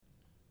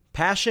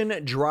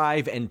Passion,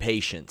 drive, and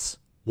patience.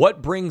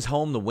 What brings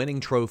home the winning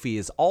trophy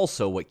is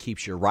also what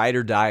keeps your ride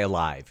or die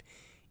alive.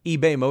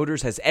 eBay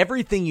Motors has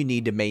everything you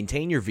need to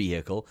maintain your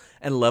vehicle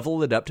and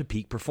level it up to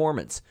peak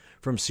performance.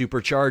 From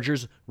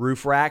superchargers,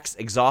 roof racks,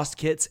 exhaust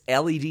kits,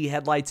 LED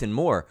headlights, and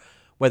more.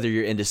 Whether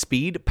you're into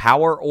speed,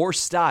 power, or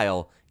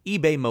style,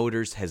 eBay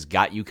Motors has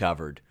got you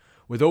covered.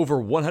 With over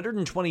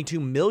 122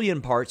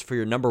 million parts for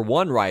your number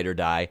one ride or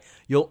die,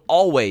 you'll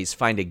always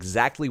find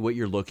exactly what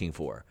you're looking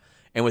for.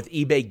 And with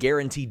eBay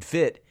Guaranteed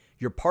Fit,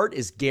 your part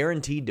is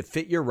guaranteed to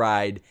fit your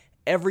ride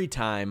every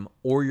time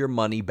or your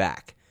money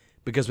back.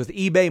 Because with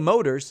eBay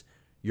Motors,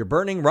 you're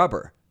burning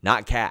rubber,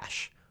 not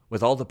cash.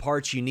 With all the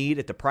parts you need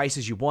at the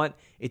prices you want,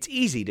 it's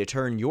easy to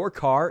turn your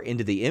car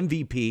into the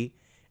MVP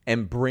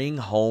and bring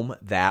home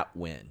that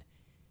win.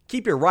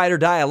 Keep your ride or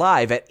die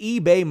alive at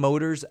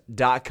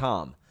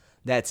ebaymotors.com.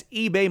 That's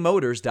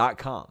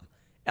ebaymotors.com.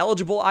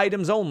 Eligible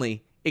items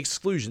only.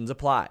 Exclusions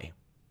apply.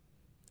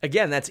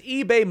 Again, that's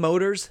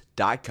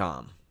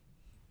ebaymotors.com.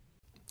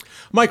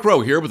 Mike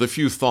Rowe here with a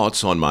few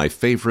thoughts on my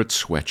favorite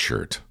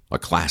sweatshirt. A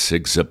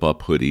classic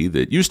zip-up hoodie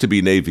that used to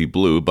be navy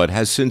blue but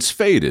has since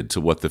faded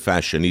to what the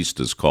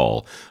fashionistas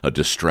call a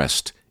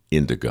distressed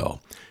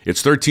indigo.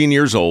 It's 13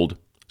 years old,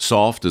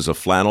 soft as a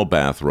flannel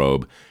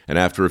bathrobe, and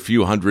after a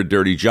few hundred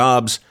dirty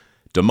jobs,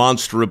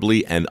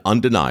 demonstrably and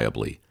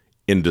undeniably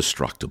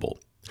indestructible.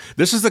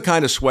 This is the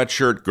kind of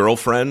sweatshirt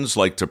girlfriends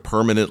like to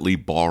permanently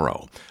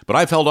borrow, but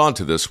I've held on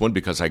to this one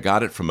because I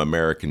got it from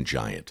American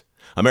Giant.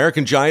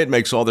 American Giant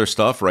makes all their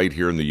stuff right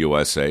here in the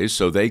USA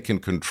so they can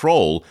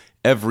control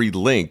every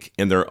link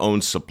in their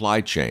own supply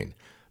chain.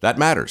 That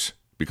matters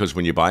because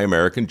when you buy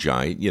American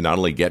Giant, you not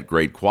only get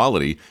great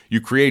quality,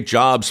 you create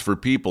jobs for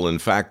people in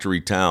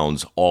factory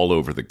towns all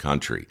over the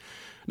country.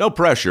 No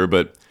pressure,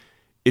 but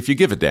if you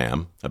give a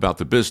damn about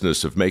the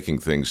business of making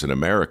things in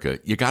America,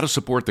 you got to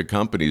support the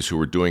companies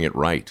who are doing it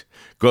right.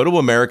 Go to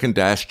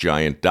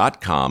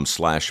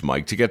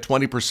american-giant.com/Mike to get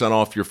 20%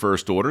 off your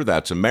first order.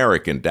 That's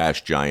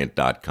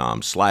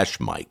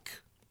american-giant.com/Mike.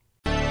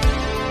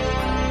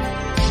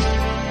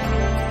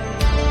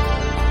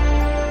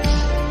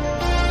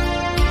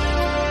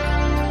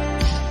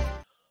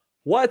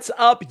 What's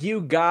up, you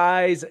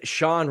guys?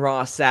 Sean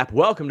Ross Sapp.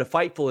 Welcome to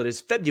Fightful. It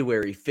is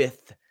February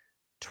 5th,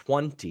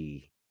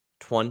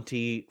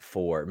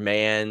 2024.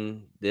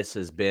 Man, this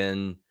has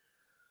been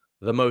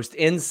the most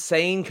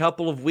insane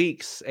couple of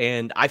weeks,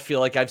 and I feel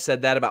like I've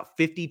said that about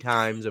 50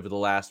 times over the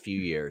last few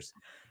years.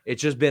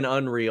 It's just been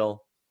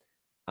unreal.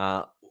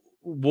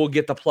 We'll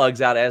get the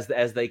plugs out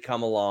as they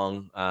come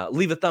along.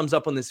 Leave a thumbs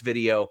up on this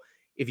video.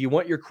 If you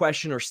want your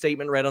question or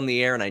statement read on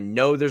the air, and I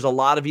know there's a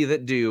lot of you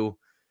that do,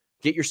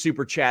 get your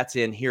super chats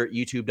in here at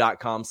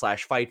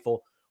youtube.com/Fightful.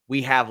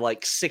 We have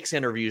like 6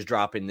 interviews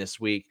dropping this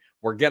week.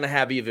 We're going to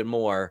have even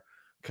more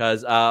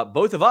because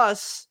both of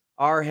us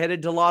are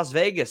headed to Las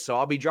Vegas. So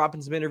I'll be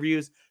dropping some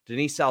interviews.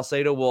 Denise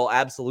Salcedo will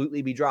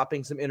absolutely be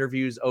dropping some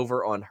interviews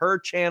over on her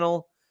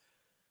channel.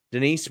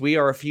 Denise, we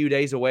are a few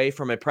days away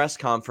from a press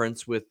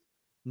conference with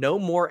no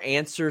more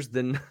answers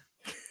than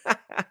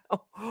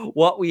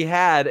what we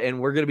had. And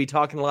we're going to be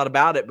talking a lot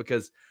about it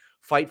because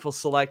Fightful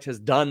Select has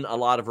done a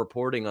lot of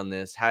reporting on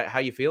this. How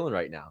you feeling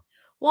right now?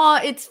 Well,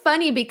 it's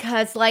funny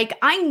because like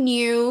I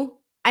knew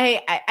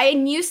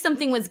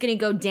something was going to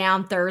go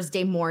down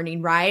Thursday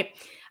morning, right?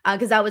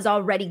 Because I was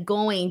already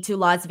going to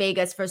Las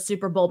Vegas for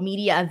Super Bowl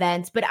media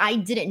events, but I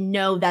didn't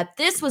know that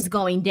this was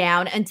going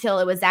down until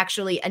it was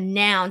actually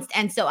announced.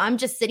 And so I'm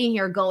just sitting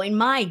here going,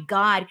 my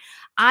God,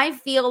 I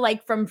feel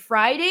like from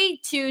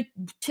Friday to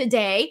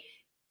today,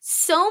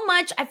 so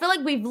much. I feel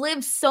like we've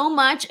lived so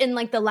much in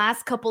like the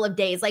last couple of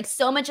days. Like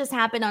so much has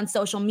happened on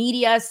social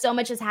media. So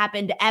much has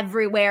happened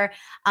everywhere.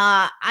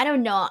 I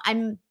don't know.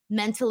 I'm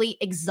mentally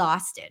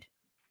exhausted.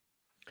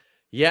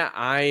 Yeah,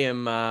 I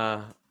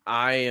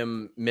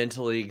am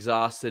mentally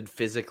exhausted,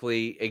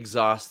 physically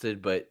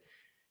exhausted, but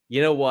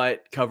you know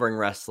what? Covering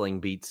wrestling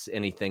beats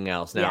anything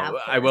else. Now,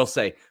 I will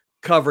say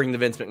covering the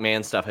Vince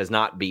McMahon stuff has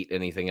not beat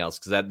anything else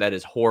because that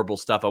is horrible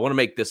stuff. I want to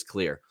make this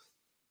clear.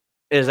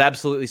 It is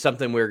absolutely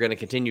something we're going to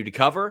continue to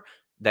cover.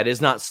 That is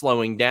not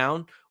slowing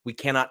down. We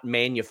cannot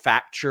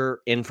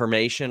manufacture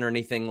information or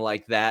anything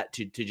like that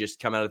to just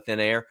come out of thin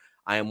air.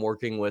 I am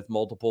working with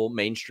multiple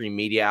mainstream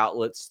media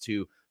outlets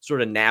to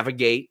sort of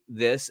navigate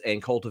this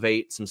and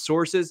cultivate some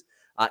sources.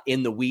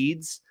 In the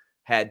Weeds,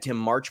 had Tim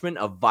Marchman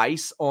of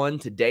Vice on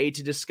today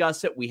to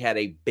discuss it. We had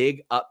a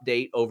big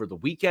update over the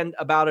weekend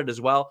about it as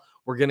well.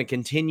 We're going to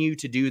continue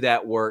to do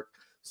that work.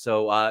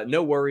 So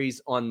no worries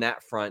on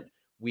that front.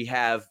 We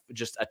have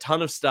just a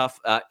ton of stuff.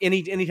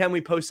 Anytime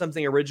we post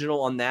something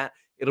original on that,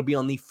 it'll be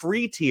on the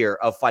free tier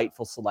of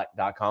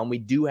FightfulSelect.com. We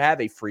do have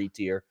a free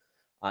tier.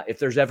 If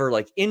there's ever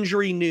like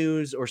injury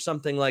news or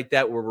something like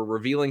that where we're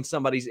revealing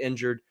somebody's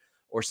injured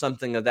or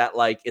something of that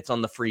like, it's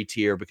on the free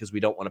tier because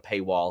we don't want to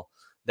paywall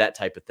that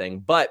type of thing.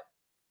 But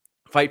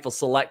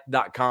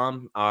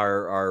FightfulSelect.com,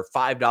 our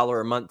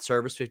 $5 a month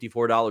service,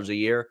 $54 a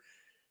year,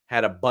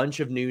 had a bunch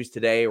of news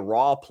today,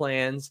 Raw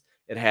plans.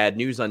 It had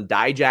news on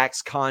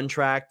Dijak's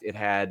contract. It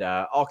had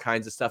all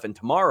kinds of stuff. And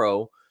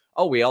tomorrow,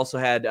 Oh, we also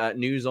had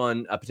news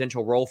on a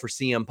potential role for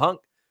CM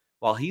Punk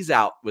while he's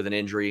out with an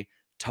injury.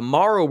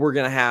 Tomorrow, we're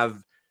going to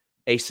have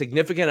a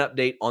significant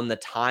update on the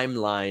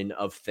timeline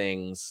of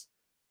things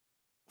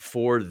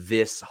for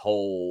this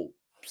whole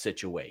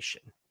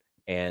situation.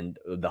 And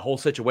the whole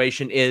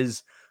situation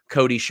is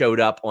Cody showed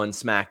up on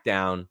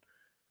SmackDown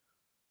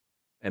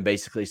and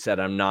basically said,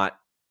 I'm not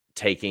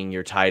taking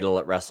your title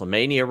at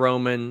WrestleMania,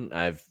 Roman.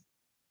 I've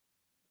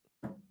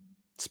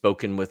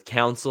spoken with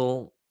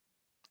counsel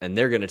and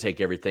they're going to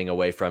take everything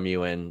away from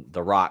you. And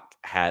The Rock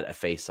had a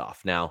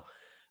face-off. Now,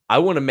 I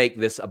want to make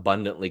this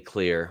abundantly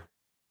clear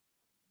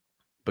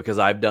because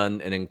I've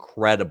done an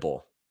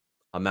incredible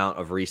amount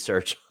of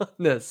research on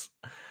this.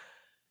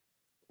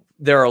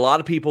 There are a lot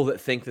of people that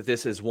think that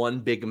this is one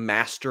big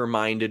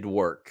masterminded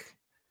work.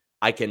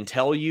 I can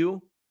tell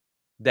you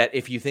that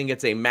if you think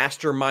it's a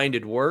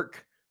masterminded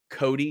work,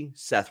 Cody,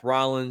 Seth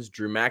Rollins,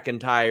 Drew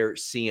McIntyre,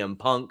 CM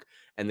Punk,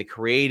 and the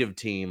creative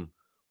team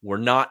were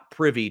not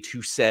privy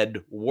to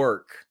said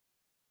work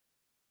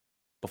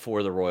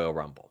before the Royal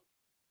Rumble,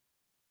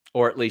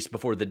 or at least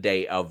before the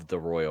day of the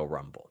Royal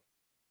Rumble,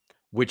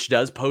 which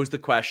does pose the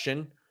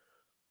question,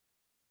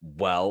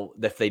 well,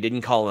 if they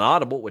didn't call an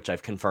audible, which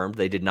I've confirmed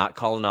they did not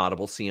call an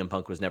audible, CM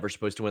Punk was never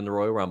supposed to win the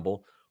Royal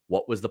Rumble,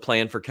 what was the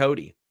plan for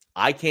Cody?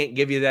 I can't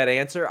give you that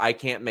answer. I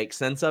can't make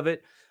sense of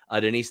it.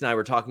 Denise and I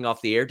were talking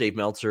off the air. Dave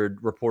Meltzer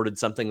reported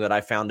something that I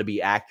found to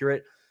be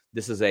accurate.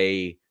 This is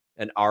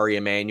an Ari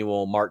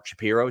Emanuel, Mark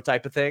Shapiro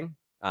type of thing,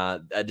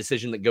 a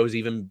decision that goes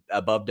even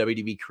above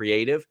WWE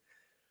creative.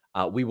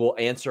 We will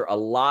answer a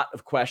lot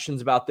of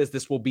questions about this.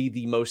 This will be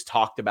the most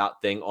talked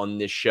about thing on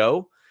this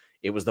show.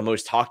 It was the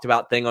most talked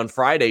about thing on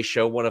Friday's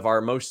show. One of our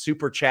most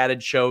super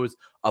chatted shows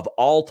of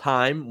all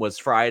time was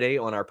Friday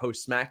on our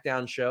post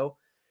SmackDown show.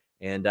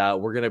 And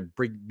we're going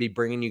to be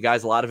bringing you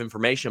guys a lot of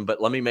information. But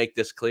let me make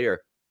this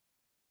clear.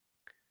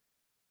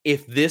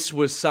 If this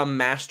was some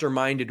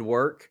masterminded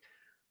work,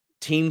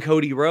 Team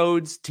Cody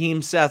Rhodes,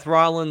 Team Seth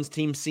Rollins,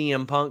 Team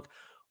CM Punk,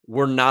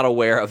 we're not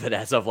aware of it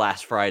as of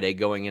last Friday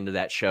going into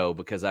that show,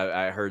 because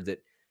I heard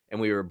that, and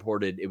we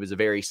reported it was a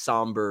very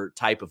somber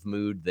type of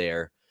mood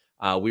there.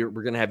 We're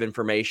going to have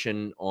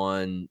information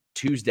on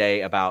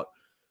Tuesday about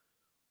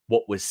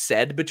what was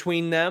said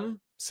between them,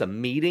 some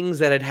meetings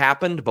that had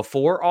happened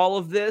before all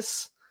of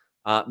this,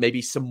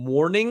 maybe some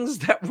warnings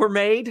that were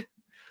made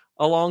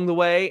along the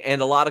way,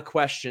 and a lot of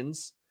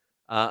questions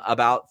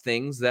about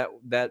things that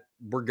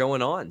were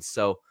going on.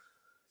 So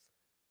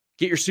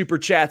get your super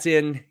chats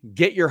in,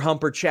 get your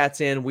humper chats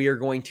in. We are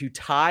going to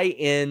tie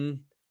in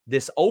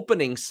this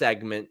opening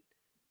segment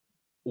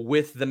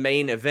with the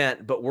main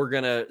event, but we're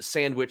going to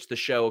sandwich the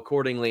show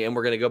accordingly, and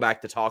we're going to go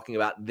back to talking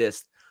about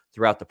this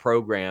throughout the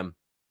program.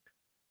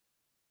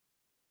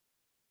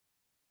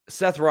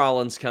 Seth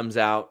Rollins comes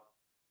out.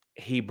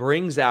 He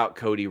brings out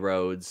Cody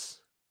Rhodes.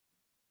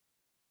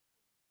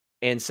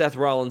 And Seth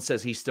Rollins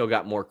says he's still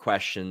got more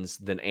questions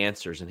than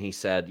answers. And he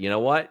said, you know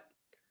what?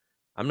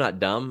 I'm not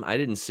dumb. I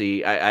didn't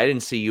see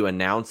you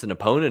announce an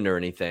opponent or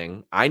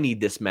anything. I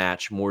need this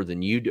match more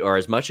than you do, or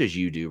as much as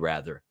you do,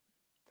 rather.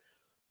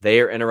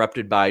 They are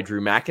interrupted by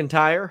Drew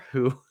McIntyre,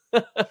 who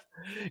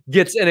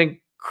gets an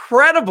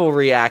incredible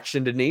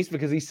reaction, Denise,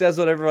 because he says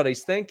what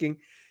everybody's thinking.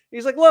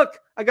 He's like, look,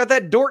 I got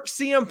that dork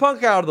CM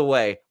Punk out of the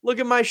way. Look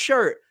at my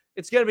shirt.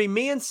 It's going to be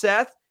me and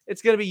Seth.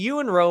 It's going to be you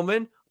and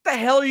Roman. What the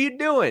hell are you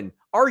doing?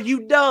 Are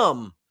you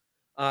dumb?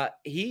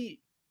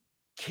 He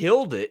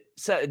killed it.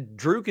 So,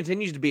 Drew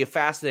continues to be a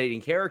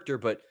fascinating character,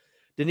 but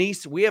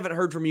Denise, we haven't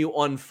heard from you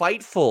on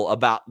Fightful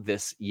about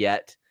this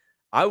yet.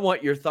 I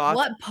want your thoughts.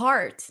 What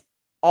part?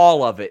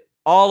 All of it.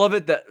 All of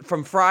it, that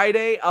from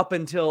Friday up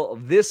until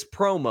this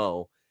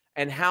promo,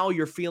 and how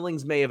your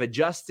feelings may have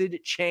adjusted,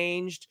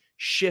 changed,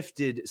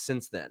 shifted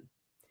since then.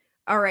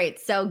 All right.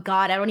 So,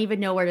 God, I don't even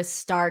know where to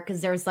start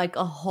because there's like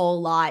a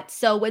whole lot.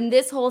 So when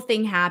this whole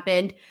thing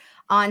happened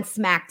on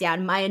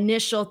SmackDown, my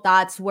initial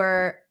thoughts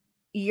were,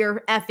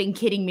 you're effing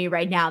kidding me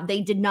right now.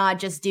 They did not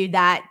just do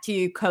that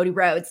to Cody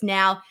Rhodes.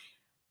 Now,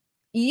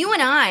 you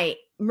and I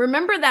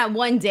remember that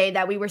one day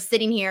that we were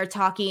sitting here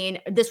talking,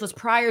 this was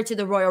prior to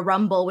the Royal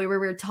Rumble, where we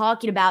were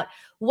talking about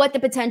what the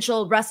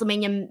potential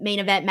WrestleMania main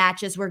event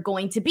matches were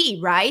going to be,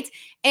 right?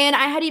 And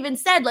I had even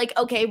said, like,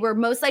 okay, we're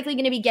most likely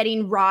going to be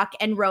getting Rock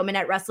and Roman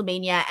at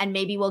WrestleMania, and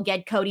maybe we'll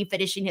get Cody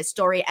finishing his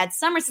story at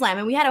SummerSlam.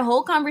 And we had a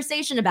whole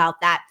conversation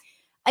about that.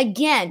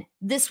 Again,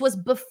 this was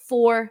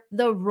before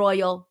the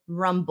Royal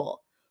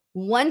Rumble.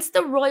 Once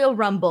the Royal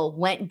Rumble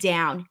went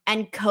down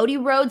and Cody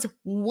Rhodes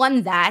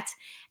won that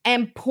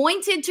and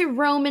pointed to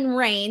Roman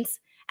Reigns,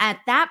 at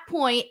that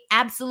point,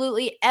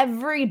 absolutely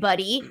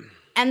everybody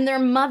and their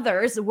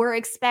mothers were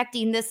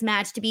expecting this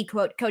match to be,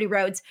 quote, Cody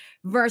Rhodes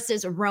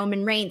versus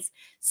Roman Reigns.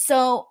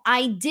 So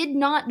I did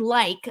not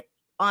like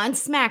on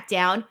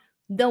SmackDown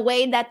the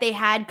way that they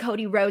had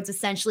Cody Rhodes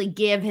essentially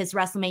give his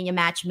WrestleMania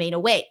match main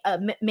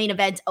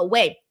event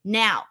away.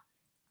 Now,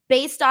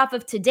 based off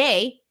of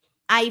today,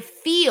 I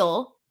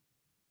feel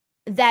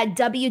that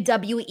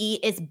WWE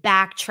is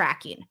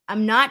backtracking.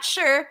 I'm not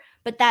sure,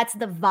 but that's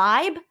the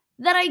vibe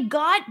that I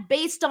got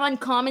based on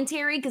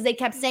commentary, because they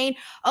kept saying,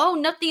 oh,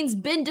 nothing's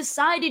been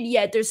decided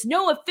yet. There's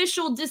no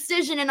official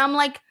decision. And I'm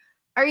like,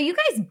 are you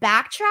guys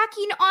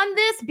backtracking on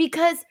this?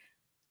 Because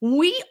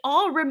we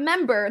all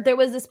remember there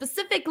was a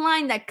specific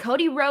line that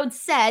Cody Rhodes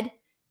said,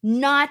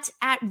 not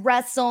at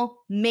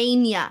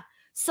WrestleMania.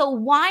 So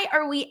why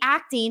are we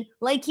acting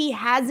like he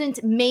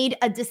hasn't made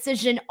a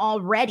decision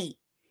already?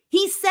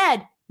 He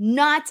said,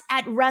 not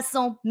at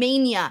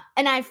WrestleMania.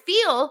 And I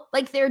feel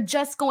like they're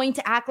just going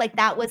to act like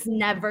that was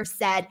never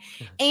said.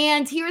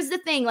 And here's the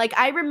thing. Like,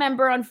 I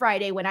remember on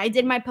Friday when I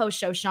did my post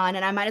show, Sean,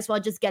 and I might as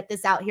well just get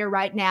this out here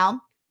right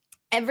now.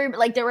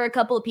 There were a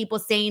couple of people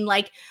saying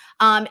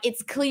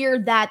it's clear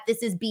that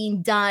this is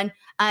being done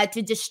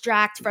to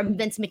distract from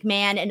Vince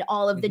McMahon and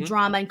all of the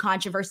drama and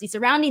controversy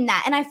surrounding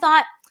that. And I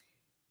thought,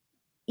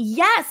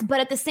 yes,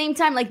 but at the same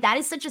time, like, that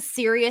is such a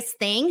serious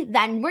thing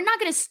that we're not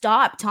going to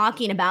stop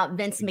talking about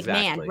Vince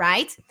McMahon,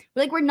 right?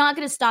 We're not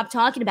going to stop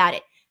talking about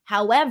it.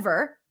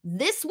 However,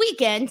 this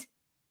weekend,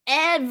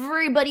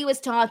 everybody was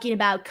talking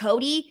about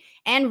Cody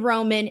and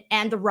Roman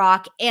and The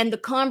Rock, and the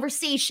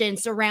conversation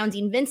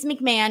surrounding Vince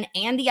McMahon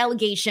and the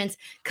allegations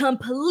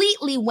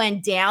completely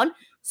went down.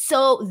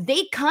 So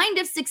they kind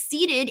of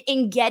succeeded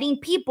in getting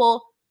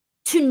people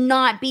to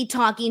not be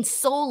talking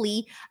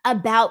solely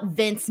about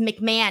Vince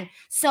McMahon.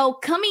 So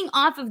coming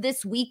off of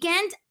this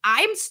weekend,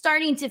 I'm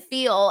starting to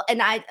feel,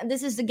 and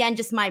this is again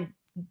just my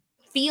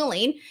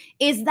feeling,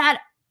 is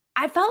that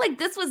I felt like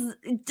this was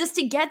just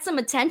to get some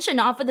attention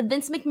off of the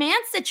Vince McMahon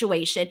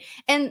situation.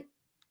 And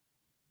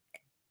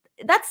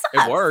that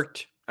sucks. It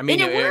worked. I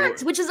mean, it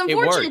worked, which is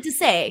unfortunate to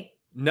say.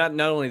 Not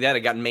only that, it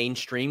got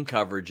mainstream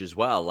coverage as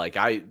well. Like,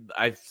 I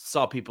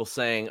saw people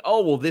saying,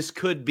 oh, well, this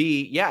could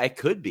be. Yeah, it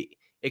could be.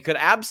 It could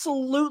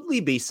absolutely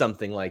be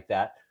something like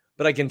that.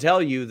 But I can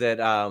tell you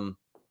that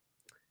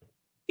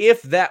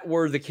if that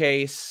were the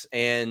case,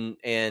 and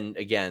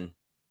again,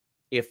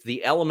 if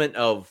the element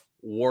of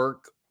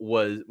work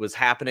was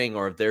happening,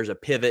 or if there's a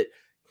pivot,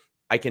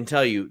 I can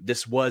tell you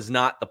this was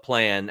not the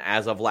plan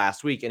as of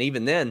last week. And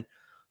even then,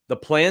 the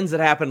plans that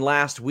happened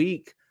last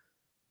week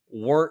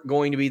weren't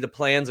going to be the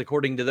plans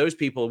according to those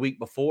people a week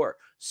before.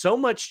 So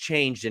much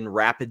changed in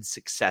rapid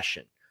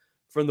succession.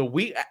 From the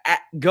week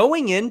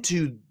going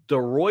into the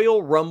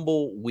Royal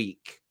Rumble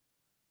week,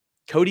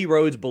 Cody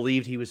Rhodes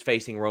believed he was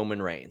facing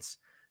Roman Reigns.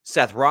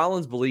 Seth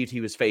Rollins believed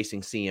he was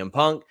facing CM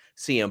Punk.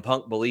 CM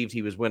Punk believed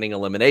he was winning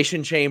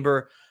Elimination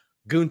Chamber.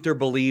 Gunther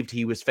believed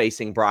he was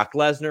facing Brock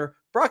Lesnar.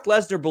 Brock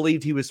Lesnar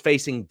believed he was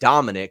facing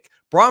Dominic.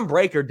 Braun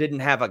Breaker didn't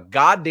have a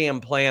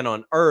goddamn plan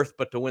on earth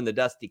but to win the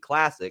Dusty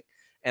Classic.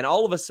 And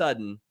all of a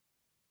sudden,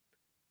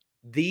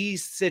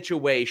 these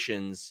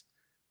situations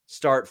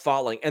start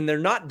falling. And they're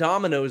not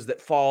dominoes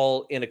that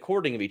fall in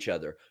according of each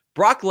other.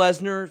 Brock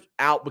Lesnar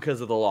out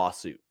because of the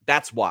lawsuit.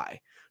 That's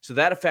why. So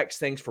that affects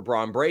things for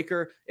Braun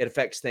Breaker. It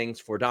affects things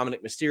for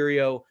Dominic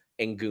Mysterio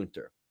and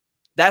Gunther.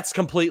 That's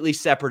completely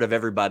separate of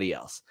everybody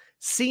else.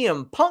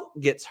 CM Punk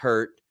gets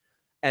hurt,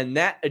 and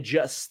that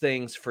adjusts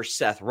things for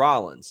Seth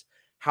Rollins.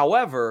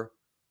 However,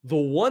 the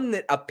one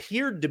that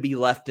appeared to be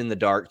left in the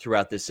dark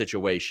throughout this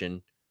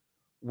situation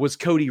was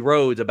Cody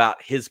Rhodes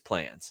about his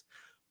plans.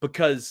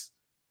 Because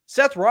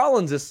Seth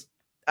Rollins is,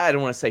 I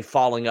don't want to say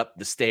falling up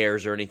the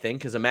stairs or anything,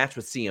 because a match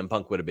with CM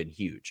Punk would have been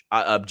huge,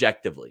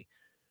 objectively.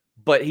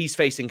 But he's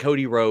facing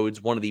Cody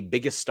Rhodes, one of the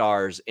biggest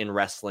stars in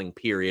wrestling,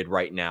 period,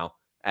 right now,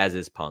 as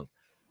is Punk.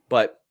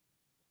 But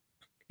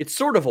it's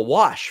sort of a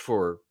wash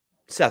for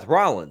Seth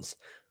Rollins,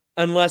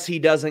 unless he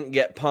doesn't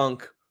get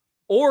Punk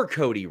or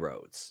Cody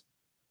Rhodes.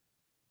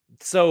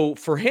 So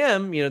for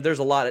him, there's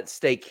a lot at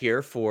stake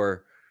here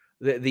for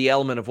the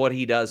element of what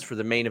he does for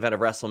the main event of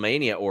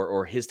WrestleMania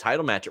or his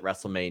title match at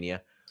WrestleMania.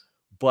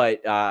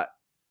 But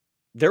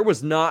there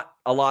was not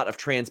a lot of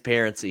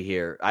transparency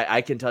here.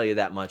 I can tell you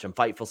that much. And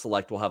Fightful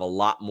Select will have a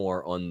lot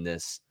more on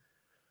this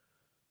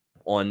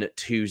on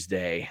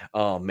Tuesday.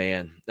 Oh,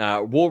 man.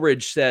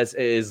 Woolridge says,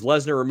 is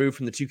Lesnar removed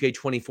from the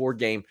 2K24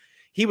 game?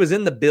 He was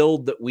in the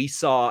build that we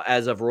saw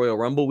as of Royal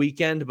Rumble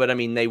weekend, but I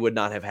mean, they would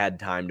not have had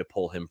time to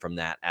pull him from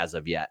that as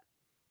of yet.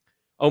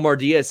 Omar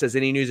Diaz says,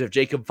 any news if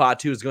Jacob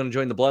Fatu is going to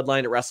join the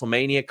Bloodline at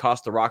WrestleMania,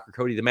 cost The Rock or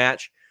Cody the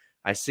match?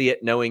 I see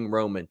it knowing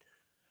Roman.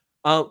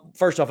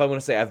 First off, I want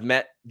to say I've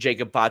met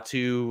Jacob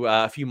Fatu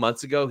a few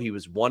months ago. He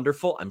was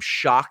wonderful. I'm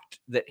shocked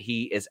that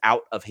he is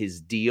out of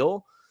his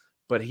deal,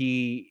 but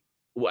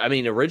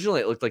originally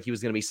it looked like he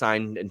was going to be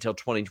signed until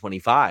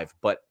 2025,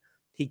 but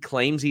he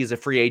claims he is a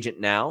free agent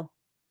now.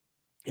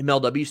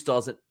 MLW still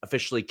hasn't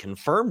officially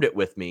confirmed it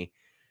with me.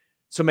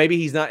 So maybe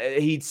he's not.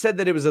 He said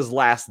that it was his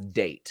last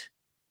date.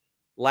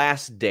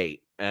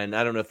 And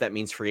I don't know if that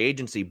means free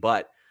agency,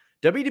 but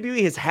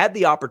WWE has had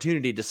the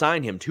opportunity to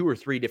sign him 2 or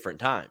 3 different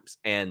times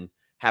and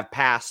have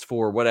passed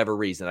for whatever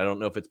reason. I don't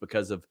know if it's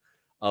because of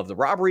the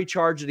robbery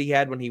charge that he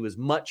had when he was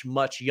much,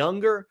 much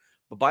younger,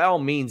 but by all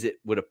means, it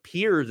would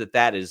appear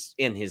that is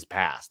in his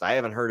past. I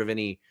haven't heard of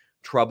any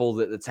trouble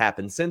that's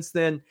happened since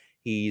then.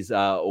 He's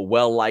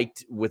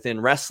well-liked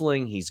within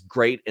wrestling. He's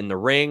great in the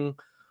ring.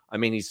 I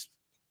mean,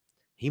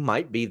 he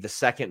might be the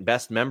second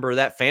best member of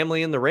that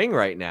family in the ring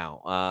right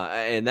now.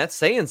 And that's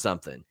saying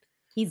something.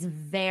 He's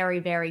very,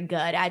 very good.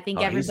 I think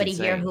he's everybody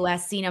here insane. who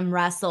has seen him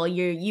wrestle,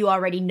 you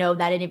already know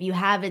that. And if you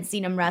haven't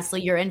seen him wrestle,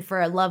 you're in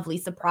for a lovely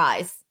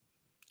surprise.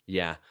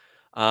 Yeah.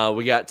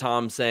 We got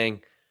Tom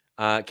saying,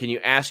 can you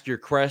ask your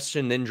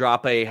question, then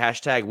drop a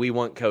hashtag we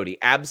want Cody?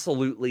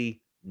 Absolutely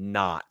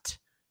not.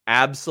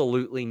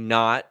 Absolutely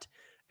not.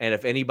 And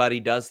if anybody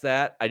does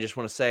that, I just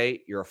want to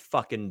say you're a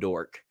fucking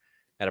dork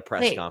at a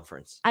press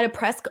conference. At a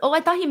press? Oh, I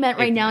thought he meant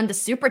right now in the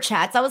super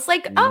chats. I was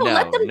like, oh,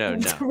 let them. No.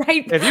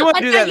 Right. If you want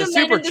to do that in the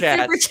super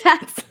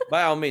chats,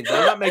 by all means,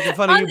 I'm not making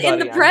fun of you, buddy. In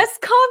the press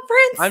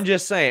conference? I'm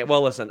just saying.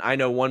 Well, listen, I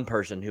know one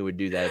person who would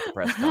do that at the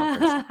press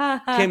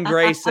conference. Kim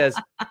Gray says,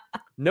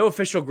 no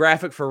official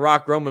graphic for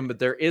Rock Roman, but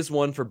there is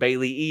one for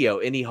Bailey Io.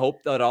 Any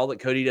hope at all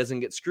that Cody doesn't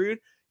get screwed?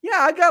 Yeah,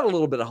 I got a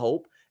little bit of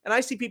hope. And I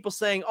see people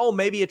saying, oh,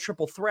 maybe a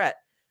triple threat.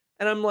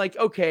 And I'm like,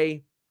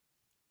 okay,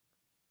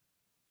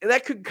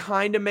 that could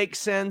kind of make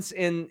sense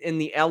in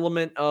the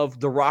element of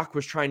The Rock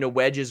was trying to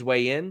wedge his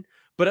way in.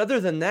 But other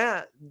than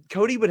that,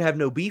 Cody would have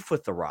no beef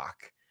with The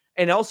Rock.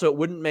 And also, it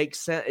wouldn't make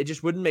sense. It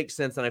just wouldn't make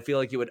sense. And I feel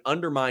like it would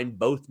undermine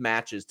both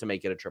matches to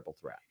make it a triple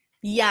threat.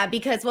 Yeah,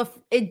 because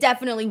it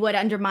definitely would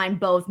undermine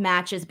both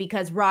matches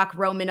because Rock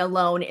Roman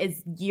alone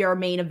is your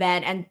main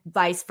event and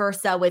vice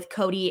versa with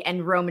Cody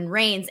and Roman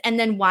Reigns. And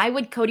then why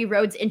would Cody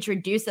Rhodes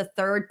introduce a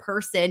third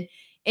person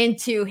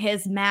into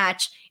his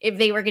match if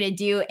they were going to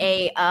do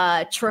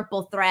a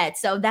triple threat?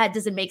 So that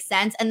doesn't make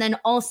sense. And then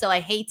also, I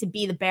hate to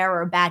be the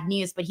bearer of bad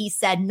news, but he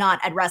said not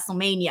at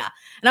WrestleMania.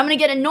 And I'm going to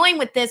get annoying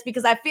with this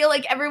because I feel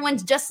like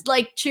everyone's just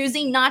like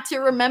choosing not to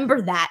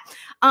remember that.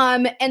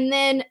 And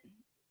then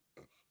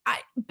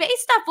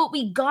based off what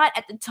we got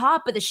at the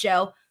top of the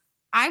show,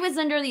 I was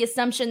under the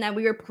assumption that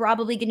we were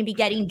probably going to be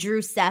getting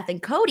Drew, Seth,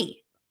 and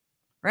Cody,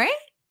 right?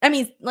 I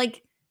mean,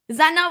 like, is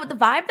that not what the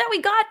vibe that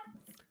we got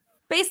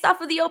based off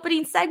of the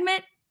opening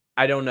segment?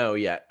 I don't know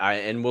yet.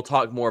 And we'll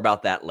talk more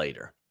about that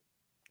later.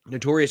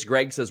 Notorious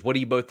Greg says, what do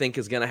you both think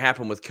is going to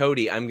happen with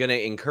Cody? I'm going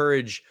to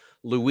encourage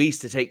Luis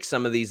to take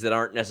some of these that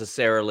aren't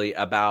necessarily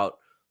about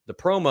the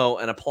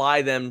promo and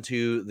apply them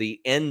to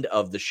the end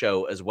of the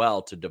show as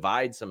well to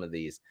divide some of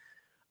these.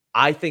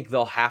 I think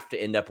they'll have to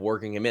end up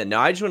working him in. Now,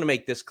 I just want to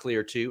make this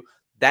clear too.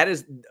 That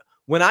is,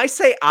 when I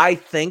say I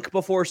think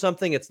before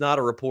something, it's not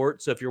a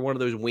report. So if you're one of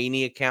those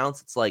weenie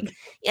accounts, it's like,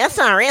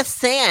 SRS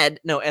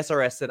said. No,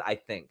 SRS said I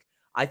think.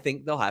 I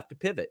think they'll have to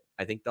pivot.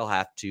 I think they'll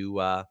have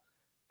to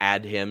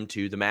add him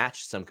to the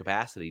match some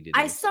capacity.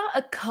 I saw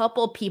a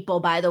couple people,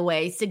 by the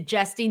way,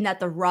 suggesting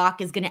that The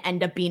Rock is going to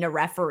end up being a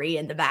referee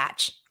in the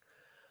match.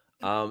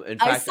 In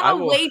fact, I saw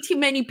way too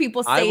many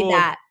people say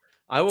that.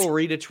 I will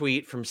read a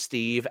tweet from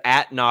Steve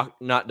at not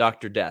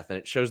Dr. Death, and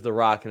it shows The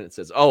Rock, and it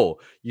says, oh,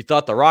 you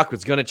thought The Rock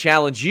was going to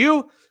challenge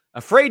you?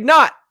 Afraid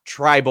not,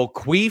 tribal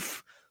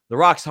queef. The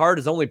Rock's heart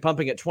is only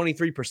pumping at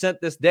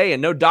 23% this day,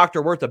 and no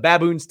doctor worth a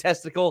baboon's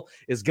testicle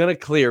is going to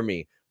clear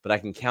me. But I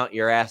can count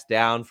your ass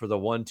down for the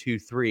 1, 2,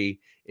 3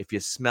 if you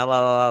smell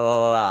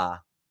la.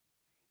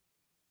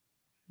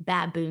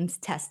 Baboon's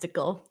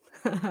testicle.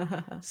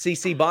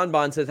 CC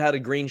Bonbon says, how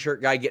did Green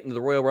Shirt Guy get into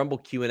the Royal Rumble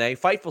Q&A?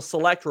 Fightful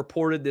Select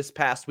reported this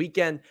past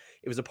weekend.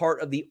 It was a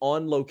part of the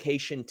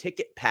on-location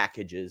ticket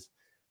packages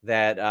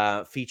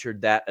that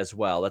featured that as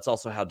well. That's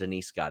also how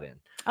Denise got in.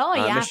 Oh,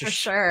 yeah, for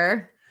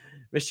sure.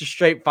 Mr.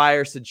 Straight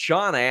Fire said,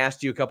 Sean, I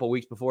asked you a couple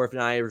weeks before if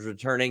Nia was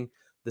returning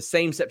the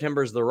same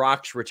September as The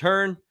Rock's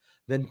return.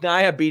 Then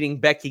Nia beating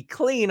Becky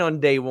clean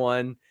on day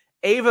one.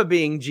 Ava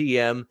being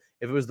GM.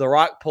 If it was The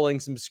Rock pulling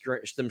some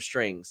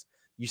strings.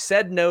 You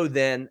said no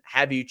then.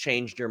 Have you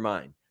changed your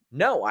mind?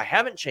 No, I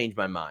haven't changed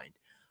my mind.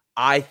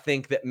 I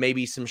think that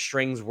maybe some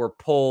strings were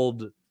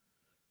pulled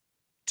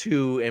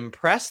to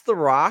impress The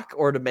Rock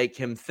or to make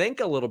him think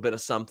a little bit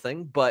of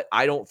something, but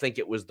I don't think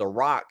it was The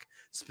Rock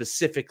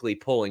specifically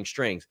pulling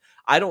strings.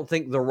 I don't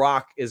think The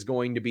Rock is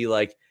going to be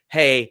like,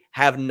 hey,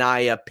 have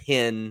Nia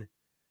pin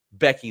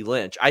Becky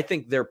Lynch. I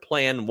think their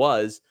plan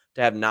was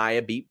to have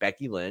Nia beat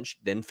Becky Lynch,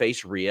 then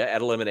face Rhea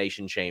at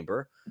Elimination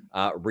Chamber.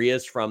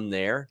 Rhea's from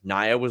there.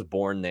 Nia was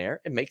born there.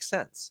 It makes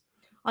sense.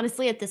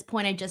 Honestly, at this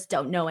point, I just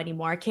don't know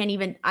anymore. I can't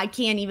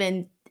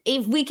even,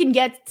 if we can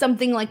get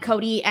something like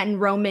Cody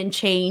and Roman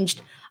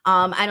changed,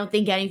 I don't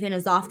think anything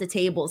is off the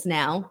tables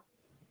now.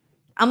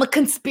 I'm a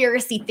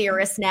conspiracy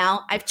theorist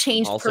now. I've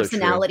changed also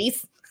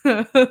personalities.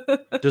 Does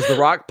The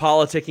Rock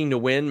politicking to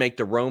win make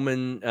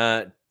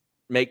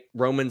make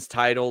Roman's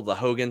title, the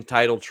Hogan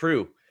title,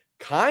 true?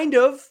 Kind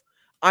of.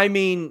 I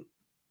mean,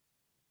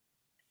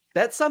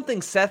 that's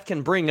something Seth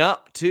can bring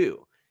up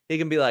too. He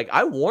can be like,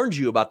 I warned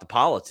you about the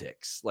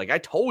politics. Like, I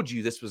told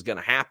you this was going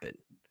to happen.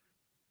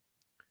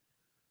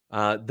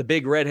 The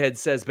Big Redhead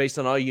says, based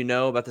on all you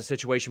know about the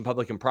situation,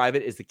 public and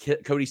private, is the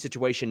Cody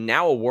situation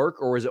now a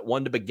work or is it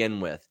one to begin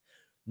with?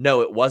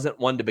 No, it wasn't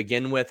one to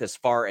begin with as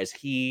far as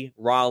he,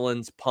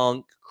 Rollins,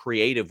 Punk,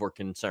 Creative were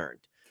concerned.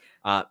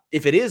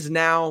 If it is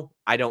now,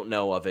 I don't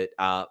know of it.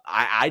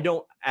 I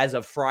don't, as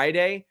of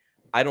Friday,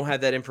 I don't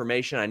have that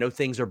information. I know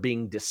things are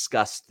being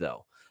discussed,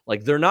 though.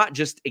 Like, they're not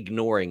just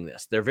ignoring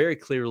this. They're very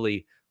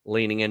clearly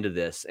leaning into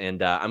this.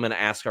 And I'm going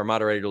to ask our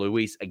moderator,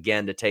 Luis,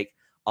 again, to take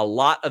a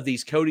lot of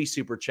these Cody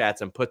super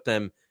chats and put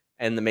them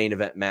in the main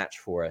event match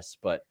for us.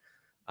 But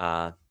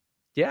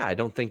yeah, I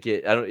don't think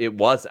it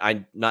was.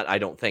 I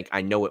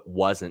know it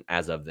wasn't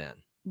as of then.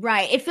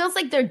 Right. It feels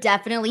like they're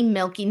definitely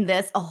milking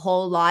this a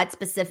whole lot.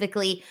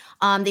 Specifically,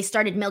 they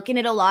started milking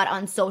it a lot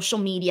on social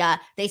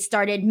media. They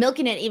started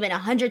milking it even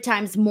 100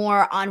 times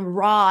more on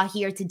Raw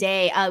here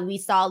today. We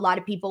saw a lot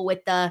of people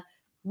with the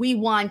 "We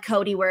won,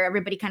 Cody," where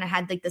everybody kind of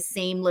had like the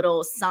same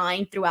little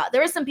sign throughout.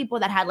 There were some people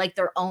that had like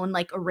their own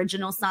like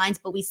original signs,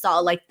 but we saw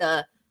like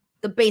the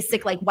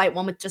basic like white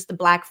one with just the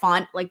black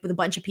font, like with a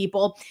bunch of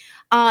people.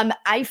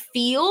 I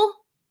feel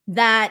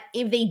that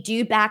if they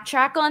do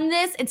backtrack on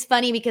this, it's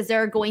funny because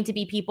there are going to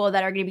be people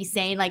that are going to be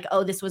saying like,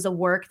 oh, this was a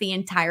work the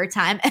entire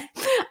time.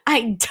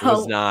 I don't. It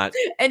was not.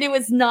 And it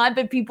was not,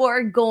 but people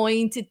are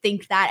going to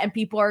think that, and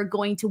people are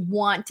going to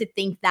want to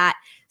think that,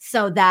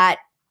 so that,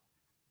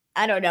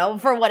 I don't know,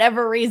 for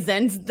whatever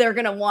reasons, they're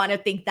going to want to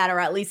think that, or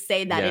at least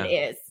say that it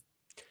is.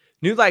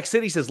 New Like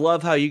City says,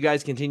 love how you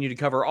guys continue to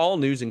cover all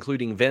news,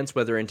 including events,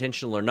 whether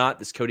intentional or not.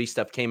 This Cody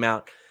stuff came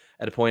out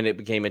at a point, it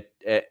became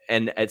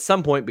and at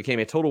some point became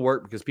a total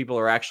work because people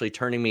are actually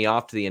turning me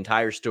off to the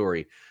entire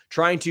story,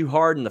 trying too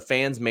hard, and the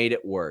fans made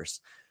it worse.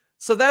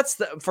 So that's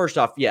first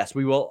off, yes,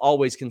 we will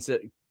always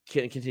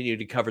continue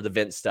to cover the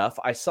Vince stuff.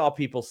 I saw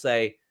people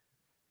say,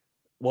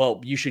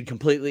 well, you should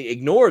completely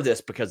ignore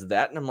this because of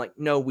that. And I'm like,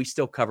 no, we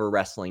still cover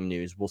wrestling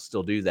news. We'll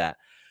still do that.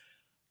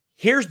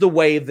 Here's the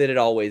wave that it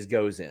always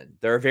goes in.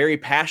 There are very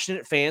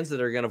passionate fans that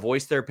are going to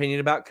voice their opinion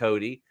about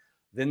Cody.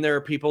 Then there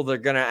are people that are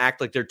going to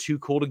act like they're too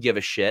cool to give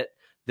a shit.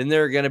 Then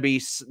there's going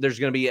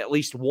to be at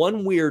least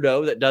one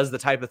weirdo that does the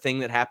type of thing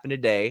that happened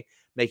today,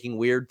 making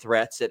weird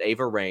threats at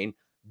Ava Raine.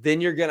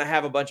 Then you're going to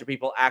have a bunch of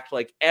people act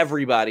like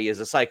everybody is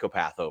a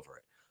psychopath over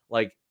it.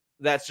 Like,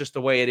 that's just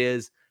the way it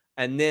is.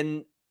 And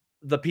then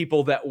the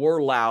people that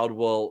were loud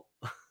will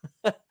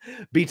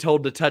be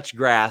told to touch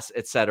grass,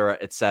 et cetera,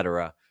 et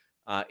cetera.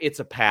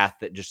 It's a path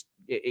that just,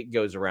 it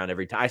goes around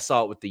every time. I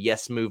saw it with the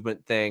Yes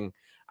Movement thing.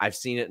 I've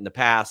seen it in the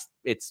past.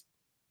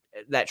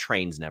 That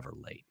train's never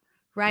late.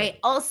 Right. Never.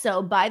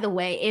 Also, by the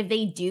way, if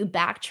they do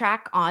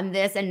backtrack on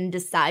this and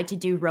decide to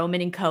do Roman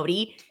and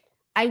Cody,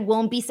 I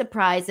won't be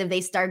surprised if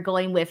they start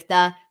going with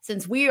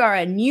since we are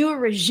a new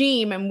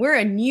regime and we're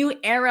a new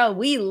era,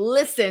 we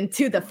listen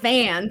to the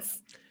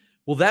fans.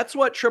 Well, that's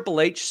what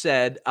Triple H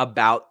said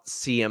about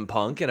CM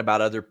Punk and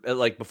about other,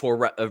 like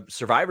before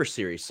Survivor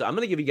Series. So I'm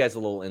going to give you guys a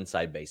little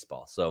inside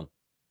baseball. So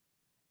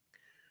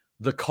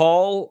the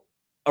call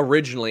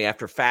originally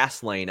after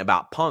Fastlane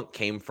about Punk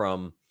came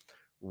from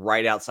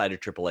right outside of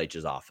Triple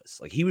H's office.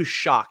 Like, he was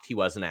shocked he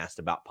wasn't asked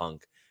about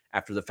Punk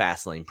after the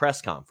Fastlane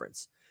press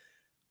conference.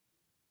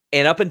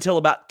 And up until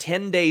about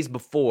 10 days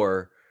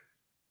before,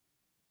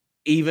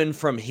 even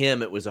from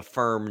him, it was a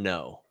firm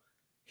no.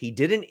 He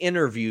did an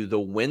interview the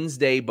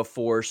Wednesday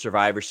before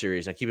Survivor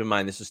Series. Now, keep in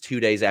mind, this was 2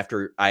 days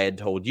after I had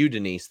told you,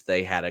 Denise,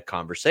 they had a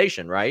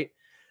conversation, right?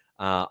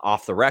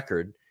 Off the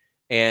record.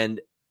 And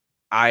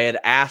I had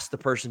asked the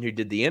person who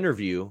did the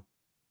interview,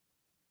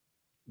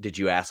 did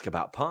you ask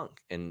about Punk?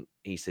 And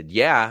he said,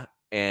 yeah.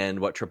 And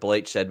what Triple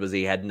H said was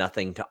he had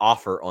nothing to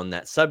offer on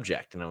that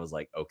subject. And I was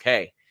like,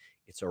 okay,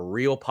 it's a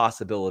real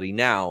possibility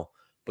now,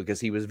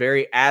 because he was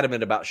very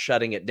adamant about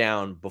shutting it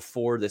down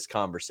before this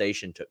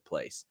conversation took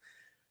place.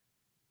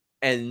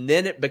 And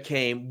then it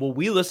became, well,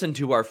 we listen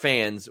to our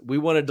fans. We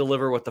want to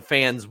deliver what the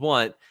fans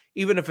want,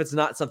 even if it's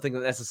not something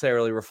that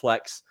necessarily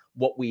reflects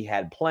what we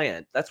had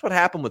planned. That's what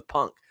happened with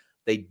Punk.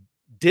 They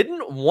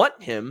didn't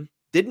want him,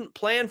 didn't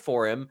plan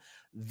for him.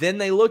 Then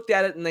they looked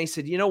at it and they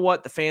said, you know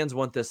what? The fans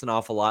want this an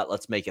awful lot.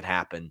 Let's make it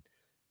happen.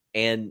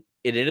 And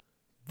it ended.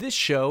 This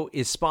show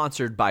is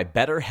sponsored by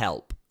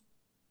BetterHelp.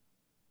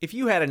 If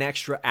you had an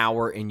extra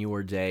hour in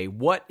your day,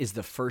 what is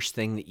the first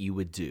thing that you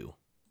would do?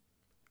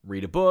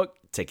 Read a book,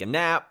 take a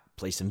nap,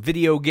 play some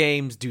video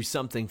games, do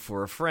something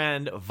for a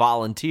friend,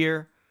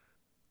 volunteer.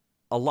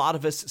 A lot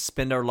of us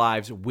spend our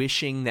lives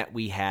wishing that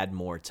we had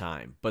more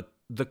time. But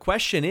the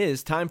question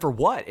is, time for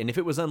what? And if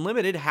it was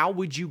unlimited, how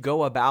would you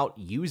go about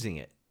using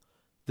it?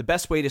 The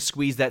best way to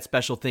squeeze that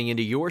special thing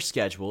into your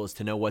schedule is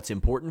to know what's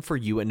important for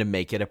you and to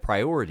make it a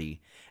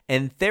priority.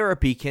 And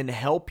therapy can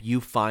help you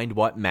find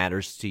what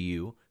matters to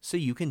you so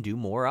you can do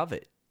more of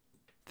it.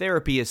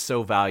 Therapy is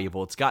so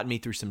valuable. It's gotten me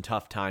through some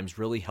tough times,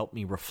 really helped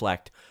me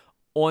reflect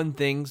on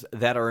things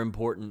that are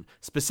important,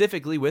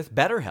 specifically with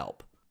BetterHelp.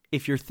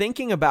 If you're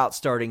thinking about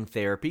starting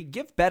therapy,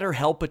 give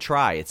BetterHelp a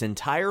try. It's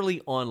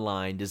entirely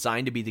online,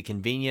 designed to be the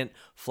convenient,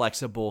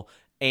 flexible,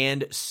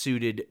 and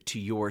suited to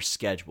your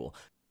schedule.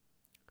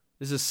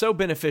 This is so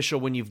beneficial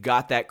when you've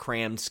got that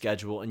crammed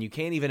schedule and you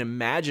can't even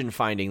imagine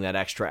finding that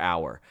extra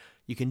hour.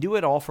 You can do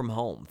it all from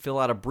home. Fill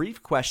out a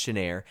brief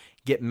questionnaire,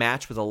 get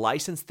matched with a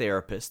licensed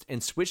therapist,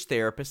 and switch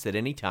therapists at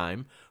any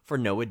time for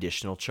no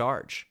additional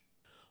charge.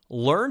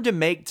 Learn to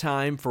make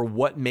time for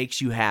what makes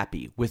you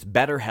happy with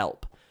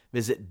BetterHelp.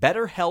 Visit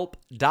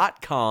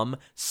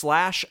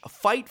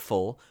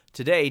betterhelp.com/Fightful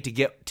today to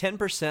get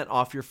 10%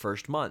 off your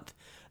first month.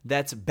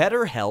 That's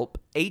BetterHelp,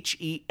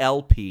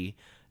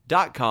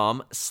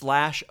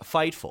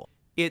 HELP.com/Fightful.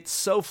 It's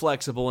so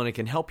flexible and it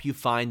can help you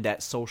find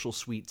that social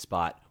sweet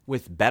spot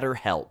with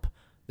BetterHelp.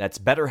 That's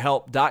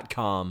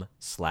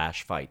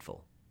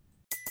betterhelp.com/Fightful.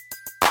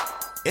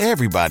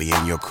 Everybody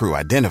in your crew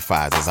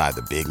identifies as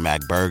either Big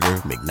Mac Burger,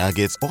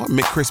 McNuggets, or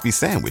McCrispy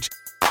Sandwich.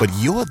 But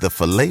you're the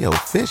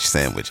Filet-O-Fish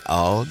Sandwich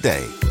all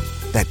day.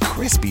 That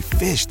crispy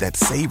fish, that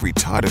savory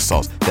tartar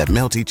sauce, that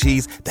melty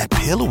cheese, that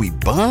pillowy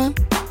bun.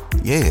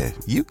 Yeah,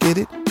 you get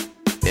it.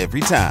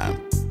 Every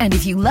time. And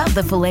if you love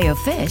the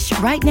Filet-O-Fish,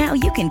 right now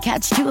you can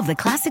catch 2 of the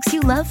classics you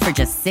love for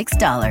just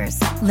 $6.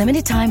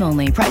 Limited time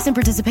only. Price and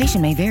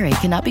participation may vary.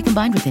 Cannot be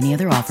combined with any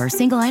other offer.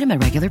 Single item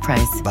at regular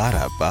price.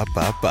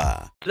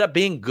 Ba-da-ba-ba-ba. Ended up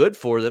being good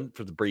for them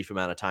for the brief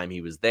amount of time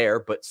he was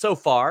there, but so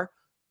far,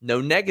 no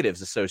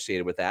negatives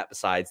associated with that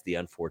besides the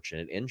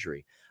unfortunate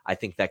injury. I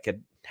think that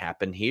could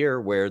happen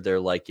here where they're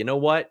like, you know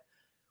what?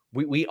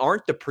 We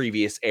aren't the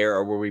previous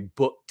era where we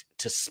booked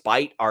to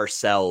spite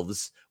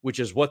ourselves, which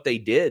is what they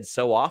did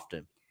so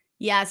often.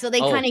 Yeah, so they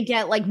kind of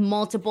get like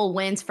multiple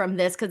wins from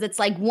this because it's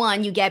like,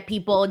 1, you get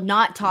people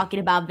not talking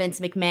about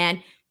Vince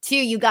McMahon. 2,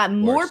 you got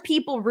more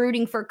people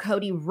rooting for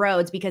Cody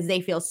Rhodes because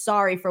they feel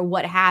sorry for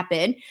what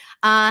happened.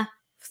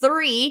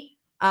 3,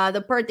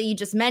 the part that you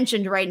just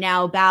mentioned right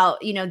now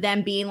about,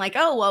 them being like,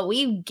 oh, well,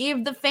 we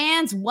give the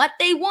fans what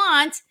they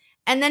want.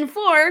 And then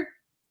 4,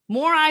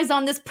 more eyes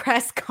on this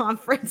press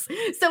conference.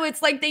 So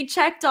it's like they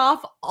checked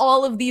off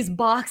all of these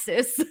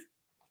boxes.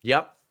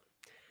 Yep.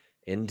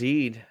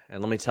 Indeed. And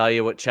let me tell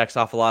you what checks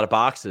off a lot of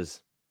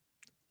boxes.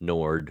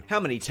 Nord. How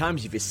many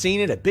times have you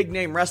seen it? A big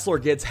name wrestler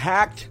gets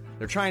hacked.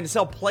 They're trying to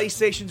sell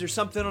PlayStations or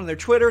something on their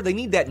Twitter. They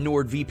need that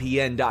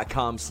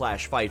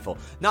NordVPN.com/Fightful.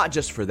 Not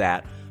just for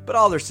that, but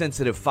all their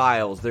sensitive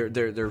files, their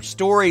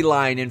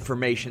storyline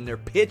information, their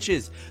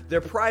pitches,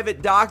 their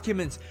private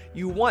documents.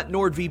 You want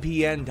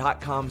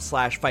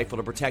NordVPN.com/Fightful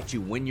to protect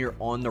you when you're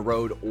on the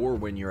road or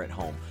when you're at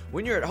home.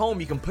 When you're at home,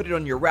 you can put it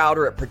on your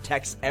router. It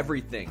protects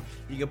everything.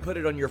 You can put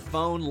it on your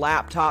phone,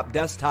 laptop,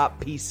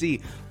 desktop,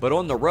 PC. But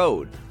on the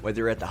road, whether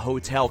you're at the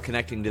hotel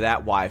connecting to that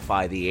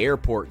Wi-Fi, the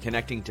airport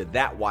connecting to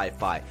that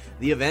Wi-Fi,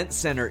 the event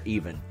center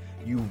even,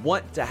 you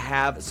want to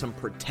have some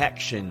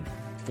protection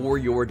for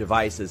your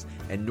devices,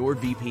 and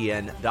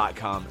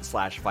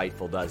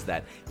NordVPN.com/Fightful does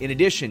that. In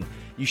addition,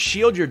 you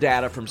shield your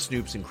data from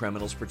snoops and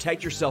criminals,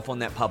 protect yourself on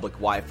that public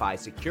Wi-Fi,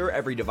 secure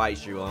every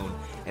device you own,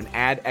 and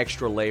add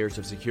extra layers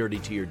of security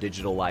to your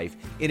digital life,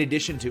 in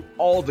addition to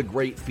all the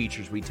great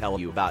features we tell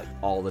you about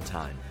all the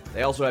time.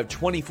 They also have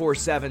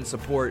 24/7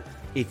 support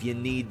if you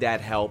need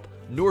that help.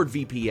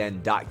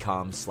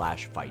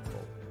 NordVPN.com/Fightful.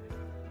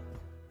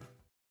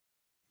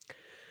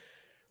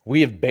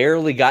 We have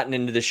barely gotten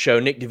into the show.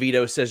 Nick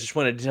DeVito says, just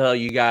wanted to tell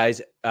you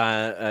guys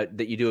that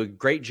you do a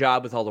great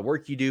job with all the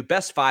work you do.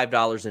 Best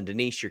 $5. And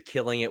Denise, you're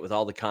killing it with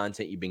all the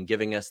content you've been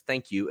giving us.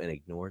 Thank you, and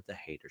ignore the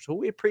haters. Well,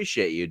 we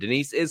appreciate you.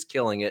 Denise is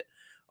killing it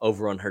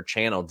over on her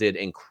channel. Did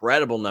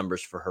incredible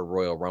numbers for her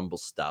Royal Rumble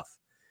stuff.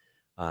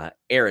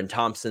 Aaron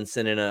Thompson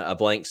sent in a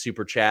blank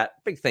super chat.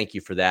 Big thank you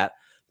for that.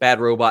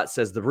 Bad Robot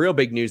says, the real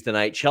big news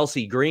tonight,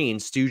 Chelsea Green,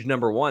 Stooge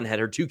 #1, had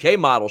her 2K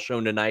model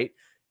shown tonight,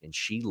 and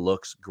she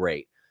looks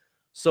great.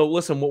 So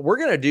listen, what we're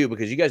going to do,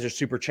 because you guys are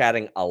super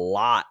chatting a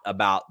lot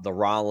about the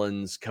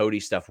Rollins, Cody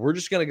stuff, we're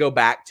just going to go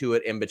back to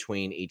it in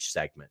between each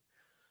segment.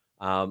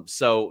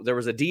 So there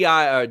was a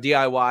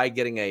DIY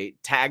getting a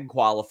tag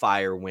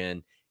qualifier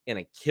win in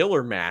a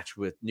killer match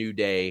with New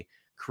Day,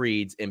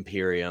 Creed's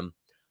Imperium.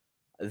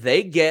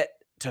 They get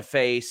to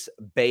face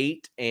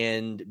Bate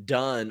and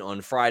Dunn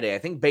on Friday. I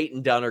think Bate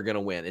and Dunn are going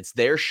to win. It's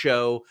their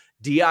show.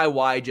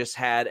 DIY just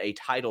had a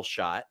title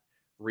shot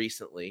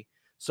recently,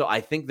 so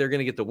I think they're going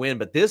to get the win.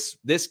 But this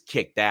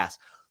kicked ass.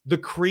 The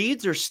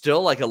Creeds are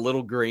still like a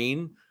little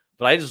green,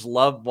 but I just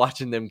love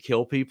watching them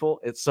kill people.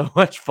 It's so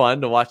much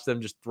fun to watch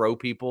them just throw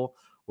people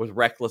with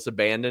reckless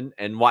abandon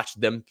and watch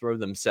them throw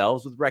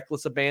themselves with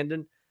reckless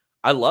abandon.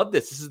 I love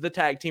this. This is the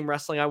tag team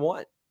wrestling I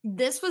want.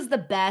 This was the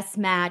best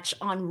match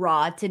on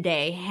Raw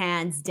today,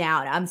 hands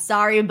down. I'm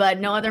sorry,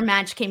 but no other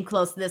match came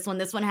close to this one.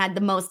 This one had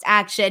the most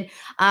action.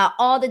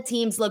 All the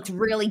teams looked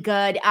really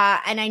good.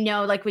 And I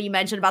know, like what you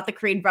mentioned about the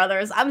Creed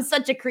brothers, I'm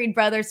such a Creed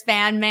brothers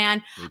fan,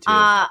 man. Me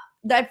too.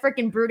 That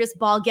freaking Brutus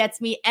ball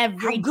gets me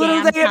every How good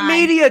damn are they time. at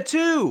media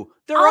too?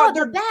 They're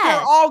the best. They're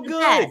all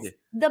good.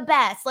 The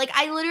best. Like,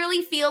 I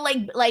literally feel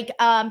like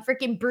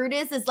freaking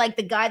Brutus is like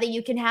the guy that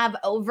you can have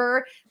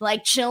over,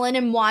 like chilling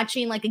and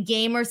watching like a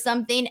game or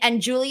something.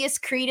 And Julius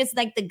Creed is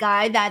like the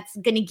guy that's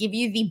going to give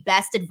you the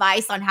best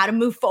advice on how to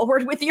move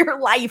forward with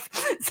your life.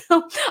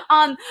 So,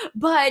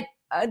 but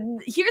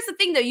here's the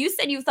thing though. You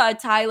said you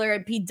thought Tyler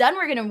and Pete Dunne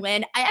were going to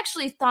win. I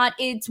actually thought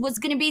it was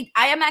going to be,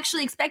 I am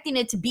actually expecting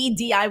it to be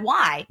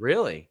DIY.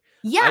 Really?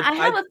 Yeah, I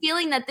have a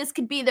feeling that this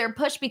could be their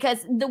push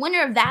because the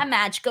winner of that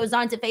match goes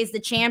on to face the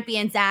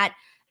champions at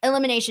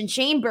Elimination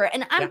Chamber.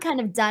 And I'm kind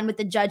of done with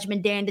the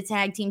Judgment Day and the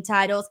tag team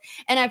titles.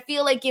 And I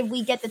feel like if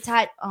we get the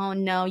title, oh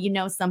no, you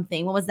know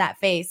something. What was that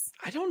face?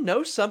 I don't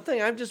know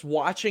something. I'm just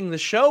watching the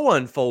show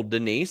unfold,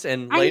 Denise.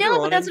 And I know,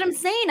 but that's what I'm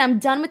saying. I'm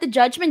done with the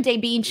Judgment Day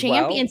being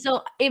champion.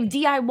 So if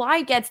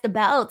DIY gets the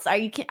belts,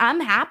 I'm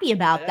happy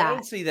about that. I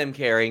don't see them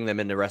carrying them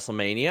into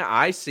WrestleMania.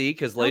 I see,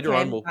 because later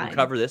on we'll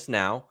cover this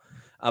now.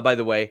 By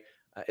the way,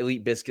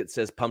 Elite Biscuit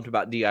says pumped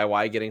about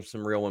DIY getting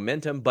some real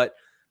momentum, but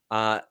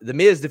The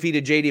Miz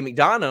defeated JD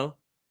McDonough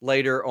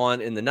later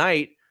on in the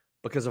night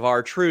because of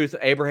R-Truth.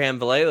 Abraham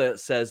Vallela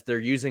says they're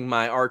using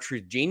my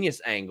R-Truth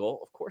Genius angle.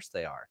 Of course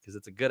they are, because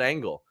it's a good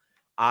angle.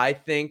 I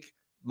think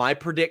my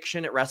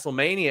prediction at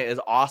WrestleMania is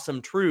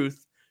Awesome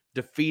Truth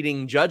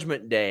defeating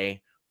Judgment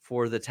Day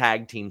for the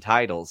tag team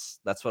titles.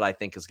 That's what I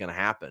think is going to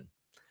happen.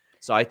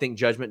 So I think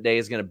Judgment Day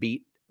is going to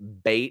beat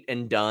Bate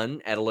and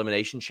Dunn at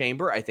Elimination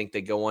Chamber. I think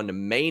they go on to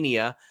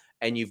Mania,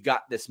 and you've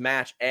got this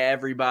match.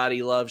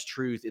 Everybody loves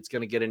Truth. It's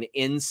going to get an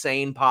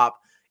insane pop.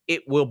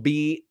 It will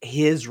be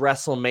his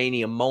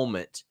WrestleMania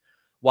moment.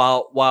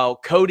 While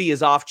Cody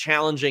is off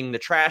challenging the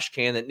trash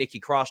can that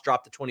Nikki Cross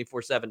dropped the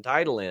 24/7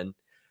 title in,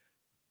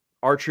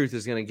 R-Truth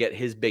is going to get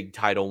his big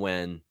title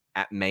win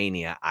at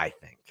Mania, I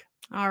think.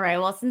 All right.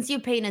 Well, since you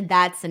painted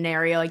that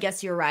scenario, I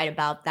guess you're right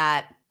about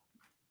that.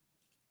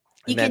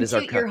 You can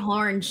toot your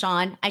horn,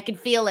 Sean. I could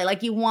feel it.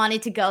 Like you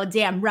wanted to go,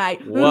 damn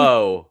right.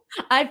 Whoa.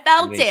 I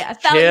felt it. I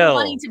felt you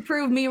wanting to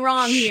prove me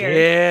wrong here.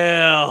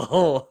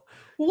 Chill.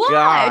 What?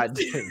 God,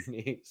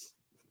 Denise.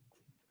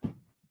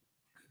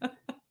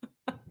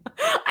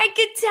 I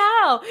could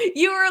tell.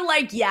 You were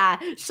like, yeah,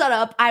 shut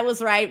up. I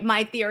was right.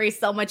 My theory is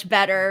so much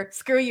better.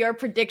 Screw your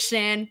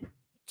prediction.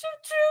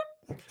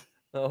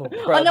 Oh,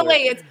 no,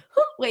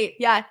 wait,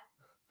 yeah.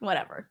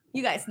 Whatever.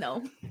 You guys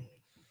know.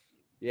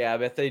 Yeah, I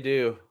bet they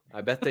do.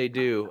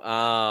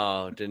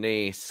 Oh,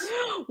 Denise.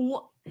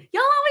 Y'all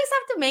always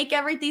have to make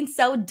everything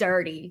so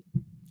dirty.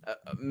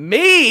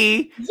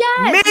 Me?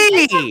 Yes.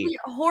 Me?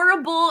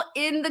 Horrible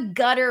in the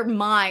gutter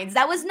minds.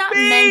 That was not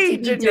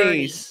meant to be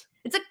dirty.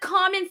 It's a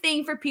common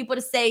thing for people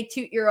to say,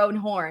 toot your own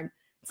horn.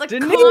 It's like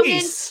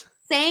common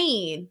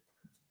saying.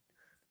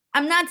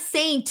 I'm not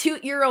saying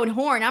toot your own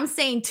horn. I'm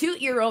saying toot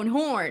your own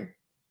horn.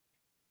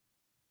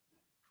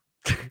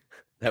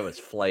 That was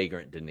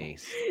flagrant,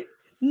 Denise.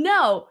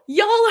 No,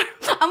 y'all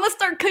are. I'm gonna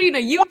start cutting a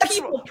you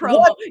people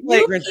promo.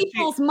 You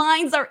people's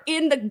minds are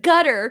in the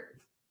gutter.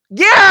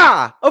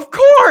 Yeah, of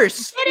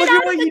course. Get it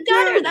out of the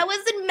gutter. That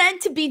wasn't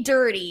meant to be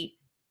dirty.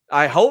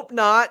 I hope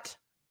not.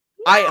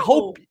 No. I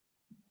hope.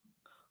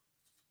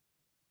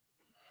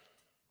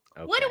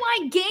 Okay. What do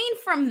I gain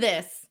from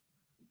this?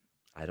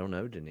 I don't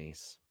know,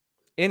 Denise.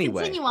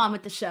 Anyway, continue on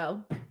with the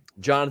show.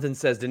 Jonathan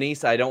says,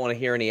 Denise, I don't want to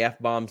hear any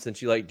F-bombs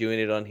since you like doing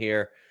it on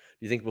here.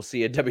 Do you think we'll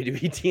see a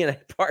WWE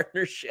TNA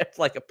partnership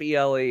like a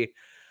PLE?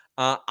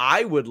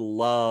 I would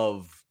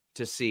love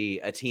to see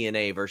a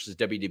TNA versus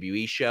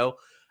WWE show.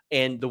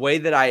 And the way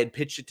that I had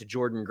pitched it to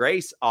Jordan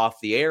Grace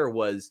off the air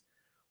was,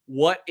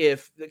 what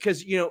if,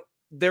 because, you know,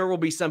 there will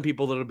be some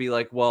people that'll be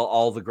like, well,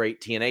 all the great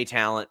TNA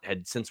talent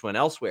had since went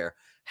elsewhere.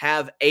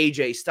 Have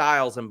AJ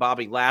Styles and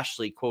Bobby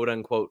Lashley, quote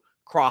unquote,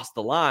 cross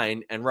the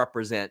line and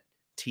represent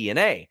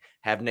TNA.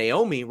 Have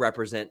Naomi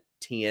represent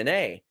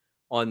TNA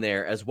on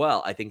there as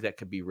well. I think that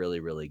could be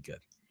really, really good.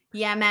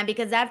 Yeah, man,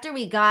 because after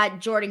we got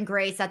Jordan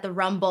Grace at the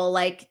Rumble,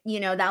 like, you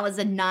know, that was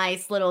a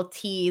nice little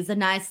tease, a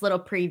nice little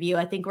preview.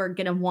 I think we're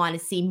going to want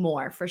to see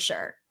more for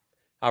sure.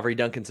 Avery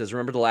Duncan says,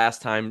 remember the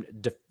last time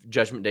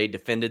Judgment Day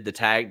defended the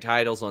tag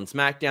titles on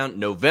SmackDown?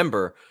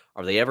 November.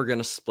 Are they ever going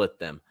to split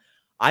them?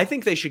 I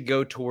think they should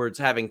go towards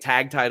having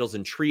tag titles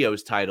and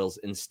trios titles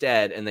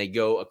instead, and they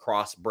go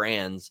across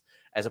brands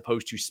as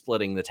opposed to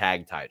splitting the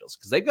tag titles,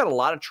 because they've got a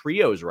lot of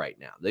trios right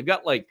now. They've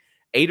got like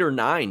 8 or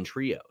 9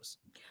 trios.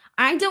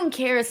 I don't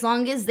care as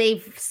long as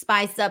they've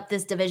spiced up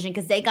this division,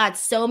 because they got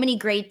so many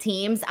great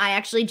teams. I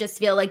actually just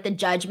feel like the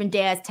Judgment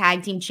Day as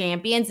tag team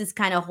champions is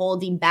kind of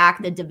holding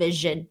back the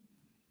division.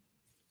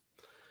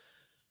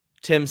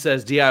 Tim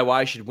says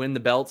DIY should win the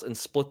belts and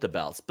split the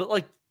belts. But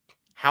like,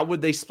 how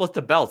would they split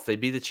the belts? They'd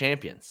be the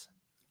champions.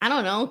 I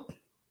don't know.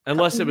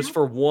 Unless it was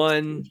for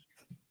one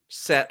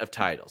set of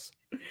titles.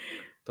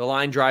 The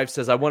Line Drive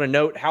says, I want to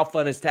note how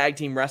fun is tag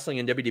team wrestling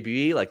in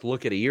WWE. Like,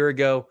 look at a year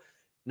ago.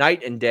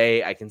 Night and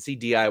day, I can see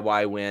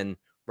DIY win,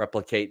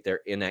 replicate their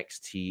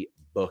NXT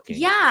booking.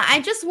 Yeah, I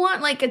just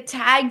want like a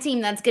tag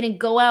team that's going to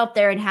go out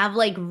there and have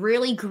like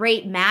really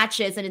great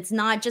matches, and it's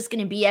not just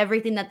going to be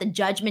everything that the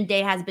Judgment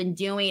Day has been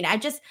doing.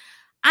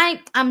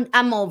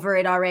 I'm over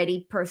it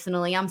already,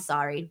 personally. I'm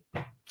sorry.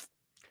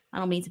 I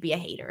don't mean to be a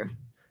hater.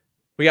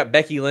 We got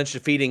Becky Lynch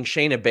defeating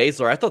Shayna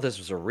Baszler. I thought this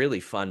was a really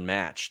fun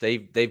match.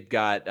 They've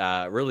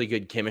got really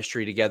good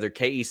chemistry together.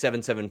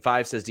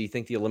 KE775 says, do you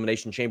think the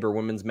Elimination Chamber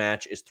women's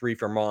match is 3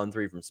 from Raw and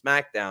 3 from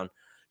SmackDown?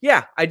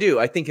 Yeah, I do.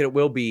 I think it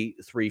will be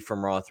 3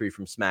 from Raw, 3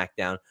 from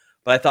SmackDown.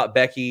 But I thought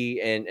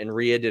Becky and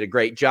Rhea did a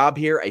great job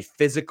here. A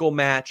physical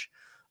match,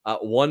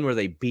 one where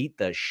they beat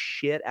the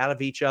shit out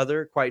of each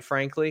other, quite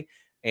frankly.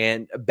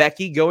 And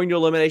Becky going to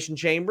Elimination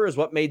Chamber is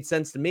what made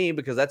sense to me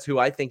because that's who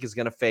I think is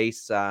going to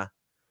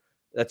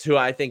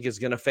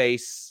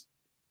face.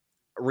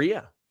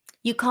 Rhea.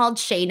 You called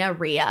Shayna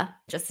Rhea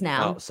just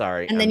now. Oh,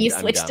 sorry. And then you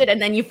switched it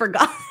and then you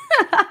forgot.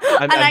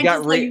 I've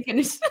got Rhea.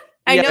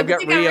 I know I've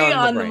got Rhea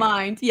on the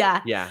mind.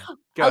 Yeah. Yeah.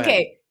 Go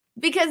ahead.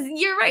 Because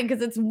you're right.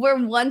 Because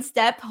we're one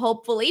step,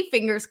 hopefully,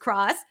 fingers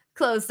crossed,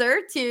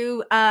 closer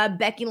to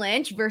Becky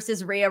Lynch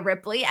versus Rhea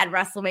Ripley at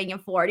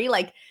WrestleMania 40.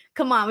 Like,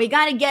 come on, we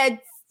gotta get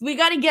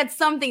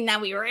something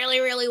that we really,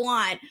 really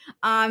want.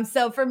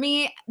 So for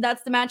me,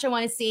 that's the match I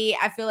want to see.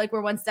 I feel like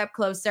we're one step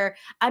closer.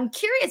 I'm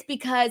curious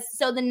because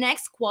the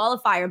next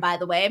qualifier, by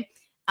the way,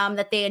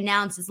 that they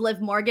announced is Liv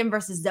Morgan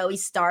versus Zoe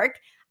Stark.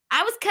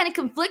 I was kind of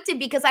conflicted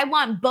because I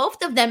want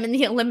both of them in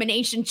the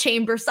Elimination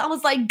Chamber. So I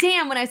was like,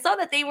 damn, when I saw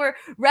that they were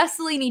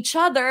wrestling each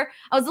other,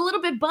 I was a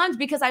little bit bummed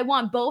because I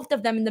want both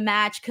of them in the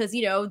match because,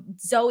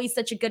 Zoe's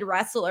such a good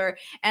wrestler.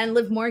 And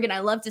Liv Morgan, I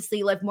love to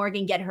see Liv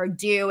Morgan get her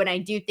due. And I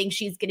do think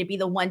she's going to be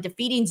the one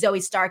defeating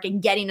Zoe Stark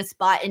and getting a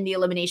spot in the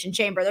Elimination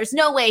Chamber. There's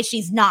no way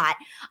she's not.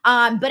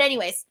 But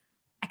anyways,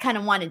 I kind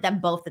of wanted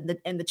them both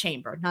in the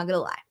chamber, not going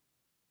to lie.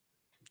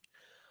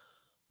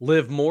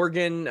 Liv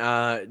Morgan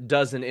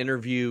does an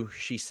interview.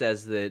 She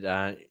says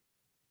that,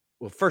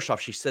 first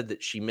off, she said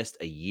that she missed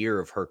a year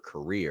of her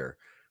career,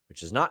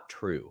 which is not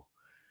true.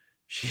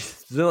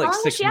 She's been like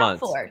 6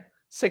 months.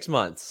 6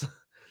 months.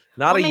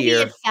 Not a year.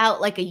 Maybe it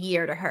felt like a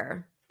year to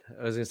her.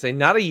 I was going to say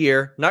not a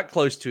year, not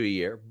close to a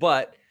year,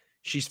 but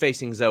she's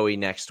facing Zoe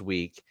next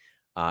week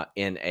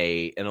in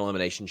an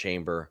Elimination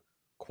Chamber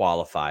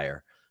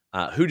qualifier.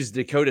 Who does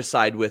Dakota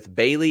side with,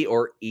 Bayley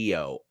or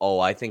Io? Oh,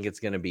 I think it's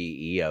going to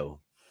be Io.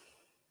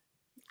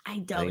 I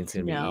don't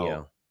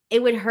know.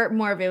 It would hurt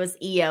more if it was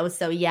Io.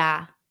 So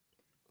yeah.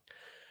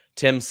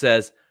 Tim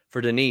says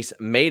for Denise,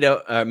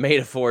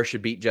 Maida 4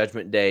 should beat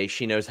Judgment Day.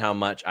 She knows how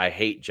much I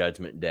hate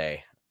Judgment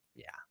Day.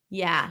 Yeah.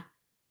 Yeah.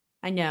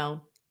 I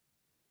know.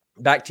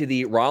 Back to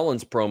the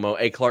Rollins promo.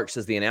 A. Clark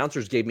says the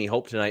announcers gave me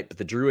hope tonight, but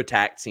the Drew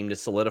attack seemed to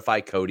solidify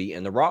Cody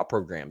in the Raw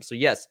program. So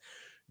yes,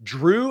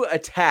 Drew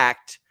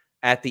attacked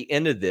at the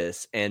end of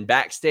this, and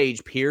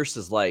backstage Pierce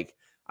is like,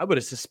 I would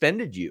have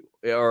suspended you,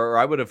 or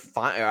I would have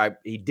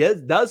he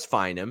does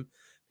fine him.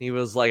 He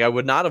was like, I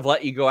would not have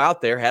let you go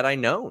out there had I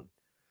known.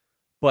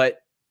 But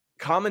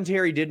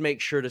commentary did make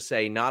sure to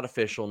say not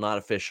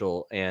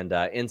official. And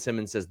N.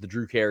 Simmons says the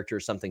Drew character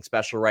is something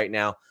special right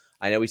now.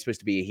 I know he's supposed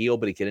to be a heel,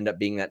 but he could end up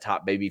being that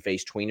top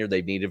babyface tweener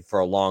they've needed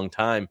for a long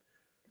time.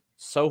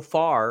 So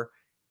far,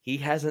 he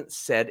hasn't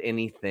said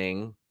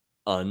anything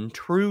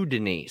untrue,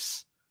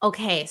 Denise.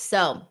 Okay,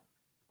 so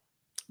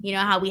you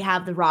know how we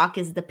have The Rock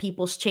as the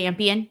people's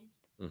champion?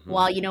 Mm-hmm.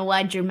 Well, you know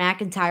what? Drew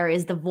McIntyre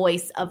is the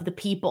voice of the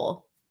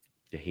people.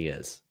 He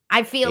is.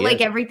 I feel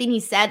like everything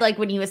he said, like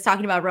when he was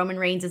talking about Roman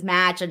Reigns'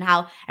 match and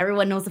how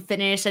everyone knows the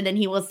finish. And then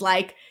he was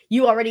like,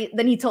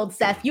 then he told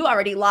Seth, you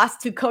already lost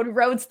to Cody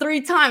Rhodes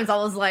 3 times. I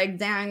was like,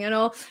 dang,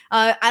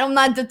 I'm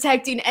not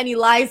detecting any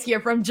lies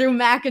here from Drew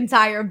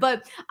McIntyre.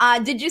 But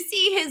did you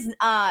see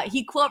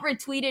he quote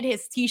retweeted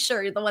his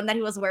t-shirt, the one that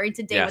he was wearing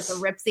today with the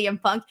Rip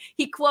CM Punk.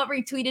 He quote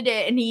retweeted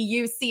it and he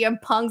used CM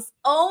Punk's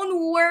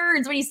own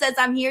words when he says,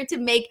 I'm here to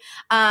make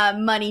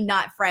money,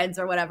 not friends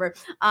or whatever.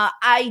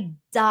 I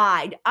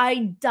died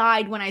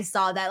when I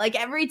saw that. Like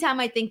every time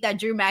I think that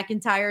Drew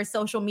McIntyre's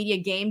social media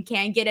game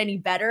can't get any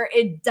better,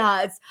 it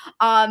does.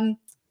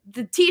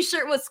 The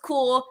t-shirt was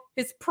cool.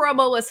 His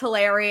promo was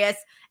hilarious.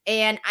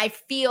 And I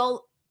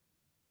feel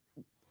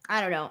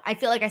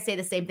like I say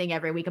the same thing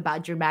every week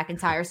about Drew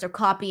McIntyre. So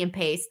copy and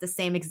paste the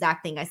same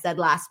exact thing I said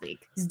last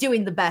week. He's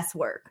doing the best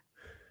work.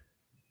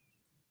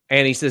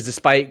 And he says,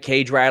 despite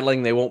cage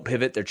rattling, they won't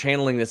pivot. They're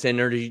channeling this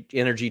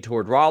energy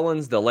toward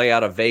Rollins. They'll lay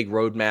out a vague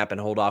roadmap and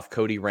hold off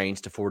Cody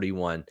Reigns to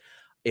 41.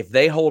 If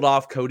they hold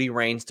off Cody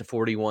Reigns to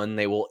 41,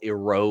 they will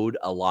erode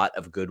a lot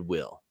of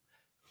goodwill.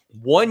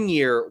 1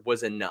 year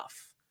was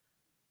enough.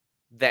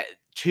 That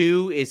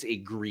 2 is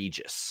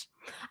egregious.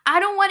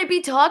 I don't want to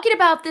be talking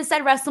about this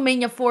at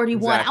WrestleMania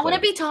 41. Exactly. I want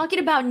to be talking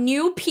about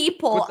new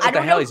people. What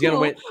the hell? He's going to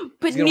win.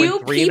 But new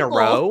win 3 people. In a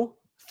row?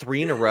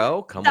 3 in a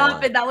row? Come on.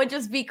 Stop it. That would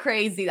just be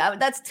crazy.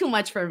 That's too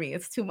much for me.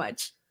 It's too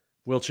much.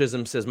 Will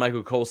Chisholm says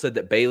Michael Cole said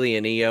that Bayley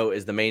and Io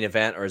is the main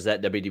event, or is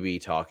that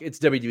WWE talk? It's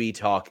WWE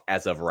talk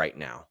as of right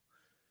now.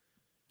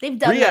 They've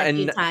done that a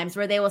few times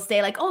where they will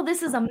say like, oh,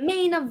 this is a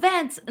main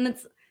event. And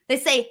they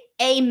say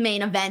a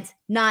main event,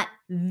 not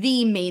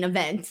the main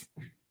event.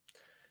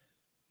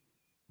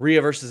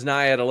 Rhea versus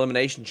Nia at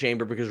Elimination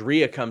Chamber because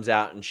Rhea comes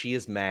out and she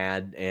is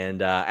mad.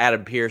 And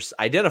Adam Pearce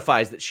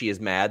identifies that she is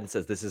mad and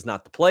says this is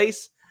not the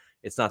place.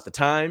 It's not the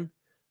time.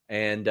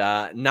 And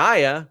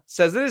Nia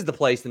says it is the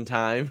place and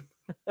time.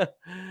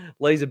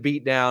 Lays a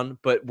beat down,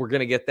 but we're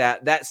going to get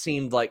that. That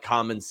seemed like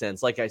common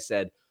sense. Like I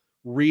said,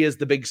 Rhea's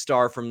the big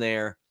star from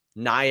there.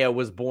 Nia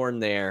was born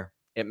there.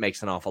 It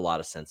makes an awful lot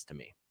of sense to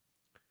me.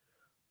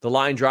 The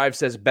Line Drive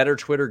says better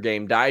Twitter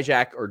game,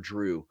 Dijak or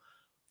Drew?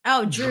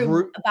 Oh,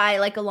 Drew by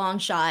like a long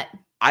shot.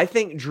 I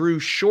think Drew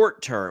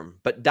short term,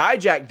 but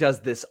Dijak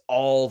does this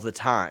all the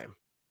time.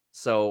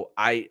 So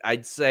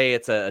I'd say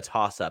it's a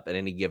toss-up at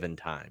any given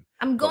time.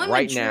 I'm going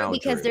right with Drew now,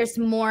 because Drew. there's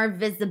more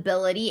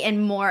visibility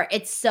and more,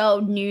 it's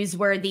so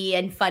newsworthy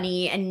and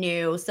funny and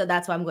new. So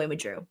that's why I'm going with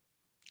Drew.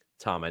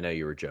 Tom, I know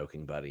you were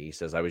joking, buddy. He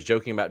says, I was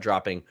joking about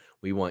dropping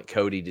We Want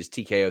Cody. Does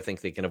TKO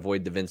think they can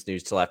avoid the Vince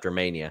news till after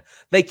Mania?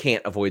 They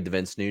can't avoid the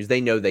Vince news.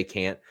 They know they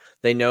can't.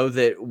 They know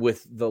that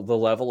with the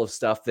level of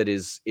stuff that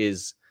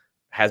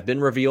has been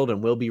revealed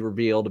and will be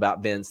revealed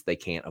about Vince, they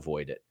can't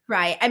avoid it.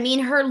 Right. I mean,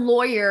 her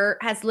lawyer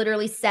has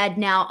literally said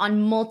now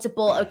on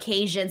multiple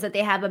occasions that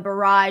they have a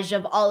barrage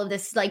of all of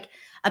this, like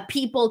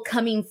people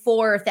coming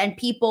forth and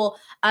people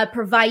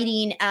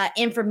providing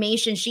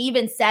information. She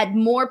even said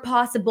more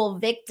possible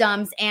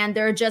victims, and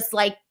they're just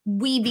like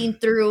weaving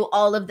through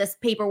all of this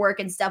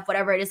paperwork and stuff,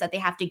 whatever it is that they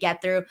have to get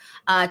through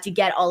to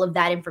get all of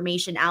that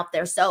information out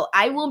there. So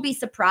I won't be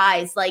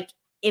surprised, like,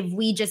 if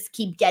we just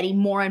keep getting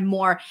more and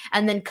more,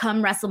 and then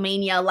come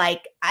WrestleMania,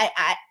 like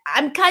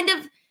I'm kind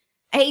of,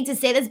 I hate to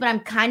say this, but I'm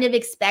kind of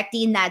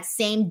expecting that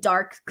same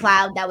dark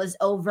cloud that was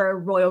over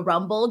Royal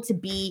Rumble to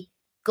be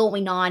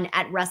going on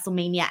at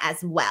WrestleMania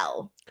as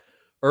well.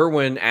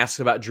 Erwin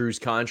asks about Drew's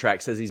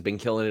contract, says he's been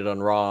killing it on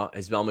Raw,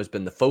 has almost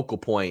been the focal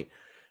point.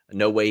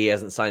 No way he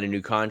hasn't signed a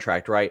new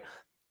contract, right?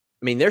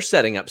 I mean, they're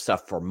setting up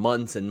stuff for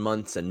months and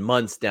months and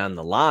months down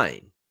the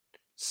line.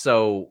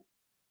 So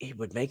it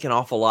would make an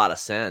awful lot of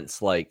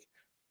sense. Like,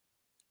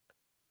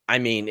 I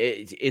mean,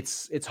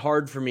 it's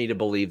hard for me to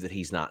believe that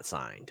he's not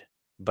signed,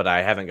 but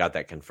I haven't got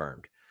that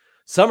confirmed.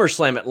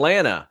 SummerSlam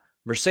Atlanta,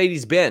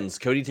 Mercedes-Benz,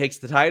 Cody takes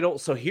the title.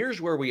 So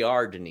here's where we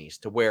are, Denise,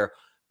 to where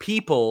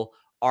people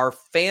are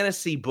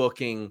fantasy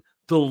booking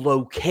the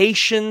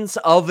locations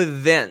of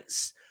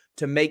events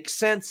to make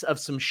sense of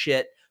some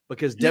shit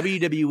because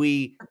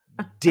WWE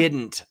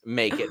didn't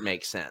make it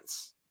make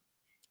sense.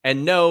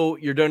 And no,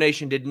 your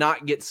donation did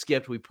not get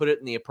skipped. We put it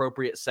in the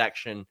appropriate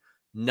section.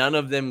 None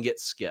of them get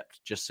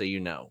skipped, just so you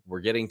know.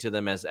 We're getting to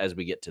them as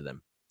we get to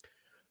them.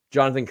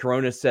 Jonathan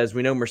Corona says,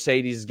 we know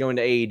Mercedes is going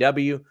to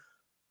AEW.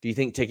 Do you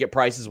think ticket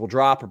prices will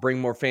drop or bring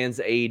more fans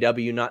to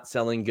AEW not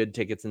selling good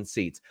tickets and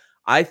seats?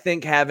 I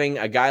think having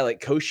a guy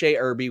like Koshe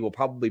Irby will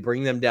probably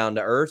bring them down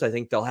to earth. I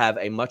think they'll have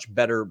a much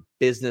better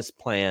business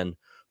plan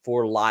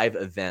for live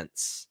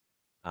events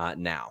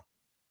now.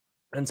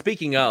 And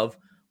speaking of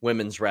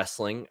women's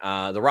wrestling,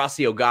 the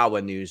Rossi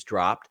Ogawa news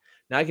dropped.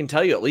 Now, I can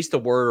tell you at least the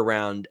word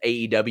around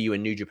AEW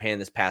and New Japan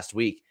this past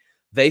week.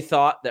 They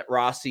thought that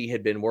Rossi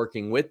had been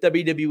working with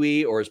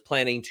WWE or is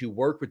planning to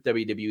work with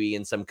WWE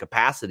in some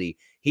capacity.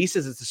 He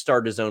says it's to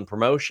start his own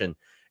promotion,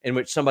 in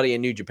which somebody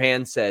in New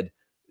Japan said,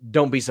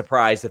 don't be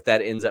surprised if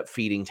that ends up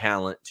feeding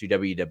talent to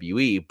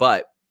WWE.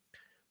 But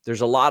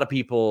there's a lot of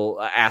people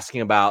asking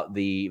about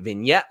the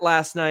vignette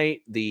last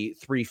night, the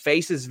Three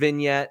Faces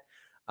vignette.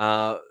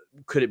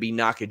 Could it be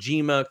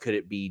Nakajima? Could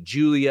it be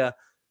Julia?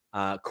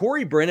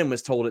 Corey Brennan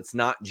was told it's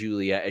not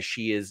Julia, as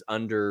she is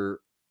under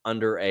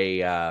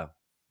a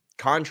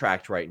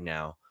contract right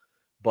now.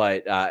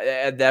 But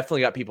it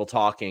definitely got people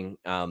talking.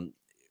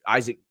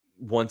 Isaac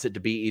wants it to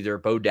be either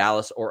Bo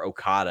Dallas or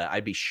Okada.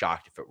 I'd be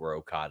shocked if it were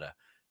Okada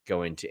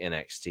going to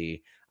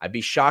NXT. I'd be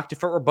shocked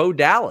if it were Bo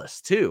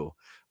Dallas too.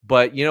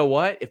 But you know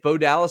what? If Bo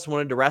Dallas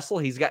wanted to wrestle,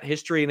 he's got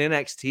history in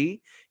NXT.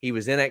 He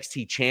was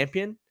NXT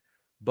champion.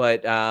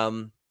 But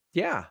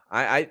yeah,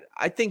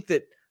 I think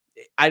that,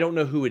 I don't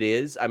know who it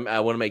is. I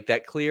want to make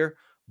that clear.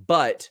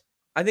 But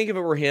I think if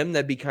it were him,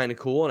 that'd be kind of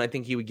cool. And I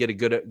think he would get a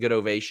good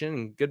ovation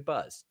and good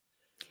buzz.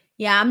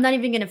 Yeah, I'm not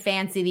even going to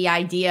fancy the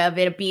idea of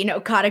it being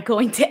Okada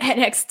going to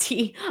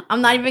NXT.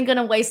 I'm not even going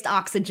to waste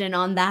oxygen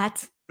on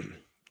that.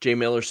 Jay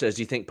Miller says,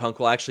 do you think Punk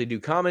will actually do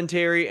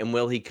commentary, and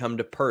will he come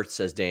to Perth,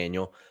 says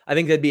Daniel. I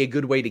think that'd be a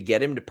good way to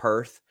get him to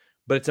Perth,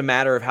 but it's a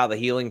matter of how the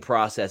healing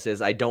process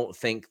is. I don't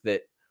think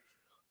that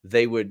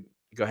they would.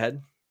 Go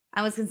ahead.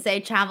 I was going to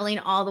say, traveling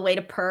all the way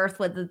to Perth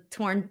with the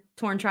torn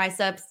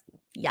triceps.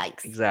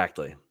 Yikes.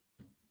 Exactly.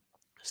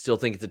 Still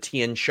think it's a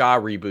Tien Shaw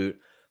reboot.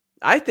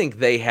 I think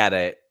they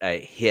had a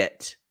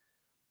hit,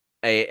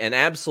 an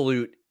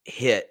absolute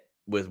hit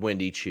with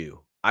Wendy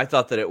Chu. I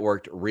thought that it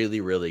worked really,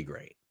 really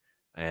great.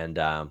 And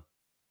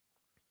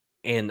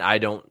I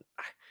don't,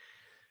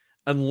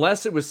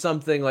 unless it was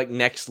something like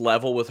next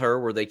level with her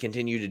where they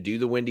continue to do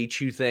the Wendy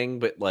Chu thing,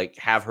 but like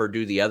have her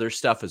do the other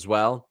stuff as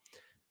well.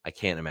 I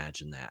can't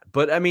imagine that.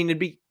 But I mean, it'd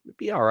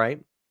be all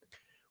right.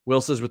 Will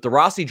says, with the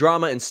Rossi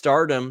drama and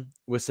Stardom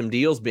with some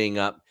deals being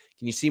up,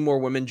 can you see more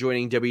women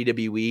joining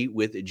WWE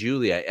with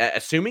Julia?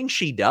 Assuming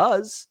she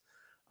does.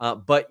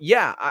 But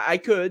yeah, I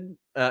could.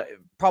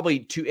 Probably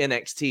to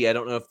NXT. I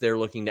don't know if they're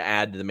looking to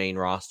add to the main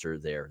roster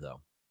there,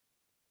 though.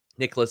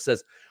 Nicholas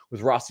says,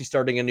 with Rossi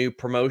starting a new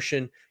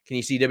promotion, can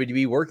you see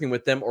WWE working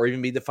with them or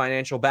even be the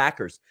financial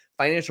backers?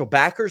 Financial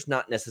backers,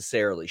 not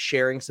necessarily.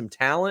 Sharing some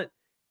talent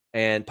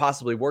and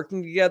possibly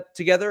working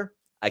together,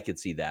 I could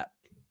see that.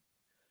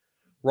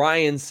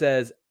 Ryan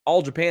says,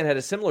 All Japan had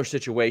a similar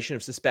situation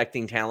of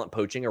suspecting talent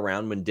poaching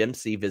around when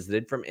Dempsey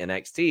visited from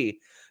NXT.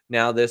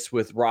 Now this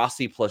with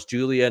Rossi plus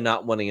Julia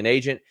not wanting an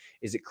agent.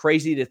 Is it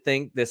crazy to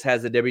think this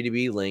has a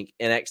WWE link,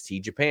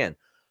 NXT Japan?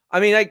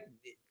 I mean,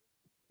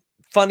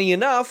 funny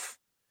enough,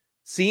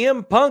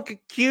 CM Punk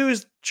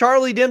accused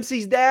Charlie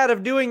Dempsey's dad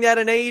of doing that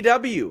in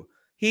AEW.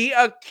 He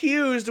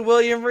accused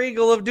William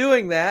Regal of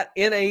doing that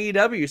in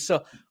AEW.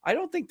 So I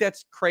don't think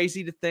that's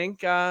crazy to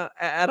think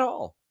at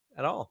all.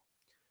 At all.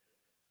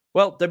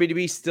 Well,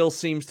 WWE still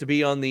seems to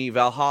be on the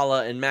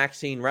Valhalla and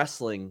Maxine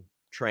wrestling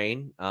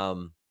train.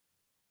 I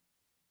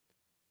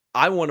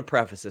want to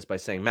preface this by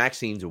saying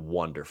Maxine's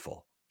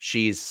wonderful.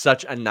 She's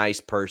such a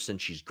nice person.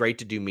 She's great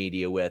to do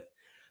media with.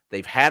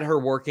 They've had her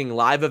working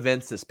live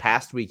events this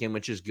past weekend,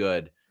 which is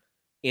good.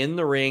 In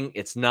the ring,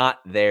 it's not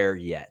there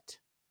yet.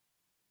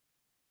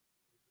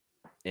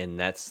 And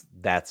that's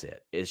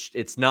it.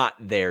 It's not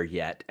there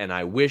yet. And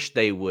I wish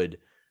they would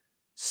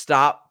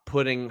stop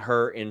putting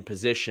her in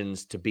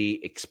positions to be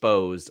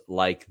exposed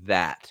like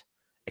that.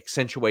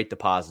 Accentuate the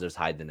positives,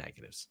 hide the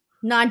negatives.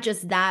 Not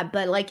just that,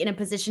 but like in a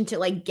position to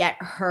like get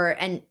hurt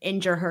and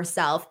injure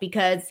herself,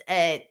 because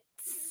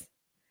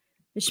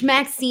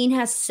Maxine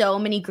has so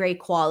many great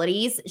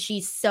qualities.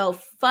 She's so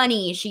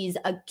funny. She's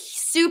a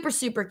super,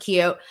 super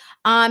cute.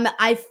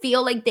 I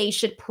feel like they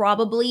should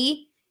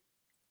probably,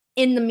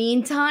 in the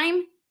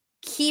meantime,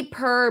 keep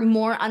her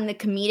more on the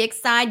comedic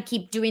side,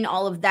 keep doing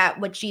all of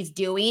that, what she's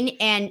doing,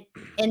 and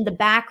in the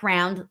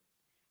background,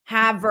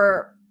 have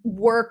her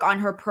work on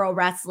her pro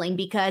wrestling,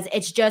 because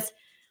it's just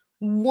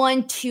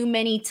one too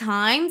many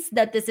times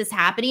that this is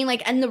happening.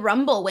 Like in the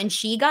Rumble, when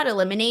she got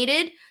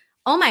eliminated,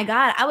 oh my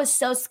God, I was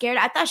so scared.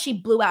 I thought she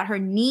blew out her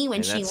knee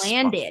when she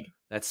landed.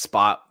 That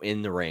spot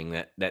in the ring,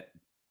 that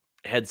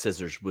head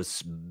scissors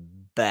was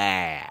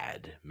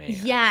bad, man.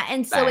 Yeah,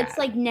 and so it's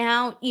like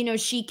now,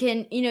 she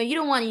can, you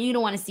don't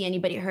want to see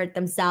anybody hurt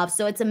themselves.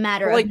 So it's a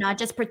matter of not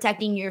just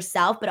protecting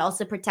yourself, but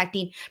also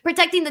protecting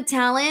the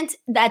talent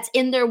that's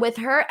in there with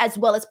her, as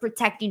well as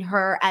protecting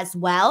her as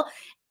well.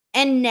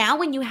 And now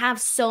when you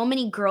have so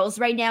many girls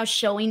right now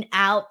showing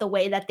out the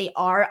way that they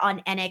are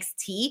on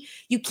NXT,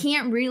 you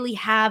can't really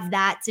have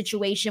that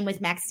situation with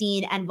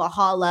Maxine and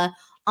Valhalla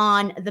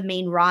on the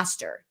main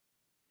roster.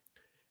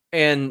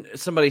 And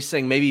somebody's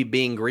saying maybe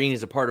being green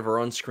is a part of her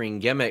on-screen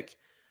gimmick.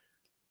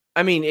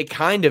 I mean, it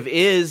kind of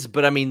is,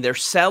 but I mean, they're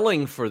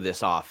selling for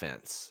this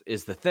offense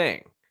is the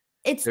thing.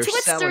 It's to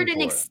a certain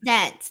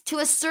extent. To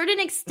a certain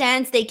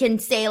extent, they can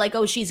say like,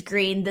 "Oh, she's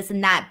green, this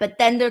and that." But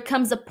then there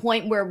comes a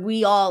point where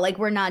we all like,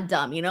 we're not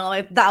dumb, we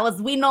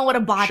know what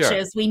a botch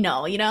is. We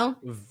know,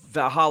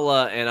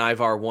 Valhalla and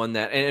Ivar won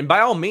that, and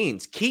by all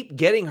means, keep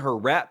getting her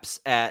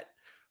reps at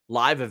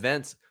live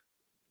events.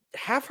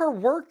 Have her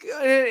work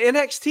in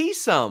NXT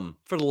some,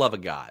 for the love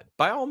of God.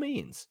 By all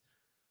means.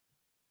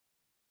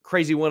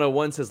 Crazy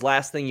 101 says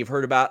latest thing you've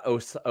heard about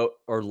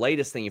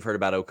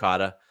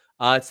Okada.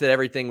 It's that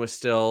everything was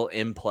still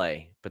in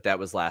play, but that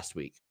was last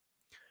week.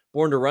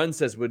 Born to Run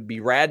says would be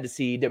rad to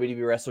see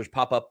WWE wrestlers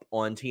pop up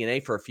on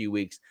TNA for a few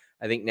weeks.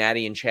 I think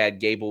Natty and Chad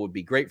Gable would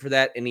be great for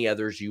that. Any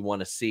others you want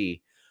to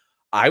see?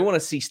 I want to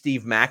see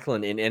Steve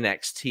Maclin in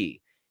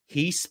NXT.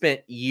 He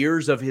spent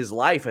years of his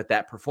life at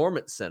that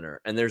performance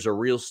center, and there's a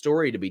real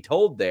story to be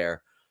told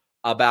there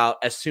about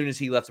as soon as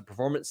he left the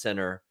performance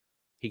center,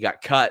 he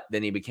got cut,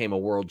 then he became a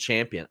world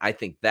champion. I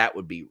think that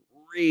would be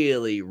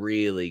really,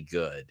 really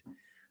good.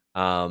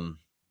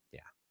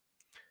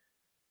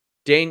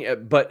 Daniel,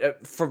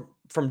 but from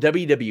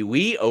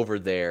WWE over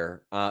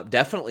there,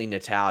 definitely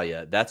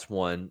Natalya. That's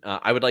one.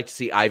 I would like to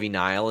see Ivy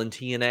Nile in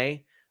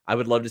TNA. I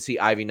would love to see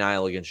Ivy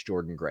Nile against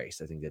Jordan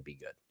Grace. I think that'd be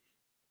good.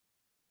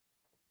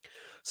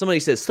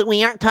 Somebody says, so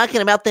we aren't talking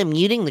about them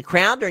muting the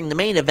crowd during the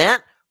main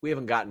event? We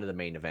haven't gotten to the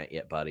main event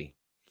yet, buddy.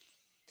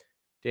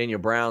 Daniel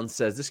Brown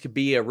says, this could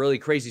be a really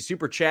crazy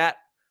super chat.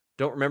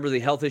 Don't remember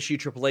the health issue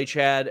Triple H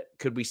had.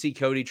 Could we see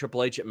Cody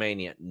Triple H at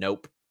Mania?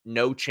 Nope.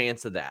 No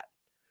chance of that.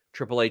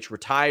 Triple H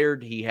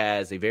retired. He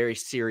has a very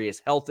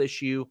serious health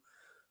issue.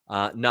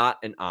 Not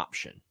an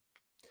option.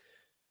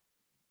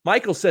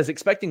 Michael says,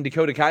 expecting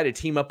Dakota Kai to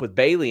team up with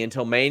Bayley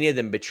until Mania,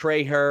 then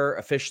betray her,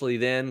 officially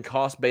then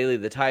cost Bayley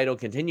the title,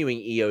 continuing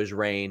Io's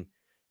reign,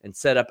 and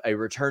set up a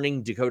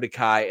returning Dakota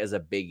Kai as a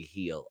big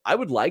heel. I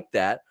would like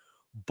that,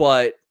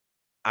 but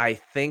I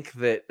think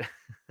that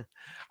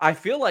I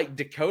feel like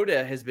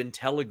Dakota has been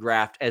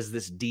telegraphed as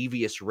this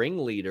devious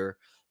ringleader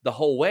the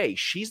whole way.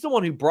 She's the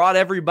one who brought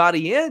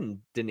everybody in,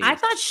 Denise. I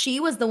thought she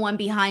was the one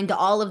behind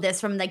all of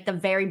this from like the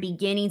very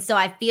beginning. So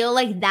I feel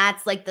like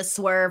that's like the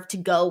swerve to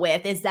go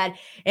with, is that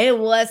it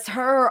was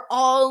her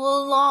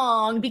all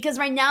along. Because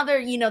right now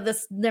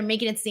they're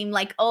making it seem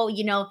like,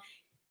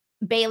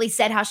 Bayley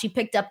said how she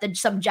picked up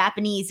some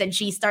Japanese and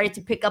she started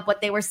to pick up what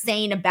they were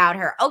saying about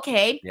her.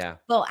 Okay. Yeah.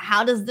 Well,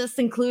 how does this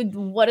include?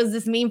 What does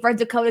this mean for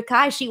Dakota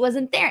Kai? She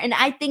wasn't there. And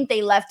I think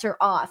they left her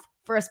off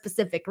for a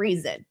specific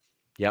reason.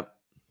 Yep.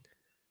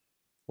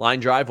 Line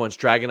Drive wants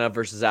Dragunov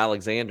versus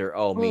Alexander.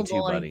 Oh, me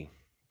too, buddy.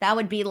 That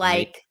would be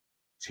like... Me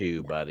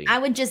too, buddy. I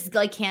would just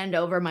like hand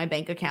over my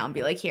bank account and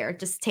be like, here,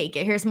 just take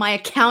it. Here's my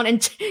account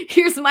and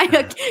here's my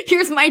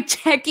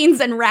checkings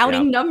and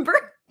routing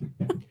number.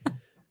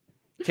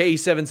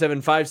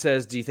 K775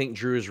 says, do you think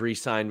Drew is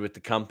re-signed with the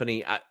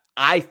company?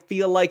 I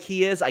feel like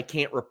he is. I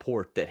can't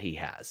report that he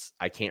has.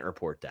 I can't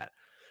report that.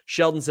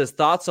 Sheldon says,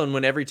 thoughts on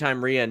when every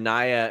time Rhea and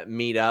Nia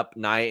meet up,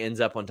 Nia ends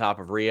up on top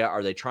of Rhea.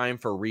 Are they trying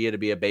for Rhea to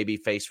be a baby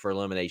face for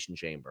Elimination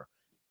Chamber?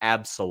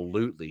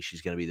 Absolutely.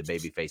 She's going to be the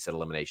baby face at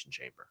Elimination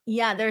Chamber.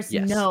 Yeah, there's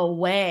no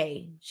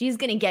way. She's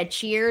going to get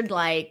cheered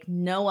like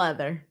no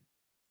other.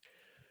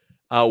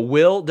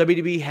 Will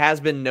WWE has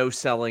been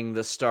no-selling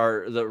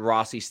the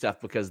Rossi stuff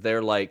because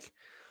they're like,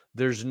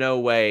 there's no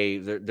way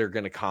they're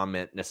going to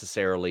comment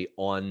necessarily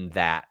on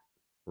that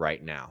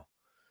right now.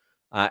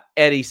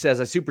 Eddie says,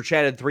 I super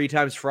chatted 3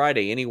 times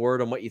Friday. Any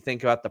word on what you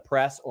think about the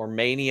press or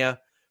Mania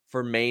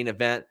for main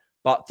event?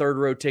 Bought third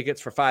row tickets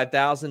for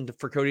 $5,000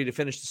 for Cody to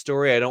finish the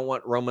story. I don't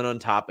want Roman on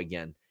top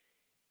again.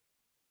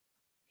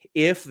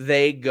 If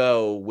they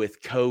go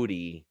with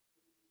Cody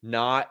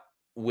not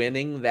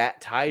winning that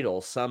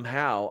title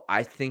somehow,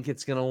 I think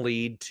it's going to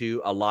lead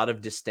to a lot of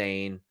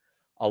disdain,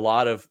 a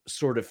lot of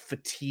sort of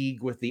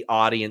fatigue with the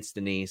audience,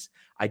 Denise.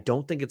 I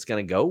don't think it's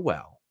going to go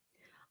well.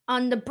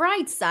 On the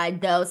bright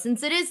side, though,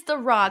 since it is The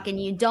Rock and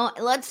you don't,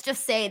 let's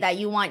just say that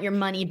you want your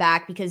money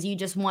back because you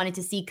just wanted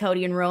to see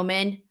Cody and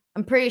Roman,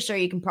 I'm pretty sure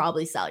you can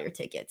probably sell your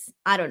tickets.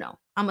 I don't know.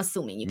 I'm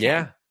assuming you can.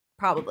 Yeah.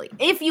 Probably.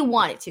 If you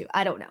wanted to.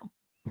 I don't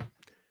know.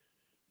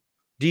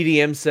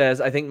 DDM says,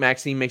 I think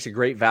Maxine makes a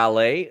great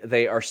valet.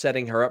 They are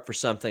setting her up for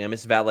something. I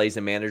miss valets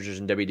and managers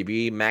in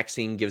WWE.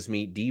 Maxine gives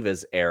me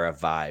Divas era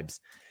vibes.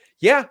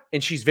 Yeah,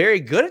 and she's very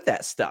good at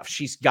that stuff.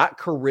 She's got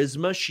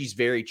charisma. She's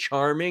very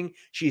charming.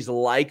 She's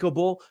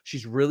likable.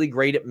 She's really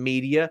great at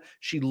media.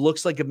 She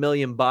looks like $1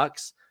 million.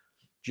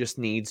 Just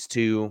needs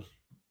to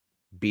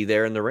be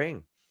there in the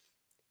ring.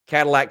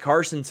 Cadillac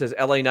Carson says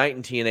LA Knight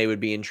and TNA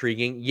would be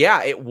intriguing.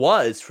 Yeah, it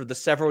was for the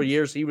several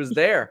years he was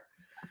there.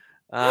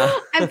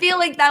 I feel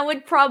like that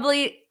would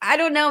probably, I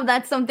don't know,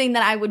 that's something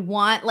that I would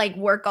want, like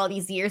work all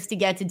these years to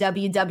get to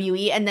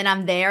WWE, and then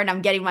I'm there and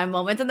I'm getting my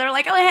moments and they're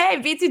like, oh, hey,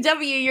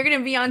 B2W, you're going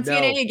to be on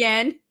TNA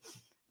again.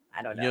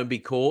 I don't know. You know, it'd be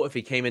cool if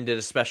he came and did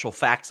a special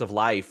Facts of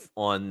Life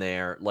on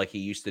there like he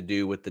used to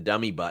do with the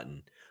dummy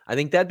button. I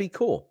think that'd be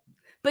cool.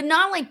 But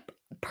not like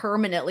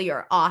permanently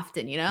or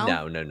often, you know?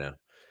 No.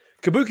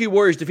 Kabuki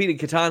Warriors defeated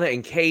Katana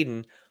and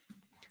Caden.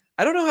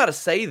 I don't know how to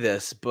say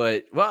this,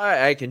 but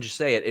I can just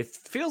say it. It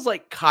feels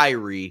like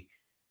Kyrie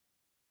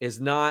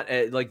is not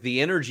like the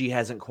energy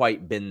hasn't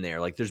quite been there.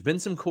 Like there's been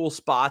some cool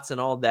spots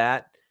and all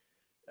that.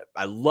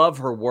 I love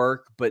her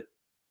work, but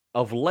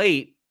of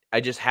late, I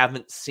just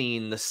haven't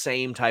seen the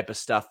same type of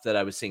stuff that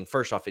I was seeing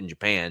first off in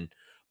Japan,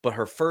 but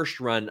her first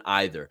run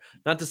either.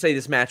 Not to say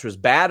this match was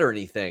bad or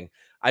anything.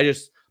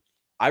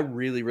 I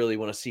really, really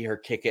want to see her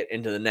kick it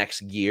into the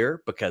next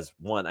gear because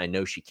one, I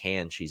know she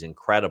can. She's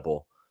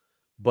incredible.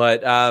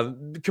 But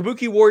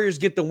Kabuki Warriors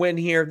get the win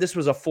here. This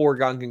was a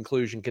foregone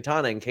conclusion.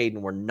 Katana and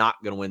Caden were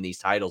not going to win these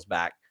titles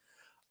back.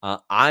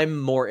 I'm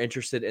more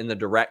interested in the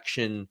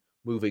direction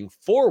moving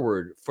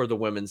forward for the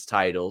women's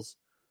titles.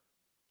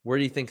 Where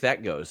do you think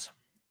that goes?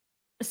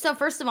 So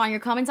first of all, your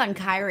comments on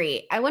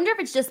Kyrie, I wonder if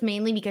it's just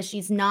mainly because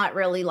she's not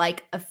really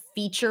like a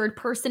featured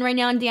person right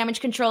now in Damage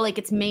Control. Like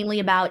it's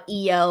mainly about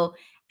Io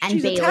and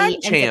she's Bailey a tag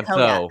and champ,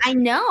 Dakota. though. I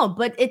know,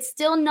 but it's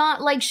still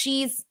not like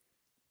she's,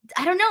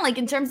 I don't know, like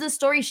in terms of the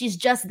story, she's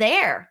just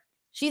there.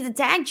 She's a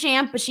tag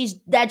champ, but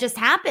that just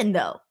happened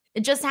though.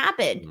 It just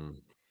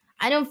happened.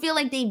 I don't feel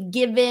like they've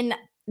given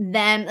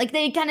them, like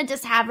they kind of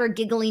just have her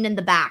giggling in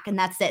the back and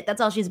that's it. That's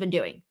all she's been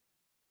doing.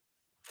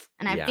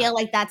 And I feel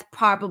like that's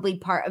probably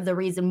part of the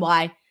reason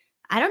why,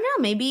 I don't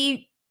know,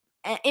 maybe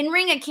in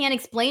ring, I can't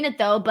explain it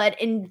though, but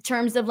in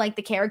terms of like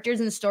the characters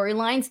and the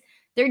storylines,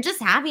 they're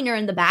just having her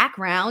in the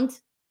background.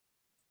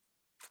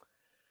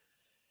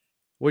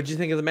 What did you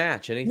think of the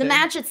match? Anything? The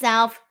match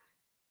itself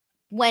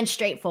went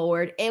straight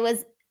forward. It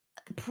was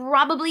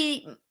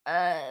probably,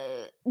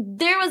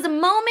 there was a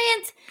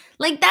moment,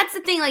 like that's the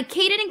thing, like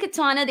Kaden and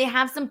Katana, they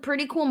have some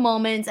pretty cool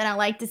moments and I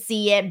like to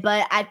see it,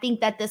 but I think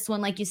that this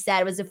one, like you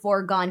said, was a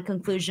foregone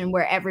conclusion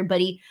where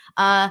everybody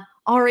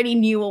already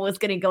knew what was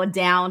going to go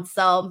down,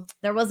 so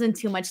there wasn't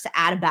too much to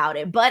add about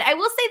it. But I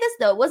will say this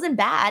though, it wasn't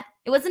bad.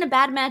 It wasn't a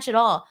bad match at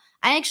all.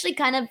 I actually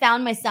kind of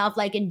found myself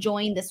like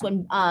enjoying this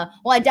one.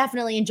 I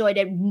definitely enjoyed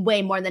it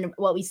way more than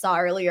what we saw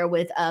earlier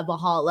with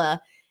Valhalla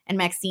and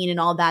Maxine and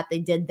all that they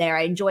did there.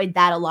 I enjoyed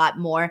that a lot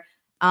more.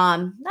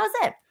 That was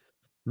it.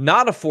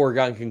 Not a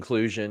foregone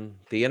conclusion.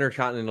 The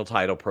Intercontinental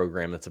title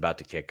program that's about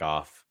to kick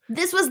off.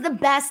 This was the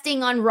best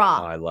thing on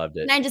Raw. Oh, I loved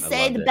it. Can I just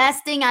say the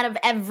best thing out of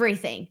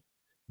everything?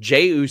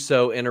 Jey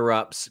Uso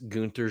interrupts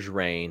Gunther's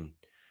reign,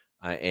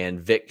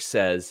 and Vic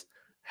says,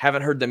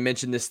 haven't heard them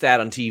mention this stat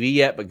on TV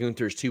yet, but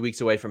Gunther is 2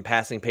 weeks away from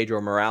passing Pedro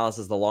Morales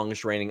as the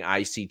longest reigning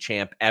IC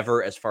champ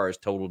ever as far as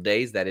total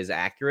days. That is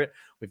accurate.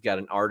 We've got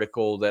an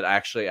article that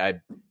actually I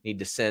need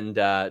to send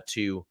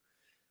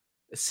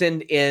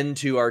in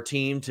to our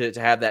team to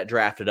have that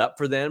drafted up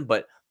for them.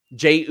 But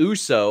Jey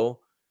Uso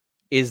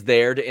is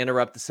there to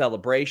interrupt the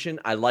celebration.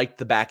 I liked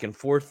the back and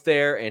forth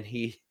there, and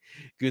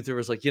Gunther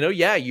was like,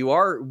 yeah,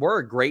 we're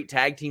a great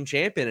tag team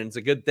champion, and it's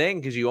a good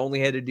thing because you only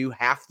had to do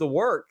half the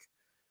work.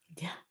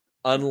 Yeah.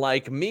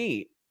 Unlike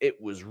me. it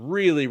was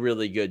really,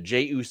 really good.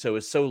 Jey Uso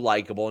is so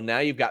likable. Now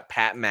you've got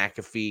Pat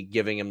McAfee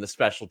giving him the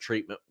special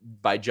treatment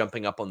by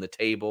jumping up on the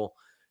table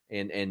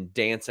and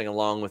dancing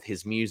along with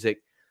his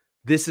music.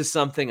 This is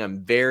something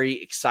I'm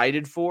very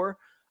excited for.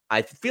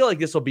 I feel like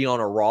this will be on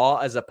a Raw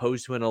as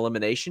opposed to an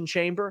Elimination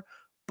Chamber.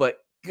 But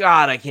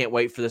God, I can't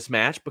wait for this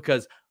match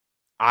because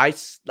I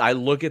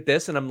look at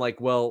this and I'm like,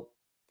 well,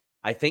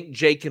 I think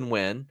Jey can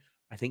win.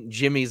 I think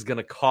Jimmy's going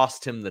to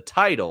cost him the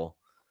title.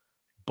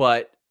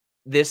 But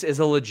this is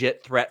a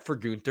legit threat for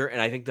Gunther,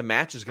 and I think the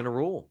match is going to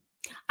rule.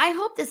 I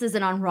hope this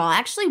isn't on Raw. I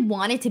actually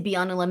want it to be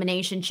on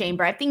Elimination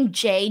Chamber. I think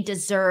Jey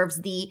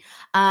deserves the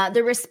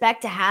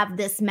respect to have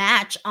this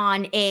match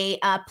on a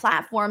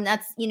platform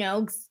that's,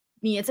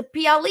 it's a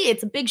PLE.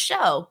 It's a big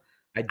show.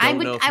 I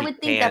would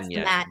think that's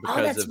the match.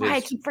 Oh, that's why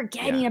I keep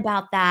forgetting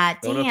about that.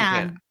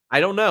 Damn. I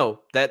don't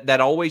know.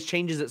 That always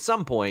changes at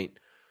some point,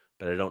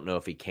 but I don't know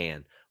if he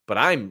can. But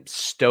I'm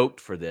stoked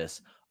for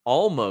this.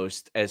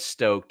 Almost as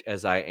stoked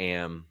as I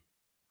am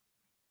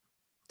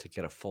to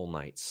get a full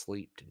night's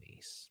sleep,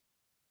 Denise.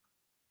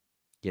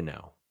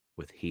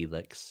 With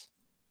Helix.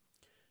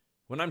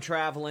 When I'm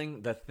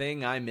traveling, the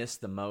thing I miss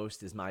the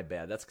most is my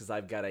bed. That's because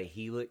I've got a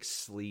Helix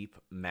Sleep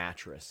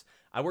mattress.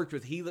 I worked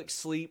with Helix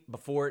Sleep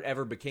before it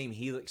ever became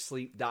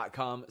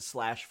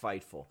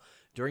helixsleep.com/Fightful.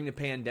 During the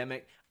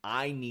pandemic,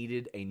 I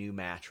needed a new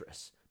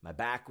mattress. My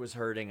back was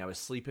hurting. I was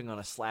sleeping on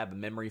a slab of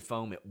memory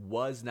foam. It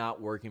was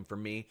not working for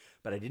me,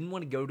 but I didn't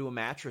want to go to a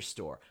mattress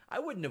store. I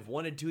wouldn't have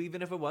wanted to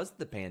even if it wasn't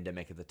the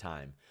pandemic at the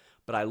time.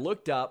 But I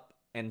looked up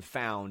and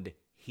found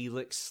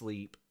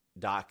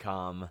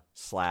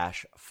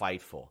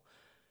helixsleep.com/Fightful.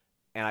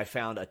 And I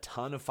found a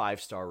ton of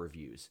 5-star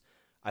reviews.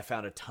 I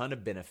found a ton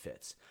of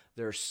benefits.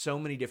 There are so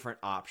many different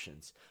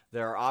options.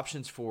 There are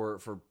options for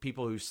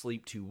people who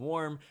sleep too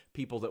warm,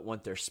 people that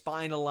want their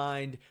spine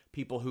aligned,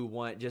 people who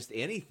want just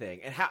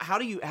anything. And how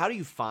do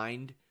you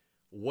find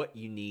what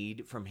you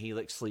need from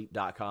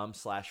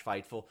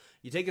helixsleep.com/Fightful?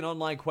 You take an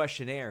online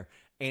questionnaire,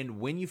 and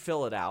when you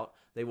fill it out,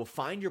 they will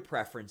find your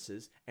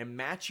preferences and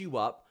match you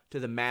up to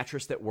the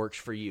mattress that works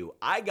for you.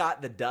 I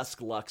got the Dusk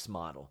Luxe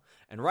model,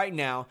 and right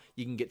now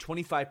you can get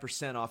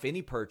 25% off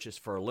any purchase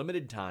for a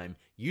limited time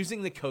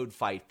using the code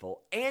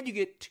FIGHTFUL, and you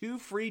get 2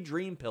 free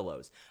dream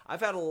pillows.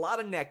 I've had a lot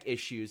of neck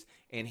issues,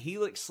 and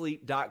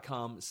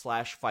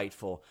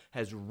helixsleep.com/Fightful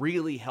has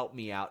really helped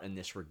me out in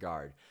this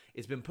regard.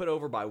 It's been put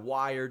over by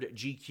Wired,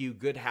 GQ,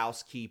 Good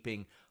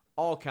Housekeeping,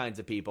 all kinds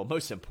of people,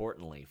 most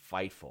importantly,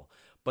 Fightful.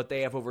 But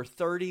they have over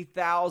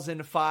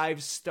 30,000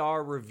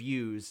 5-star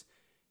reviews.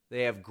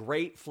 They have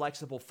great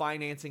flexible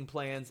financing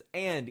plans,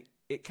 and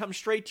it comes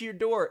straight to your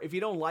door. If you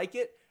don't like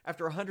it,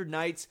 after 100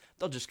 nights,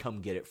 they'll just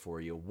come get it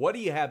for you. What do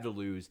you have to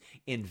lose?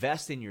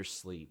 Invest in your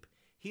sleep.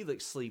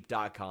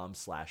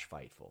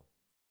 helixsleep.com/Fightful.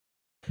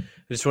 I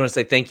just want to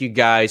say thank you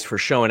guys for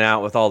showing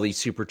out with all these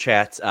super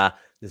chats.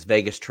 This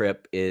Vegas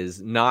trip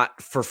is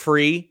not for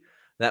free,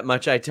 that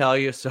much I tell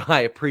you, so I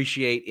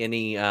appreciate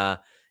any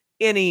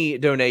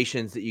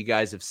donations that you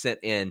guys have sent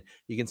in.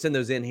 You can send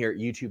those in here at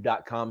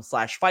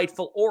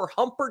youtube.com/Fightful or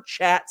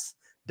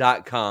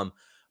humperchats.com.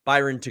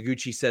 Byron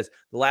Taguchi says,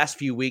 the last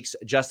few weeks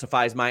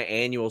justifies my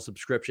annual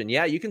subscription.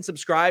 Yeah, you can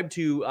subscribe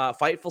to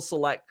Fightful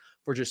Select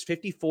for just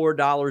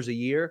 $54 a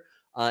year,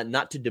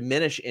 not to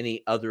diminish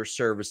any other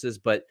services,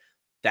 but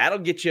that'll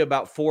get you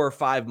about 4 or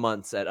 5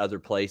 months at other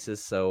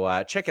places.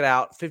 So check it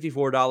out,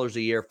 $54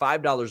 a year,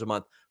 $5 a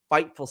month,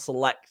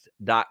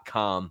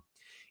 FightfulSelect.com.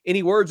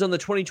 Any words on the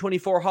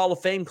 2024 Hall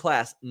of Fame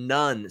class?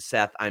 None,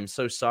 Seth. I'm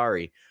so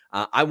sorry.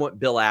 I want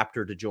Bill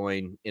Apter to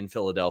join in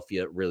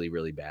Philadelphia really,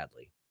 really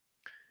badly.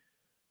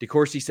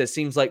 DeCourcy says,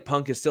 seems like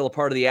Punk is still a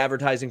part of the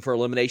advertising for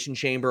Elimination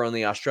Chamber on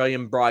the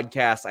Australian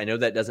broadcast. I know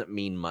that doesn't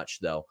mean much,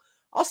 though.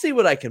 I'll see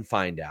what I can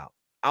find out.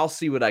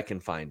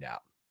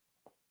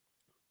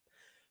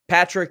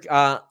 Patrick,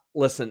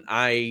 listen,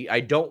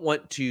 I don't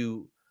want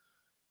to.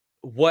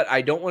 What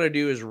I don't want to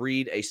do is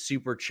read a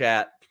super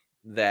chat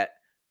that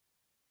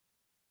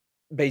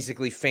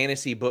basically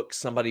fantasy books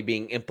somebody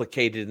being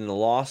implicated in the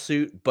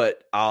lawsuit,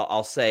 but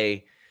I'll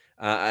say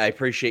I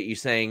appreciate you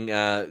saying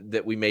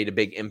that we made a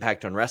big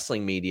impact on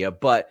wrestling media,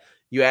 but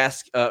you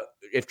ask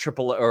if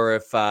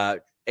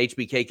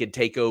HBK could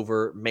take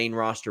over main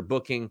roster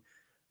booking,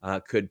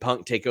 could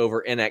Punk take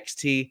over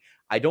NXT?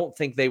 I don't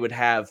think they would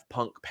have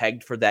Punk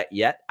pegged for that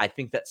yet. I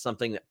think that's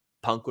something that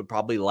Punk would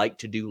probably like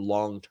to do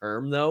long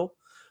term, though,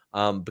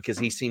 because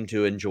he seemed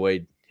to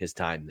enjoy his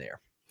time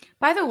there.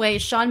 By the way,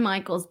 Shawn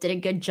Michaels did a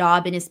good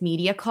job in his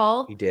media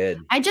call. He did.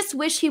 I just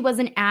wish he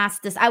wasn't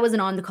asked this. I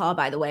wasn't on the call,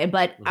 by the way,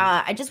 but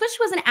I just wish he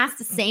wasn't asked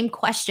the same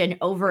question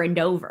over and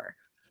over.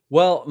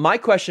 Well, my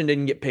question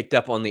didn't get picked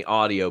up on the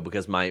audio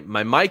because my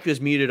mic was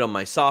muted on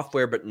my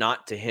software, but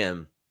not to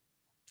him.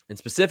 And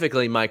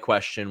specifically, my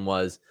question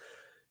was,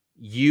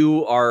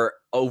 you are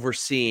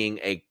overseeing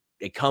a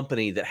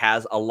company that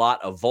has a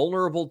lot of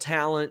vulnerable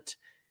talent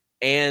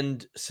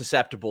and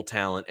susceptible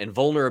talent, and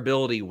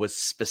vulnerability was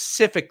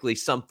specifically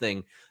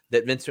something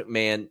that Vince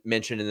McMahon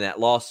mentioned in that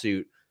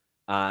lawsuit.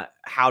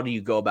 How do you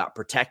go about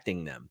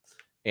protecting them?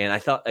 And I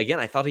thought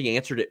he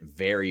answered it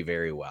very,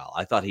 very well.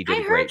 I thought he did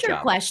a great job. I heard your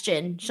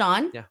question,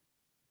 Sean. Yeah.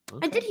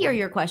 Okay, I did hear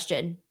your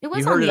question. It was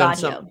you heard on the it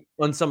audio.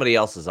 On somebody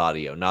else's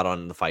audio, not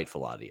on the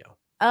Fightful audio.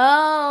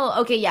 Oh,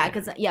 okay. Yeah.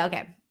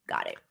 Okay.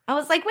 Got it. I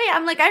was like, wait,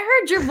 I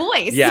heard your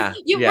voice. Yeah.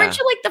 Weren't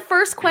you like the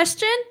first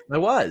question? I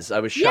was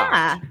shocked.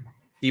 Yeah.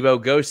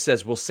 Debo Ghost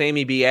says, will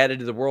Sammy be added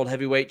to the World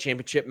Heavyweight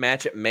Championship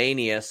match at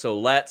Mania? So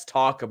let's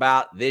talk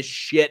about this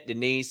shit,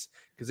 Denise,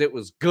 because it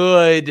was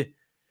good.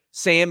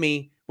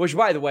 Sammy, which,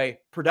 by the way,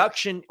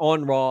 production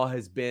on Raw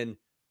has been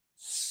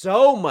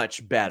so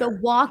much better. The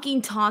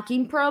walking,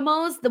 talking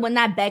promos, the one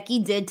that Becky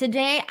did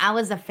today, I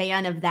was a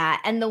fan of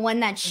that. And the one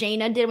that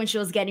Shayna did when she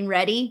was getting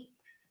ready.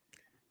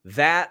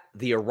 That,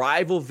 the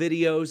arrival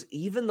videos,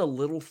 even the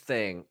little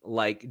thing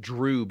like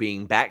Drew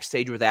being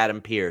backstage with Adam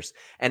Pearce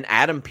and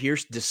Adam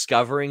Pearce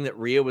discovering that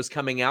Rhea was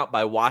coming out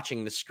by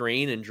watching the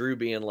screen and Drew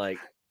being like,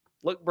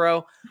 look,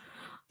 bro,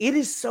 it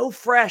is so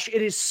fresh.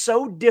 It is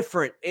so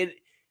different.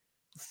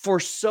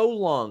 For so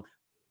long.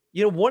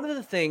 You know, one of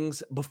the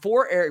things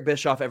before Eric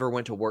Bischoff ever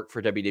went to work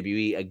for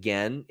WWE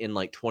again in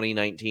like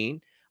 2019,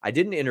 I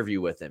did an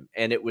interview with him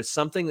and it was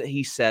something that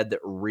he said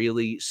that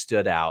really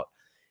stood out.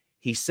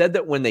 He said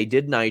that when they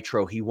did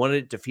Nitro, he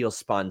wanted it to feel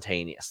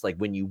spontaneous. Like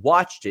when you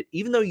watched it,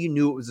 even though you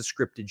knew it was a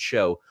scripted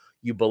show,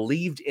 you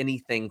believed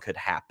anything could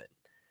happen.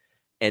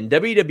 And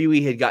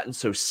WWE had gotten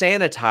so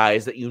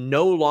sanitized that you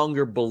no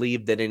longer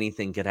believed that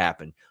anything could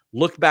happen.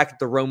 Look back at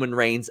the Roman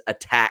Reigns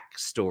attack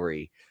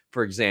story,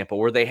 for example,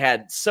 where they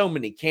had so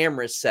many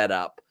cameras set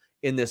up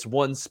in this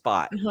one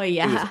spot. Oh,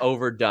 yeah. It was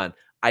overdone.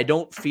 I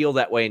don't feel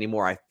that way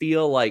anymore. I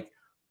feel like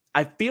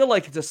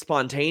it's a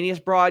spontaneous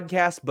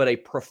broadcast, but a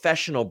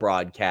professional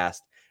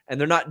broadcast. And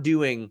they're not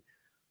doing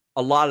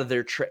a lot of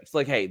their tricks.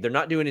 Like, hey, they're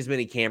not doing as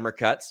many camera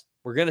cuts.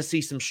 We're going to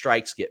see some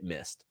strikes get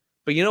missed.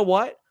 But you know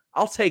what?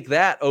 I'll take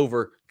that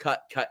over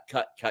cut.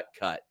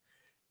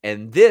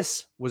 And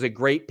this was a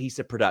great piece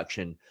of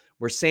production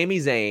where Sami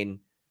Zayn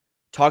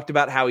talked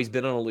about how he's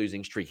been on a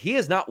losing streak. He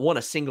has not won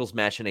a singles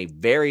match in a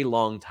very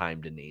long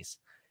time, Denise.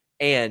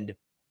 And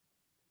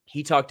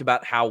he talked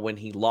about how when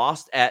he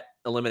lost at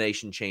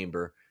Elimination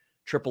Chamber,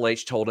 Triple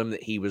H told him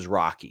that he was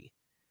Rocky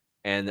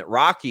and that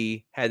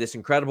Rocky had this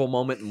incredible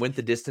moment and went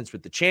the distance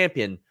with the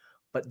champion,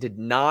 but did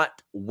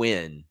not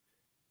win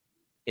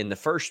in the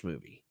first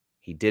movie.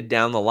 He did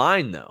down the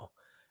line though.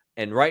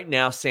 And right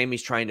now,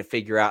 Sammy's trying to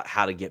figure out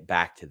how to get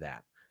back to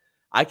that.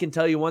 I can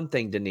tell you one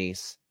thing,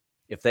 Denise,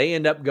 if they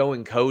end up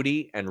going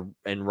Cody and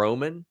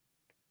Roman,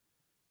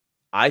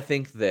 I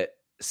think that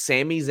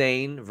Sami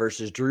Zayn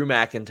versus Drew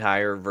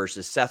McIntyre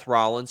versus Seth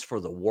Rollins for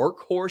the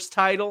workhorse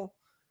title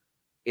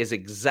is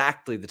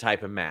exactly the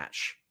type of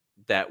match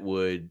that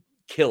would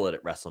kill it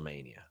at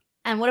WrestleMania.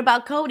 And what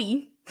about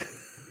Cody?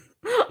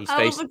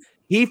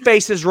 He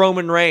faces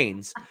Roman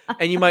Reigns.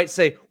 And you might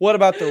say, what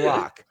about The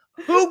Rock?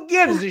 Who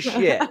gives a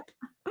shit?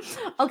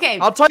 Okay.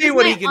 I'll tell you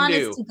what he can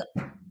do.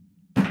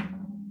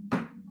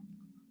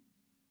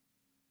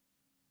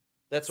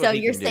 That's what so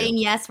you're saying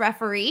yes,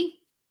 referee?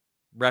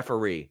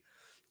 Referee.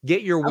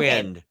 Get your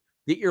wind. Okay.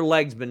 Get your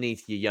legs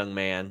beneath you, young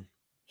man.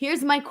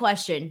 Here's my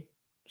question,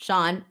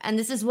 Sean, and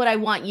this is what I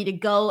want you to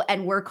go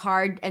and work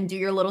hard and do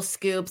your little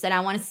scoops, and I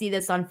want to see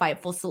this on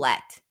Fightful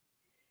Select.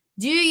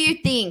 Do you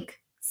think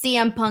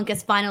CM Punk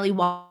is finally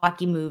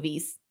walking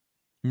movies?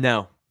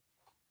 No.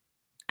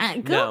 Go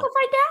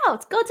find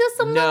out. Go do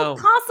some little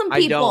awesome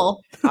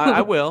people.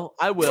 I will.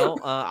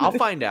 I'll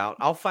find out.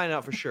 I'll find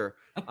out for sure.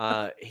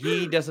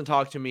 He doesn't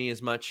talk to me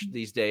as much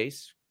these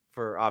days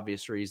for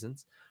obvious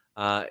reasons.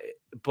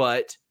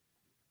 But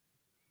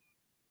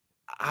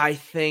I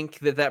think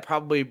that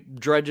probably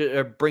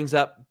brings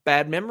up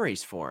bad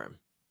memories for him.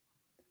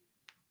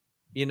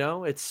 You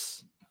know,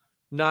 it's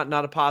not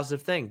a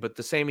positive thing, but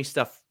the Sammy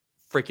stuff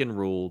freaking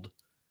ruled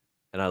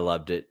and I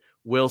loved it.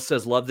 Will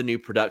says, love the new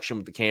production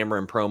with the camera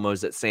and promos.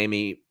 That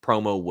Sammy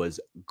promo was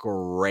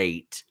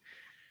great.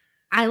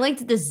 I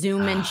liked the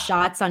zoom in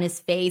shots on his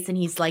face and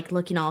he's like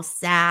looking all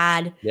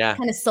sad. Yeah.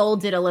 Kind of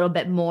sold it a little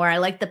bit more. I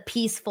like the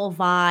peaceful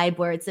vibe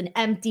where it's an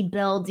empty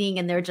building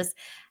and they're just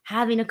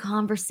having a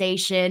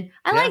conversation.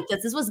 I like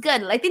this. This was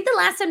good. I think the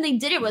last time they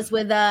did it was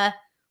with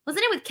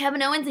wasn't it with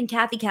Kevin Owens and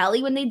Kathy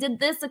Kelly when they did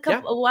this a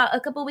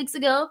couple weeks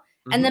ago?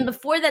 Mm-hmm. And then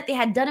before that they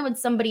had done it with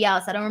somebody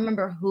else. I don't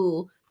remember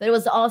who, but it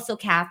was also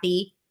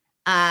Kathy.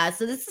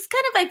 So this is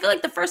kind of, I feel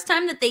like the first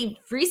time that they've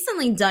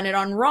recently done it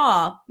on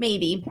Raw,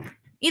 maybe.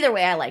 Either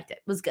way, I liked it.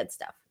 It was good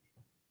stuff.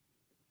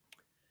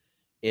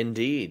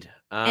 Indeed.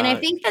 And I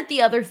think that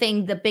the other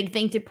thing, the big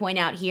thing to point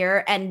out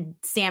here, and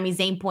Sami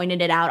Zayn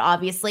pointed it out,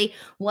 obviously,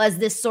 was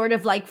this sort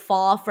of like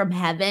fall from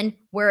heaven,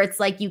 where it's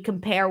like you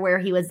compare where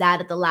he was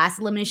at the last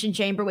Elimination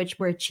Chamber, which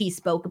he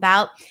spoke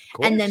about,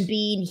 and then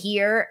being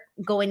here,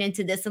 going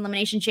into this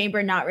Elimination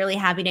Chamber, not really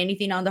having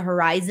anything on the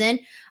horizon.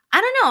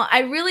 I don't know.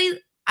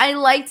 I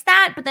liked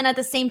that, but then at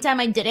the same time,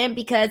 I didn't,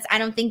 because I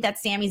don't think that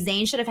Sami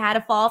Zayn should have had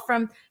a fall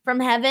from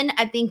heaven.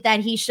 I think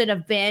that he should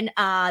have been,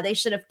 they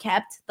should have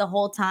kept the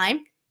whole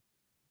time.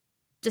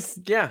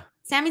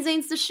 Sami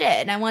Zayn's the shit,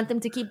 and I want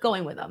them to keep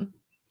going with him.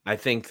 I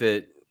think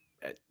he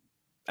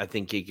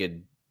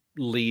could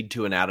lead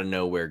to an out of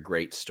nowhere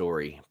great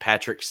story.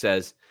 Patrick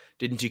says,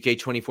 didn't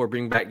 2K24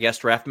 bring back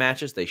guest ref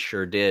matches? They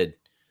sure did.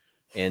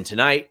 And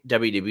tonight,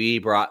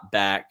 WWE brought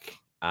back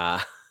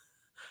a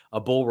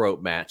bull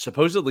rope match,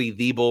 supposedly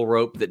the bull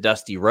rope that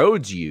Dusty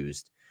Rhodes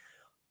used.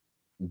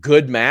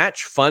 Good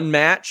match, fun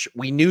match.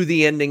 We knew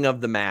the ending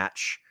of the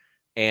match,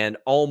 and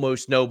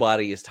almost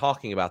nobody is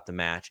talking about the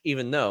match,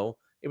 even though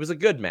it was a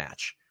good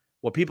match.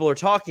 What people are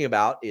talking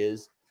about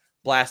is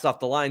Blast Off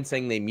the Line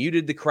saying they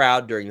muted the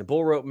crowd during the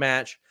bull rope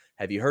match.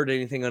 Have you heard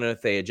anything on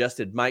if they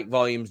adjusted mic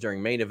volumes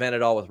during main event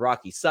at all with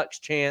Rocky Sucks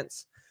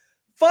chants?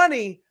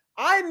 Funny,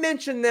 I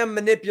mentioned them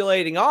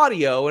manipulating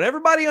audio, and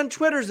everybody on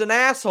Twitter's an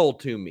asshole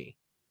to me.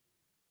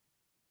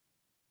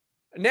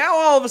 Now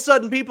all of a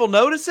sudden people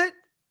notice it?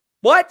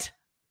 What?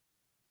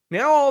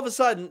 Now all of a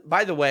sudden,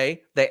 by the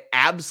way, they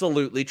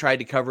absolutely tried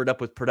to cover it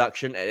up with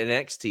production at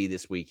NXT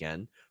this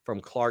weekend from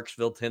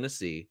Clarksville,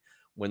 Tennessee,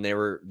 when they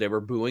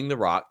were booing The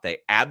Rock. They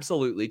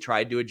absolutely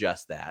tried to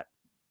adjust that.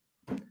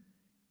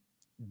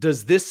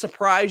 Does this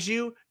surprise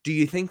you? Do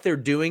you think they're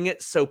doing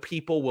it so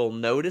people will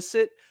notice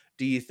it?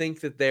 Do you think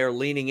that they're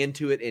leaning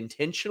into it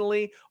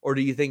intentionally, or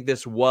do you think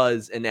this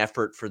was an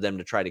effort for them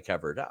to try to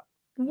cover it up?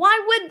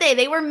 Why would they?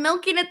 They were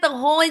milking it the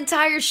whole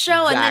entire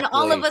show. Exactly. And then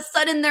all of a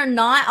sudden they're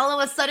not. All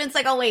of a sudden it's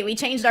like, oh, wait, we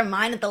changed our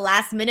mind at the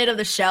last minute of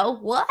the show.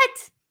 What?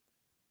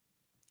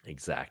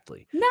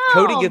 Exactly. No,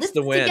 Cody gets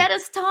the win. To get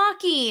us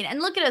talking. And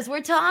look at us.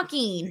 We're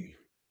talking.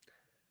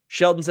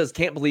 Sheldon says,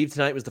 can't believe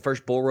tonight was the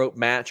first bull rope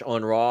match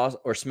on Raw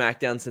or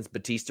SmackDown since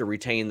Batista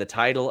retained the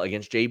title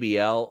against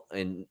JBL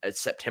in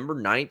September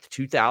 9th,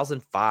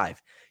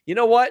 2005. You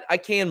know what? I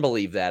can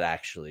believe that,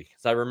 actually,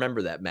 because I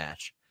remember that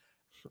match.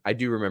 I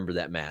do remember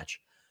that match.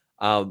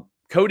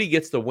 Cody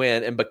gets the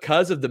win, and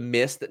because of the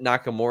mist that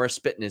Nakamura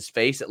spit in his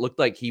face, it looked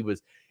like he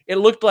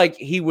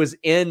was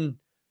in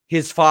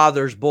his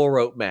father's bull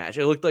rope match.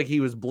 It looked like he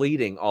was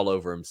bleeding all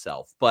over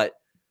himself. But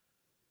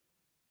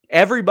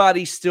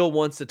everybody still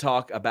wants to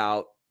talk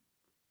about.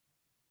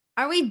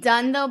 Are we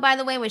done, though, by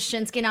the way, with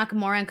Shinsuke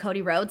Nakamura and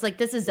Cody Rhodes? Like,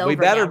 this is over. We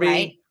better now, be.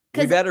 Right?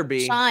 We better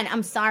be. Sean,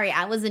 I'm sorry.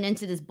 I wasn't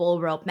into this bull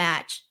rope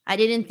match. I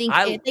didn't think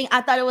anything.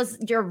 I thought it was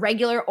your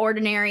regular,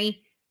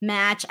 ordinary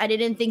match. I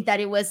didn't think that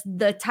it was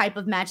the type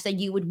of match that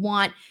you would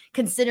want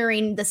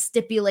considering the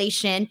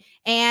stipulation.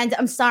 And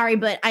I'm sorry,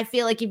 but I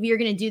feel like if you're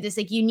going to do this,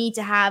 like, you need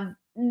to have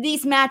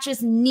these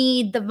matches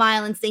need the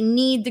violence. They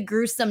need the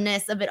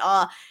gruesomeness of it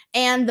all.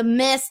 And the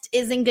mist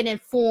isn't going to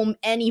fool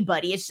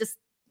anybody. It's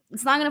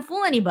not going to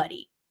fool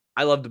anybody.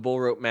 I love the bull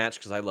rope match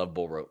because I love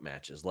bull rope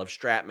matches, love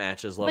strap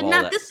matches, love but all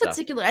not that this stuff.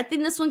 Particular. I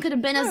think this one could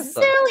have been a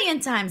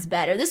zillion times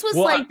better. This was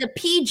like the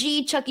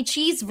PG Chuck E.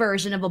 Cheese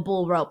version of a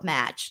bull rope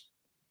match.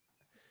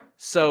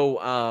 So,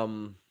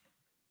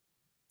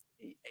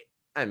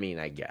 I mean,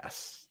 I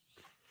guess.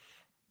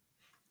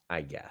 But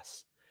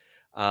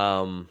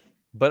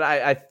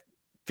I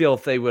feel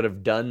if they would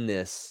have done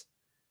this,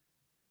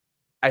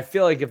 I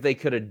feel like if they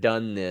could have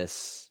done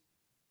this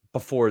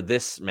before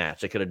this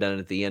match, they could have done it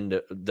at the end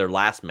of their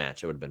last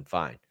match, it would have been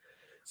fine.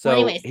 So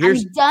well,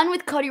 anyways, I'm done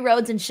with Cody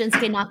Rhodes and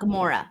Shinsuke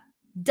Nakamura.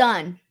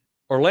 Done.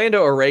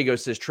 Orlando Orrego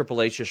says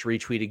Triple H just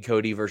retweeted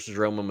Cody versus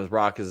Roman with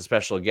Rock as a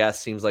special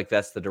guest. Seems like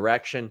that's the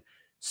direction.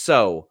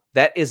 So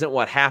that isn't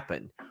what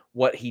happened.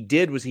 What he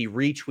did was he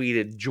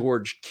retweeted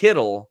George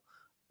Kittle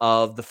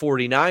of the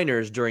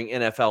 49ers during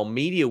NFL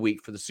Media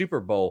Week for the Super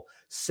Bowl,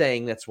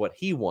 saying that's what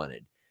he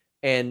wanted.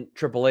 And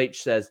Triple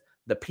H says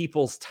the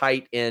people's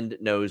tight end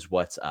knows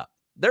what's up.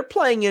 They're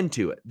playing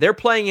into it. They're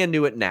playing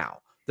into it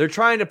now. They're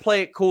trying to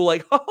play it cool,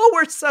 like,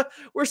 oh,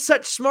 we're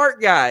such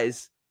smart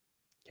guys.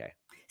 Okay.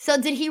 So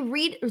did he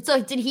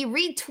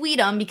retweet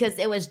him because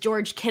it was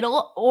George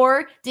Kittle,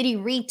 or did he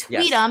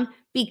retweet him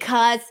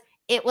because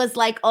it was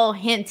like, oh,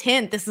 hint,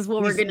 hint, this is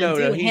what we're going to do?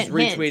 No, he's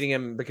retweeting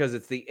him because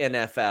it's the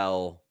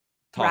NFL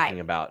talking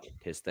about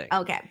his thing.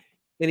 Okay.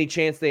 Any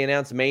chance they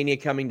announce Mania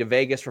coming to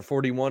Vegas for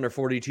 41 or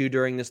 42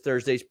 during this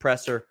Thursday's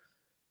presser?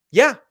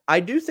 Yeah, I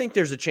do think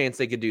there's a chance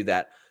they could do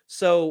that.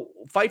 So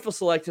Fightful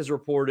Select has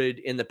reported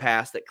in the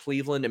past that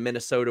Cleveland and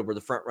Minnesota were the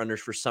front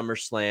runners for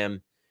SummerSlam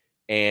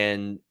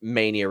and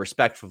Mania,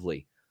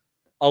 respectively.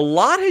 A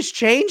lot has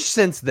changed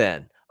since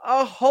then.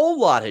 A whole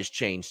lot has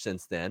changed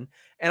since then.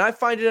 And I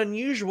find it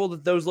unusual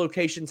that those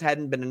locations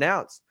hadn't been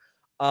announced.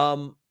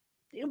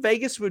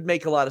 Vegas would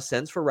make a lot of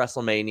sense for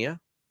WrestleMania.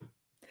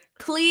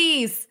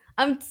 Please.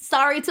 I'm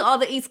sorry to all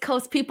the East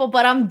Coast people,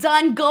 but I'm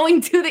done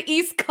going to the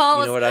East Coast.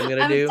 You know what I'm going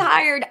to do? I'm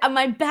tired.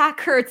 My back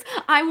hurts.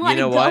 I want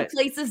to go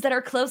places that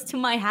are close to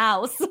my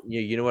house.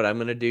 You know what I'm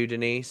going to do,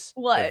 Denise?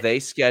 What? If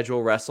they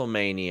schedule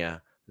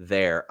WrestleMania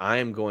there, I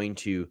am going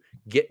to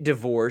get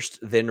divorced,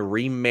 then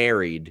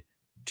remarried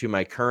to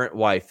my current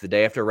wife the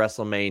day after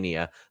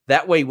WrestleMania.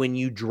 That way, when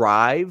you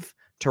drive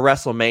to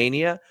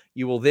WrestleMania,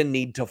 you will then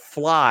need to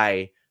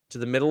fly to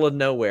the middle of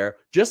nowhere,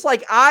 just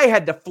like I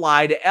had to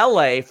fly to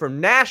LA from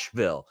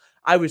Nashville.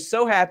 I was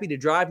so happy to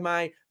drive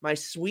my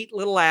sweet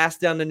little ass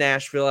down to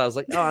Nashville. I was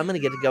like, oh, I'm going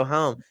to get to go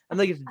home. I'm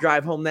going to get to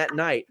drive home that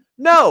night.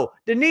 No,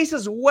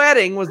 Denise's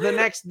wedding was the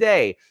next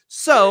day.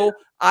 So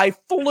I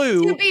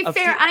flew. To be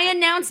fair, I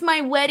announced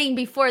my wedding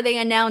before they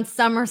announced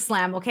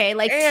SummerSlam, okay?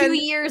 Like 2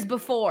 years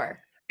before.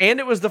 And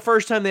it was the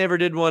first time they ever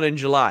did one in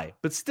July.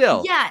 But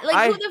still. Yeah,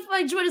 like who the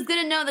fuck was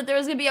going to know that there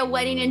was going to be a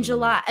wedding in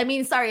July? I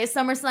mean, sorry, a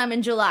SummerSlam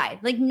in July.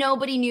 Like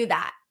nobody knew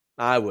that.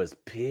 I was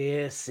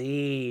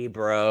pissy,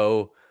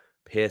 bro.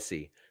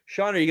 Pissy.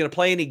 Sean, are you going to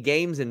play any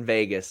games in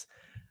Vegas?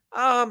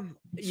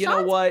 You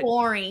know what?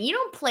 Boring. You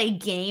don't play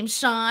games,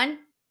 Sean. I'm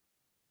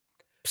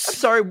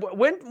sorry.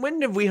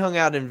 When have we hung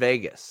out in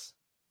Vegas?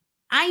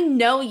 I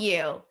know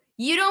you.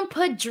 You don't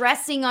put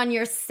dressing on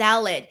your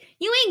salad.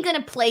 You ain't going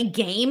to play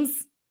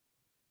games.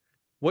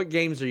 What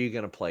games are you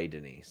going to play,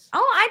 Denise?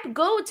 Oh,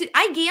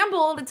 I gamble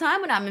all the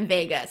time when I'm in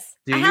Vegas.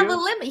 I have a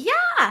limit. Yeah.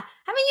 Haven't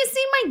you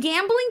seen my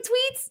gambling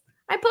tweets?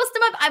 I post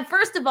them up.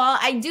 First of all,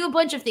 I do a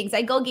bunch of things.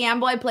 I go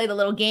gamble. I play the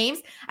little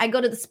games. I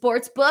go to the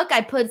sports book.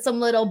 I put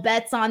some little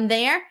bets on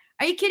there.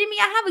 Are you kidding me?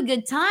 I have a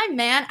good time,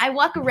 man. I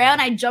walk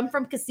around. I jump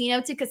from casino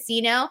to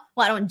casino.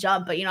 Well, I don't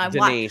jump, but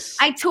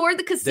I tour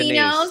the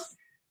casinos. Denise.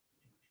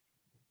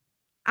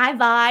 I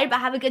vibe. I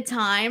have a good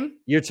time.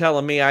 You're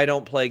telling me I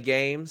don't play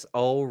games?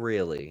 Oh,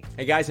 really?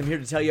 Hey, guys, I'm here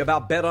to tell you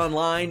about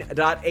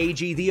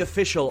BetOnline.ag, the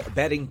official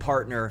betting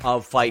partner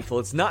of Fightful.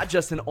 It's not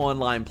just an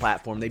online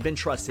platform. They've been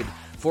trusted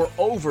for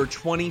over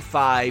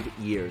 25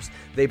 years.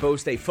 They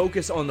boast a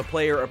focus on the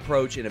player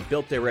approach and have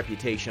built their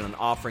reputation on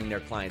offering their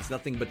clients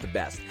nothing but the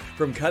best.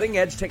 From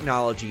cutting-edge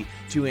technology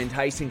to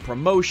enticing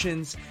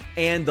promotions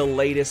and the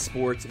latest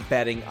sports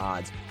betting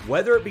odds.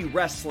 Whether it be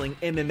wrestling,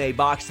 MMA,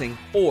 boxing,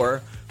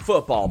 or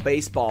football,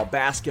 baseball,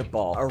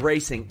 basketball, or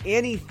racing,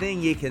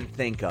 anything you can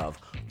think of.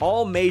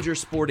 All major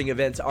sporting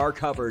events are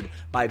covered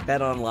by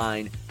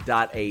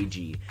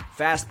BetOnline.ag.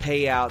 Fast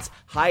payouts,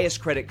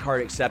 highest credit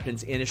card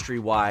acceptance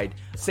industry-wide,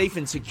 safe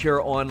and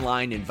secure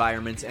online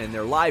environments, and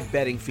their live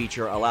betting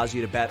feature allows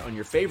you to bet on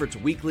your favorites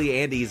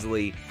weekly and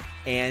easily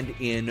and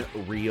in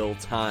real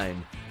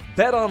time.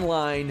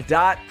 BetOnline.ag.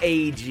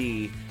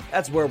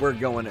 That's where we're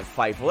going at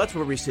Fightful. That's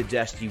where we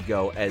suggest you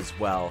go as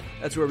well.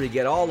 That's where we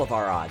get all of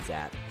our odds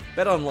at.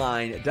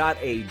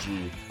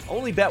 BetOnline.ag.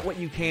 Only bet what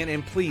you can,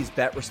 and please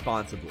bet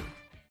responsibly.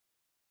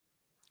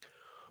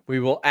 We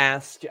will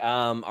ask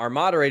our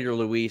moderator,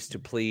 Luis, to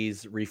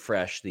please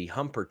refresh the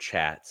Humper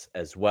chats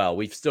as well.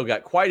 We've still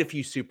got quite a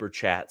few super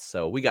chats,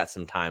 so we got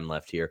some time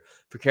left here.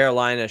 For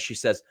Carolina, she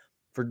says,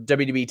 for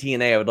WWE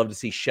TNA, I would love to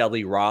see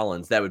Shelly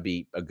Rollins. That would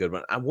be a good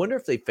one. I wonder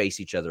if they face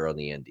each other on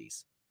the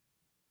Indies.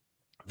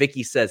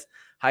 Vicky says,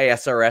 hi,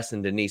 SRS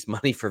and Denise,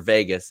 money for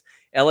Vegas.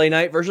 LA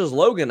Knight versus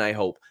Logan, I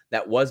hope.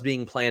 That was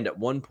being planned at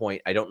one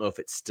point. I don't know if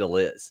it still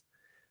is.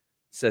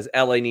 Says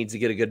LA needs to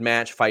get a good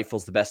match.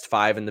 Fightful's the best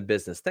 5 in the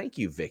business. Thank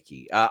you,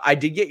 Vicky. I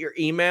did get your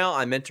email.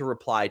 I meant to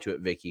reply to it,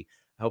 Vicky.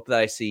 I hope that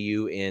I see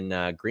you in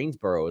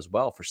Greensboro as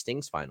well for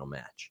Sting's final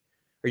match.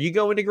 Are you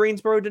going to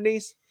Greensboro,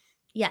 Denise?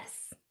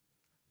 Yes.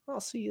 I'll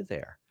see you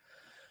there.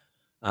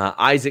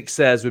 Isaac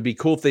says, would be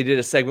cool if they did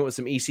a segment with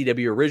some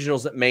ECW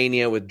originals at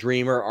Mania with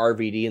Dreamer,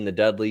 RVD, and the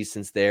Dudleys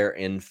since they're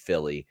in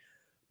Philly.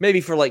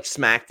 Maybe for like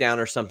SmackDown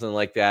or something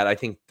like that. I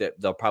think that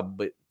they'll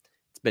probably,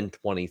 it's been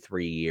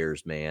 23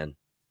 years, man.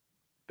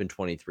 It's been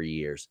 23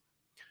 years.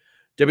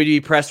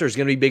 WWE presser is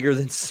going to be bigger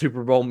than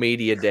Super Bowl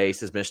Media Day,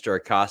 says Mr.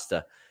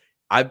 Acosta.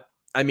 I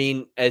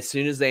mean, as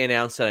soon as they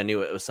announced it, I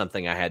knew it was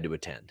something I had to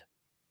attend.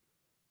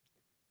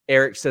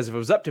 Eric says, if it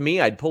was up to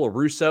me, I'd pull a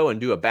Russo and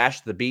do a Bash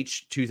at the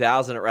Beach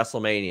 2000 at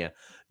WrestleMania.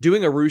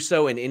 Doing a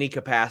Russo in any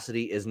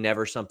capacity is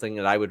never something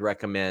that I would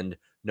recommend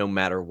no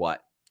matter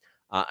what.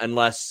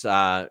 Unless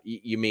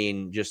you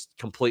mean just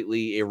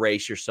completely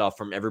erase yourself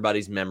from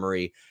everybody's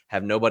memory,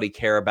 have nobody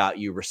care about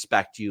you,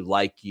 respect you,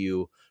 like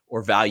you,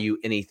 or value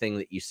anything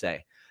that you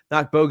say.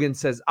 Knock Bogan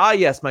says,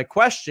 yes, my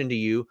question to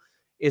you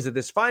is at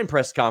this fine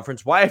press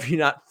conference, why have you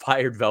not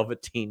fired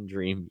Velveteen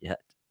Dream yet?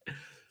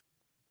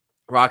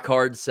 Rock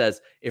Hard says,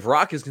 if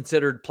Rock is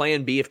considered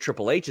plan B if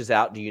Triple H is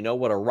out, do you know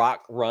what a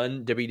Rock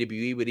run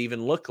WWE would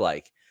even look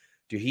like?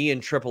 Do he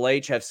and Triple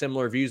H have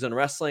similar views on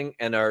wrestling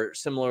and are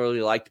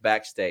similarly liked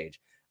backstage?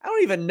 I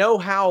don't even know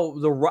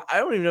I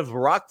don't even know if The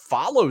Rock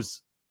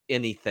follows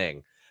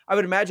anything. I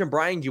would imagine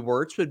Brian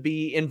Gewirtz would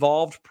be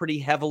involved pretty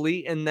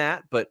heavily in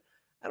that, but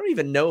I don't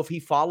even know if he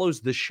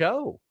follows the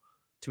show,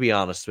 to be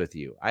honest with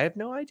you. I have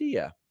no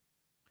idea.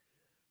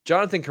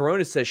 Jonathan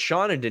Corona says,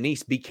 Sean and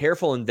Denise, be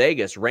careful in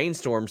Vegas.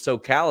 Rainstorm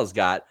SoCal has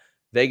got.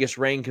 Vegas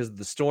rain because of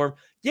the storm.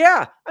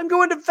 Yeah, I'm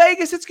going to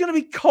Vegas. It's going to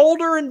be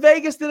colder in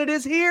Vegas than it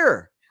is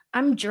here.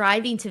 I'm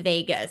driving to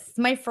Vegas. It's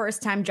my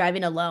first time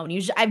driving alone.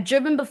 Usually, I've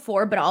driven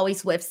before, but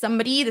always with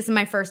somebody. This is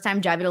my first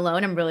time driving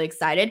alone. I'm really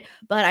excited,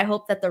 but I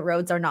hope that the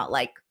roads are not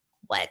like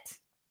wet.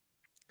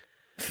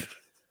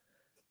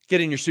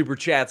 Get in your super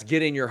chats.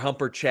 Get in your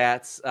Humper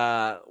chats.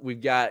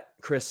 We've got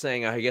Chris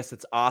saying, I guess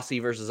it's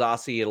Aussie versus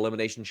Aussie at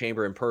Elimination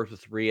Chamber in Perth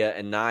with Rhea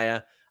and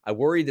Nia. I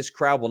worry this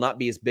crowd will not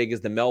be as big as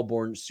the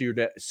Melbourne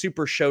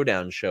Super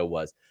Showdown show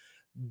was.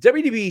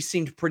 WWE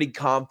seemed pretty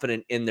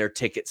confident in their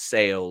ticket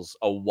sales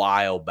a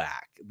while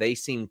back. They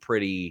seemed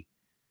pretty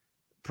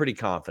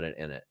confident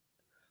in it.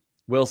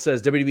 Will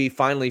says WWE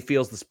finally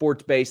feels the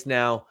sports base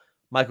now.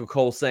 Michael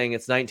Cole saying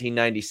it's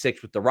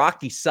 1996 with the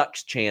Rocky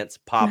sucks chants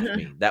popped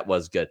me. That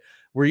was good.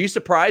 Were you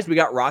surprised we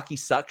got Rocky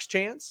sucks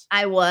chants?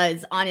 I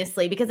was,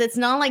 honestly, because it's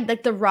not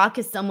like The Rock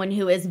is someone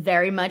who is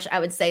very much, I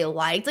would say,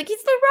 liked. Like,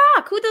 he's The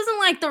Rock. Who doesn't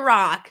like The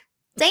Rock?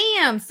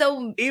 Damn.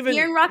 So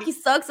hearing Rocky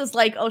sucks is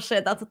like, oh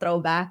shit, that's a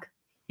throwback.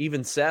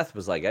 Even Seth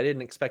was like, I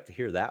didn't expect to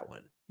hear that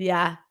one.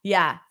 Yeah,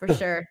 for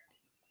sure.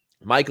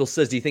 Michael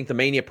says, do you think the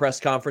Mania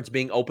press conference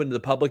being open to the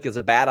public is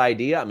a bad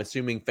idea? I'm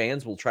assuming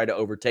fans will try to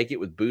overtake it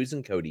with boos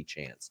and Cody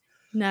chants.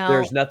 No.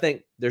 There's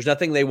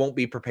nothing they won't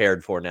be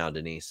prepared for now,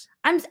 Denise.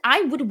 I'm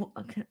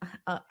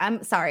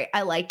sorry.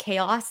 I like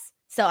chaos.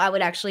 So I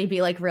would actually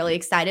be like really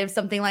excited if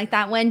something like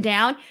that went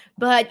down.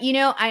 But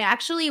I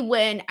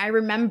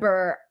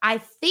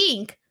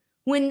think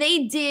when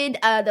they did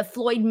the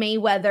Floyd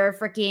Mayweather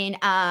freaking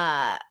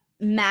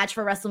match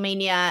for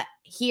WrestleMania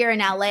here in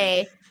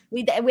LA,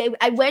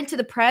 I went to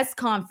the press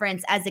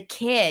conference as a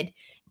kid.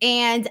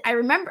 And I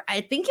remember,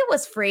 I think it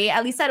was free.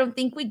 At least I don't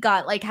think we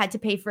had to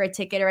pay for a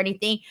ticket or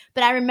anything.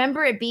 But I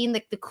remember it being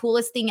like the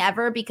coolest thing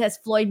ever because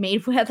Floyd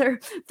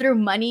Mayweather threw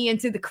money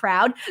into the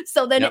crowd.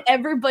 So then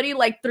everybody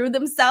like threw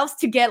themselves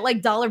to get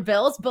like dollar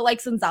bills. But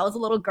like, since I was a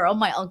little girl,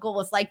 my uncle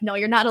was like, no,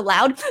 you're not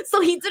allowed.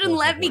 So he didn't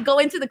let me go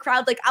into the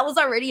crowd. Like, I was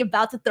already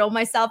about to throw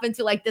myself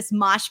into like this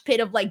mosh pit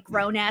of like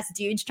grown ass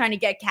dudes trying to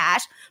get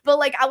cash. But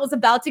like, I was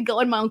about to go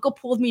and my uncle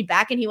pulled me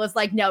back and he was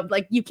like, no,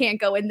 like you can't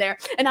go in there.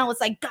 And I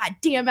was like, God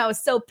damn, I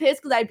was so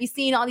pissed because I'd be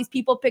seeing all these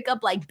people pick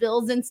up like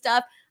bills and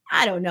stuff.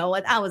 I don't know.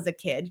 I was a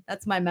kid.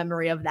 That's my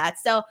memory of that.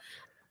 So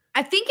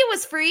I think it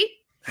was free.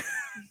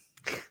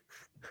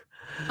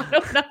 I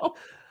don't know.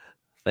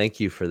 Thank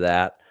you for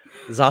that.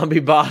 Zombie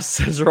Boss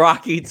says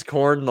Rock eats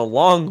corn the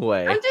long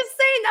way. I'm just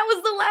saying that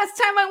was the last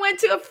time I went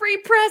to a free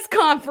press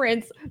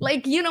conference.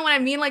 Like, you know what I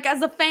mean? Like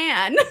as a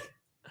fan.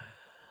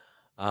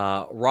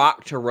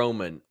 Rock to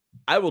Roman.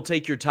 I will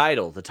take your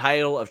title, the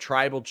title of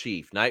Tribal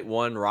Chief. Night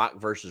 1, Rock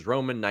versus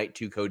Roman. Night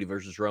 2, Cody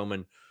versus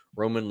Roman.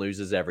 Roman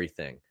loses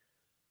everything.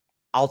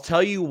 I'll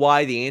tell you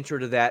why the answer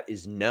to that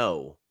is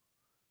no.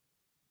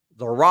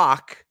 The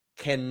Rock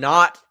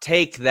cannot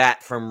take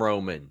that from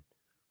Roman.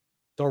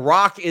 The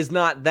Rock is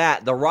not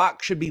that. The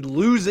Rock should be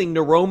losing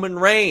to Roman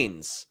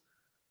Reigns.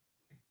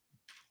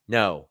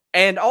 No.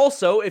 And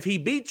also, if he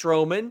beats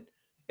Roman,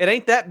 it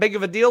ain't that big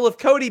of a deal if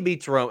Cody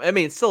beats Roman. I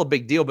mean, it's still a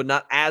big deal, but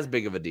not as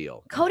big of a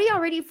deal. Cody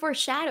already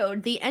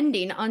foreshadowed the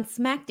ending on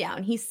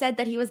SmackDown. He said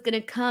that he was going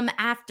to come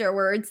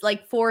afterwards,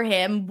 like for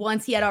him,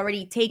 once he had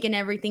already taken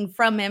everything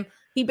from him.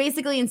 He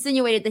basically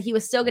insinuated that he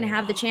was still going to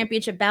have the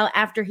championship bout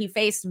after he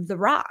faced The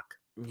Rock.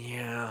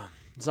 Yeah.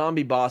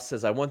 Zombie Boss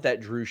says, I want that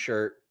Drew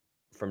shirt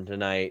from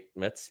tonight.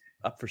 That's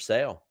up for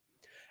sale.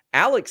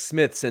 Alex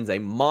Smith sends a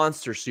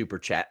monster super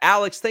chat.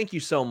 Alex, thank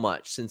you so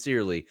much.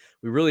 Sincerely,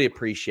 we really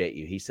appreciate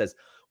you. He says,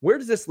 where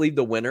does this leave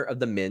the winner of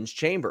the men's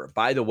chamber?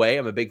 By the way,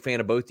 I'm a big fan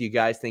of both of you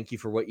guys. Thank you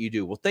for what you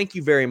do. Well, thank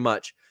you very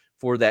much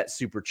for that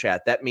super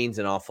chat. That means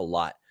an awful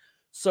lot.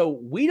 So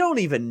we don't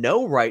even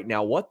know right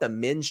now what the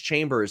men's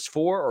chamber is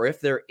for or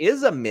if there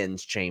is a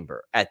men's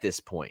chamber at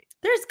this point.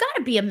 There's got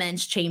to be a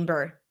men's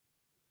chamber.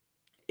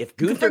 If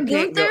Gunther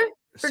can't go,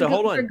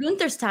 hold on. For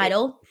Gunther's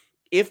title.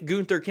 If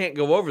Gunther can't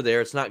go over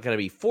there, it's not going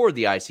to be for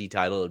the IC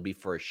title. It'll be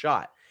for a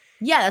shot.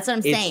 Yeah, that's what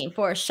I'm saying.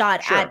 For a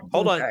shot at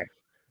Hold Gunther. on.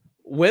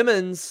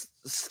 Women's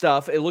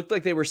stuff, it looked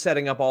like they were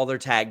setting up all their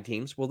tag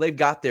teams. Well, they've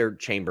got their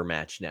chamber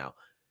match now.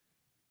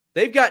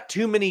 They've got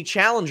too many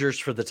challengers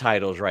for the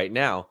titles right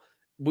now.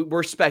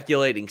 We're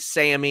speculating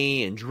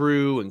Sammy and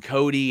Drew and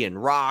Cody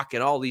and Rock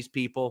and all these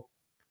people.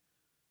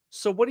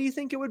 So what do you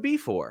think it would be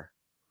for?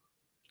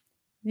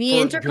 The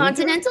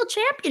Intercontinental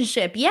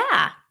Championship,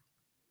 yeah.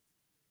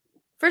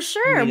 For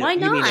sure. Why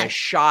not? You mean a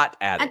shot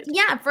at it?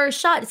 Yeah, for a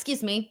shot.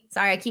 Excuse me.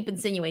 Sorry, I keep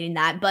insinuating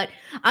that. But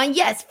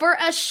yes, for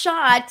a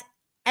shot.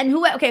 And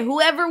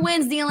whoever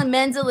wins the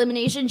men's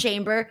elimination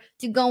chamber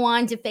to go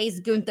on to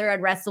face Gunther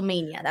at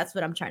WrestleMania. That's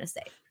what I'm trying to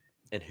say.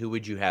 And who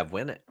would you have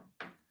win it?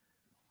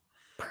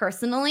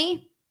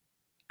 Personally,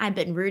 I've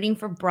been rooting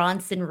for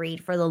Bronson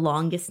Reed for the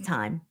longest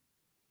time.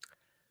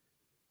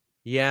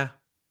 Yeah,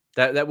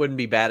 that wouldn't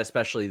be bad,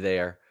 especially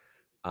there.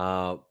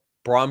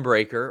 Braun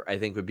Breaker, I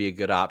think, would be a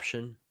good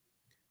option.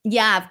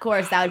 Yeah, of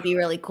course. That would be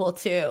really cool,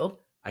 too.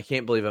 I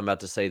can't believe I'm about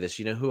to say this.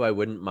 You know who I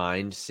wouldn't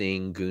mind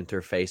seeing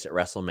Gunther face at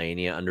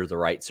WrestleMania under the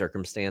right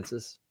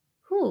circumstances?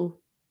 Who?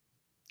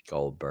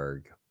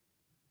 Goldberg.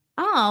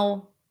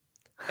 Oh.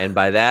 And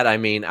by that, I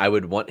mean I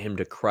would want him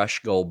to crush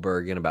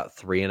Goldberg in about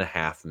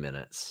 3.5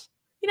 minutes.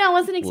 You know, I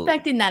wasn't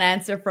expecting that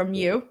answer from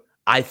you.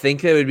 I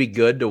think it would be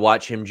good to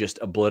watch him just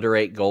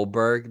obliterate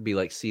Goldberg. Be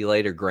like, see you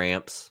later,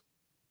 Gramps.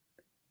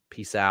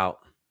 Peace out.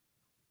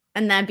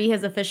 And that'd be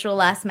his official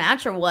last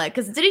match or what?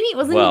 Because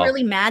wasn't he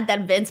really mad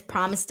that Vince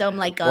promised him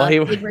like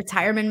a big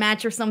retirement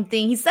match or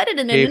something? He said it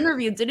in an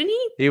interview, didn't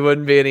he? He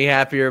wouldn't be any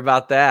happier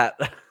about that.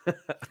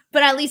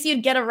 But at least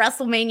you'd get a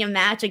WrestleMania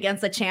match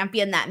against a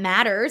champion that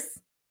matters.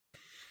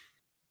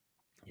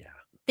 Yeah.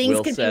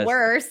 Things could be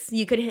worse.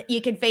 You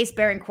could face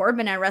Baron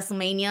Corbin at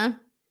WrestleMania.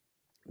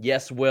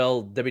 Yes,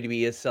 Will,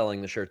 WWE is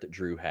selling the shirt that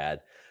Drew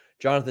had.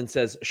 Jonathan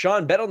says,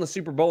 Sean, bet on the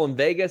Super Bowl in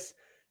Vegas.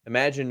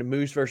 Imagine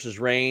Moose versus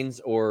Reigns,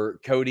 or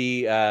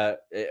Cody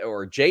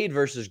or Jade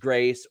versus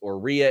Grace, or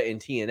Rhea in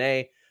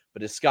TNA.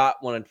 But does Scott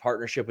want a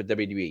partnership with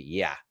WWE?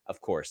 Yeah,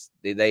 of course.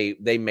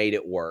 They made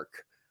it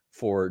work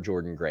for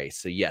Jordan Grace.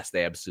 So yes,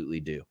 they absolutely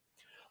do.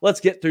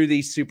 Let's get through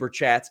these super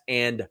chats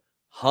and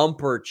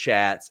humper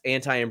chats.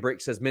 Anti and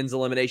Brick says men's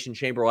elimination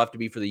chamber will have to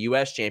be for the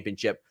U.S.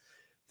 championship.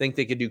 Think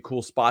they could do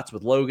cool spots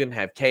with Logan,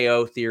 have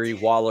KO, Theory,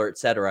 Waller,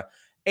 etc.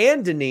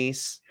 And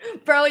Denise.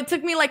 Bro, it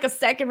took me like a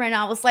second right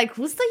now. I was like,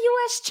 who's the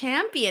U.S.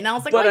 champion? I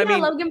was like,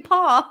 Logan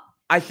Paul.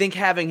 I think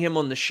having him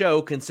on the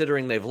show,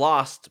 considering they've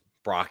lost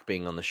Brock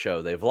being on the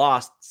show, they've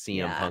lost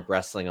CM Punk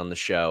wrestling on the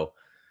show,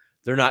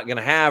 they're not going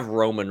to have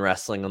Roman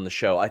wrestling on the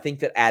show. I think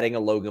that adding a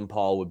Logan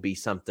Paul would be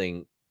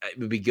something, it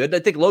would be good. I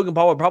think Logan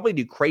Paul would probably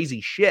do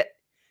crazy shit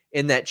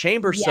in that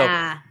chamber.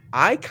 Yeah. So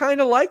I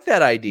kind of like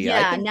that idea.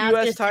 I think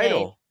U.S.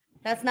 title.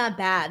 That's not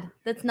bad.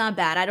 That's not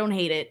bad. I don't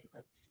hate it.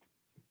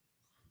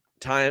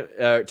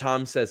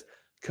 Tom says,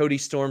 Cody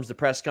storms the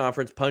press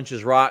conference,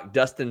 punches Rock,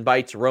 Dustin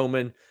bites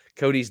Roman,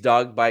 Cody's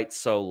dog bites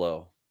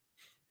Solo.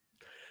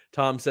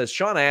 Tom says,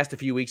 Sean, I asked a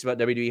few weeks about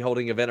WWE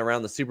holding an event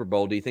around the Super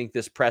Bowl. Do you think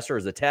this presser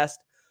is a test?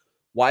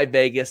 Why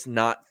Vegas,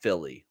 not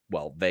Philly?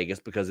 Well, Vegas,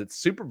 because it's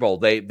Super Bowl.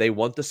 They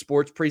want the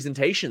sports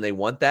presentation. They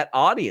want that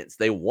audience.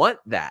 They want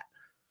that.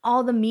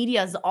 All the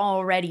media's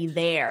already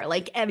there.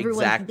 Like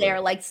everyone's there,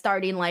 like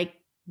starting like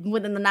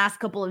within the last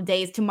couple of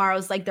days.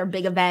 Tomorrow's like their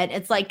big event.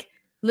 It's like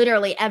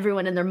literally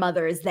everyone and their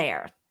mother is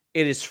there.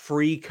 It is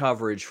free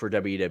coverage for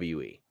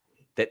WWE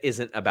that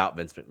isn't about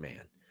Vince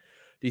McMahon.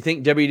 Do you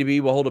think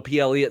WWE will hold a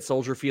PLE at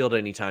Soldier Field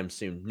anytime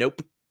soon?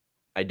 Nope,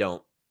 I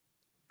don't.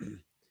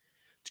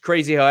 It's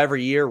crazy how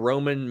every year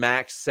Roman,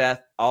 Max,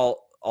 Seth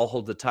all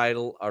hold the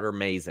title. Are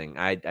amazing.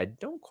 I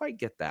don't quite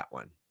get that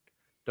one.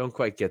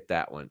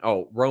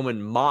 Oh,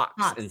 Roman, Mox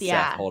and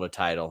Seth hold a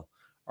title.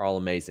 Are all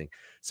amazing.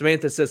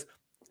 Samantha says,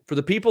 for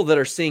the people that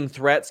are seeing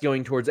threats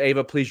going towards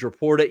Ava, please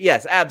report it.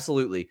 Yes,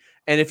 absolutely.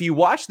 And if you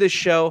watch this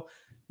show,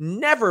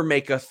 never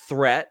make a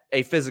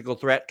physical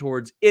threat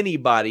towards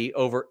anybody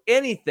over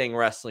anything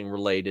wrestling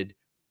related,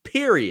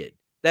 period.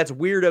 That's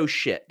weirdo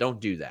shit. Don't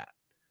do that.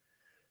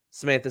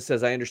 Samantha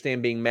says, I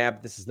understand being mad,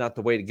 but this is not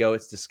the way to go.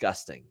 It's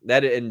disgusting.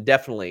 And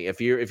definitely, if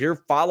you're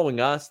following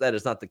us, that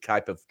is not the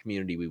type of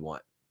community we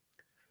want.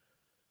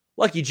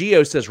 Lucky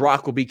Geo says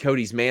Rock will be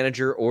Cody's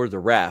manager or the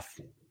ref.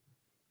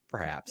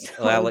 Perhaps.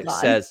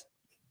 Alex says,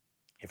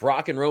 if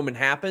Rock and Roman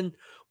happen,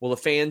 will the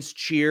fans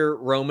cheer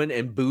Roman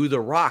and boo The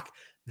Rock?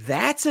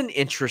 That's an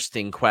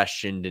interesting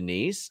question,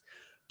 Denise.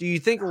 Do you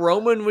think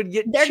Roman would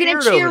get They're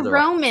going to cheer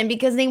Roman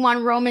because they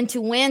want Roman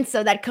to win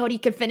so that Cody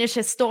could finish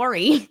his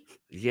story.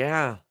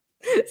 Yeah.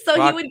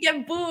 So he would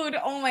get booed.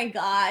 Oh, my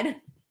God.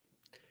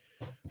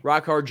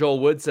 Rock Hard Joel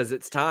Wood says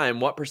it's time.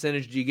 What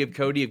percentage do you give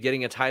Cody of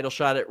getting a title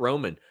shot at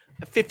Roman?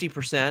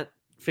 50%.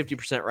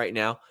 50% right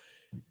now.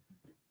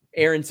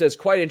 Aaron says,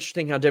 quite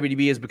interesting how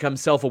WWE has become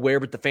self-aware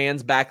with the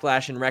fans'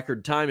 backlash in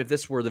record time. If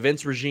this were the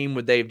Vince regime,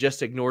 would they have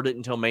just ignored it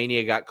until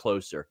Mania got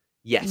closer?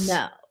 Yes.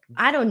 No,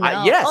 I don't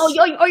know. Yes.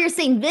 Oh, you're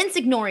saying Vince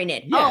ignoring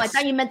it. Yes. Oh, I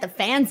thought you meant the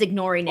fans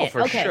ignoring it.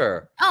 For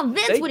sure. Oh,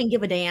 Vince wouldn't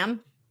give a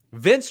damn.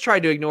 Vince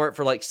tried to ignore it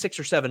for like 6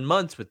 or 7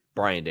 months with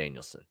Bryan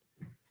Danielson.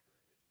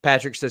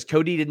 Patrick says,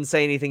 Cody didn't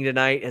say anything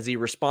tonight. Has he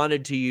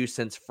responded to you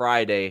since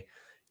Friday?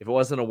 If it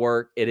wasn't a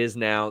work, it is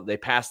now. They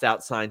passed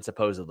out signs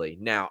supposedly.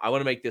 Now, I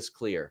want to make this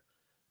clear.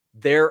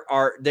 There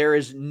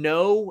is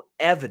no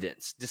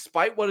evidence,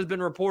 despite what has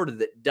been reported,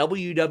 that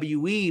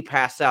WWE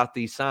passed out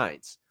these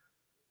signs.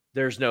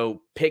 There's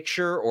no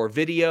picture or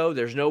video.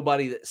 There's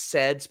nobody that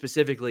said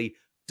specifically,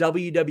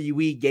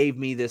 WWE gave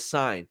me this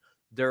sign.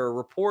 There are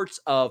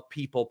reports of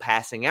people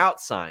passing out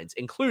signs,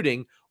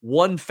 including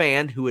one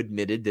fan who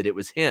admitted that it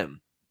was him.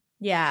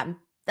 Yeah,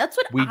 that's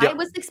what I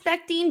was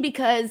expecting,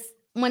 because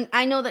when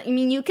I know that, I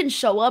mean, you can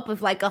show up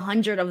with like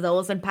 100 of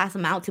those and pass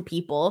them out to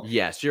people.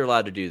 Yes, you're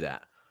allowed to do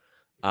that.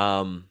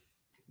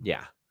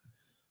 Yeah.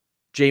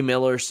 Jay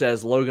Miller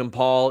says Logan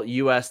Paul,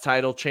 U.S.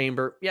 title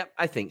chamber. Yep,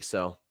 I think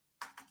so.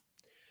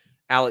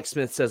 Alex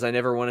Smith says, I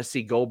never want to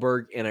see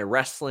Goldberg in a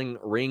wrestling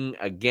ring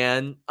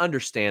again.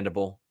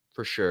 Understandable,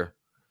 for sure.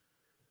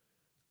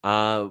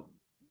 By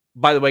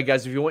the way,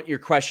 guys, if you want your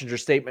questions or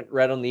statement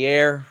read on the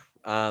air,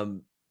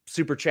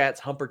 super chats,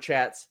 humper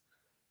chats,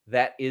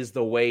 that is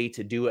the way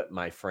to do it,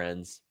 my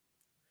friends.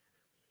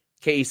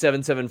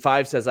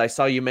 KE775 says, I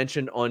saw you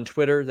mention on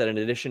Twitter that in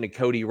addition to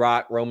Cody,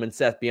 Rock, Roman,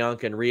 Seth,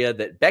 Bianca, and Rhea,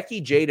 that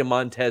Becky, Jade, and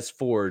Montez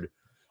Ford,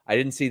 I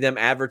didn't see them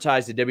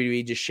advertised. Did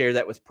WWE just share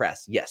that with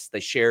press? Yes, they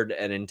shared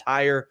an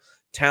entire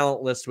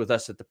talent list with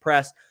us at the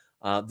press.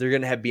 They're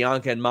going to have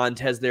Bianca and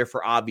Montez there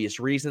for obvious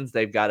reasons.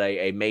 They've got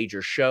a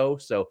major show.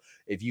 So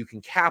if you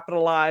can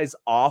capitalize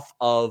off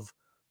of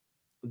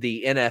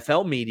the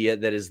NFL media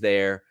that is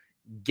there,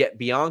 get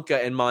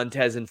Bianca and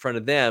Montez in front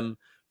of them.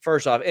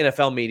 First off,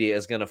 NFL media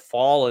is going to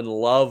fall in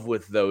love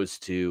with those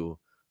two,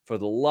 for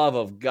the love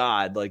of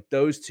God. Like,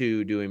 those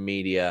two doing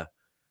media,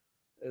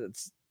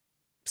 it's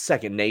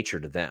second nature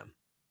to them.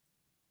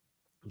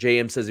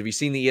 JM says, have you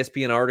seen the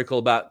ESPN article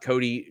about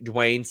Cody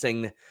Dwayne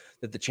saying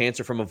that the chants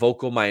are from a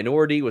vocal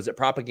minority? Was it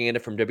propaganda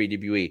from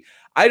WWE?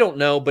 I don't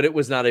know, but it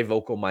was not a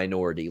vocal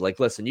minority. Like,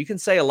 listen, you can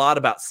say a lot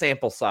about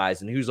sample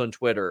size and who's on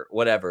Twitter,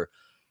 whatever.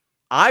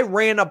 I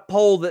ran a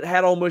poll that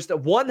had almost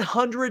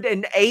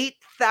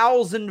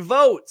 108,000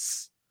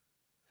 votes.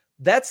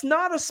 That's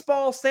not a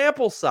small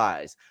sample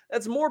size.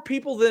 That's more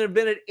people than have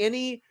been at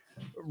any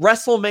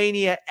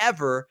WrestleMania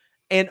ever.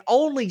 And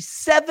only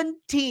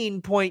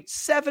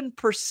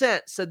 17.7%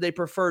 said they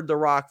preferred The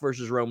Rock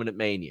versus Roman at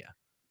Mania.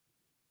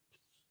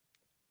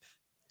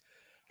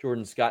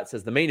 Jordan Scott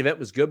says, the main event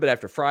was good, but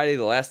after Friday,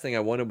 the last thing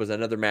I wanted was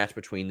another match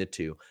between the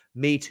two.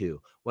 Me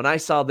too. When I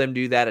saw them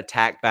do that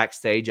attack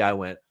backstage, I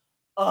went,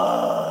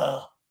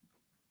 ugh.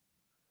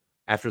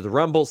 After the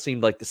Rumble,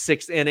 seemed like the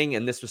 6th inning,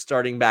 and this was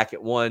starting back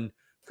at 1.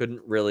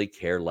 Couldn't really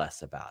care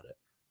less about it.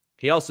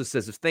 He also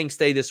says, if things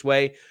stay this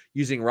way,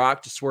 using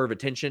Rock to swerve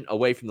attention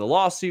away from the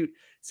lawsuit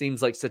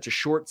seems like such a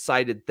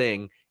short-sighted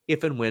thing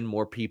if and when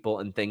more people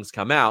and things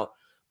come out.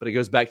 But it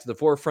goes back to the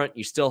forefront.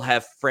 You still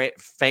have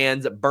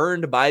fans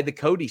burned by the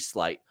Cody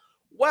slight.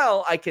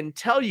 Well, I can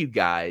tell you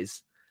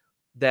guys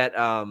that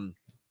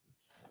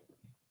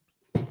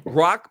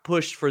Rock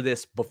pushed for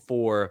this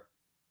before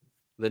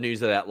the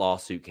news of that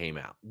lawsuit came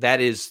out.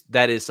 That is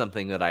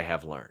something that I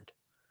have learned.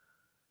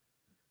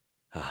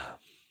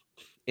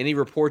 Any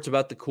reports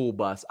about the cool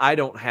bus? I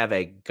don't have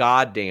a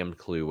goddamn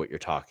clue what you're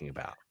talking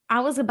about.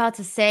 I was about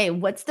to say,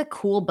 what's the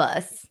cool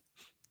bus?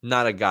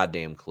 Not a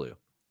goddamn clue.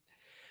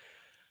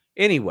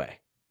 Anyway,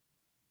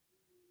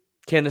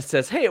 Kenneth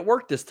says, hey, it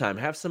worked this time.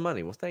 Have some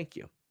money. Well, thank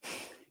you.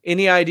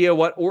 Any idea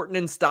what Orton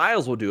and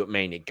Styles will do at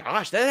Mania?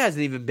 Gosh, that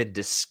hasn't even been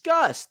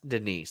discussed,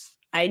 Denise.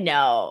 I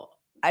know.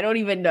 I don't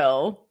even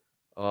know.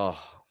 Oh,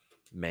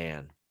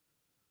 man.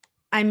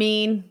 I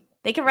mean,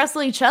 they can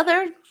wrestle each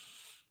other.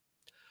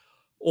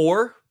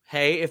 Or,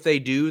 hey, if they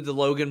do the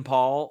Logan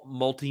Paul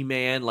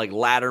multi-man like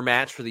ladder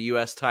match for the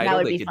U.S.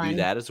 title, they could do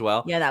that as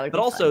well. Yeah, that would be fun.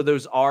 But also, fun.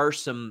 those are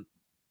some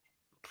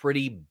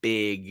pretty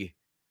big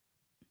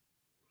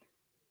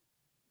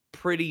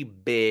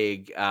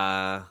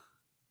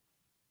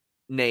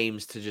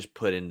names to just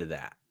put into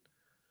that.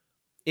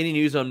 Any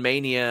news on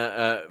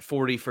Mania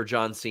 40 for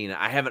John Cena?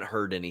 I haven't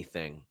heard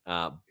anything.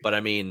 But I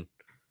mean,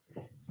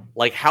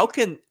 like,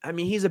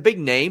 he's a big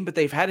name, but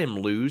they've had him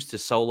lose to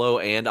Solo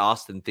and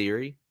Austin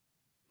Theory.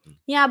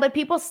 Yeah, but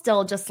people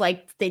still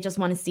they just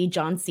want to see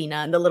John Cena,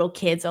 and the little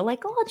kids are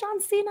like, oh,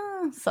 John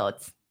Cena. So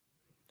it's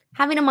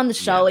having him on the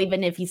show,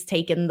 even if he's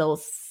taken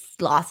those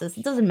losses,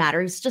 it doesn't matter.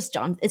 It's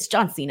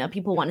John Cena.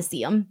 People want to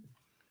see him.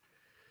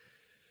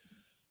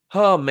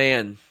 Oh,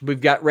 man. We've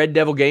got Red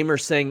Devil Gamer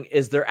saying,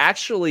 is there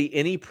actually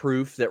any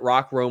proof that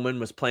Rock Roman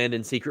was planned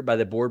in secret by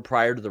the board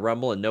prior to the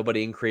Rumble and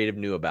nobody in creative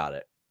knew about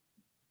it?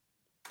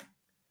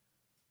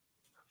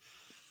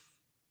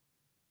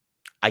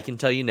 I can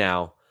tell you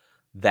now,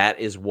 that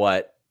is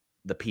what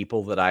the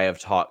people that I have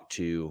talked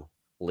to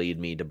lead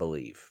me to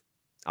believe.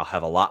 I'll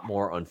have a lot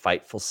more on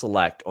Fightful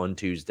Select on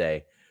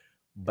Tuesday,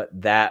 but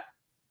that,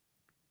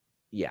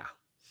 yeah.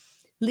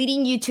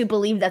 Leading you to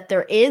believe that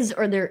there is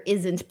or there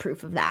isn't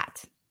proof of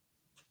that.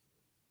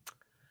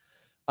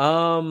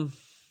 That's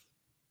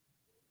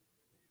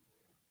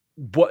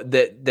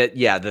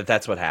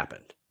what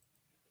happened.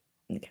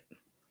 Okay.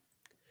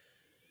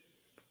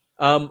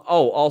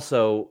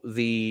 Also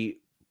the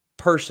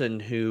person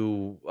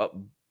who,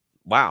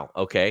 wow.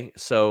 Okay.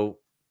 So,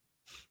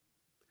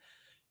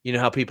 you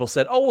know how people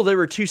said, oh, well, there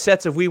were 2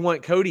 sets of We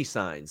Want Cody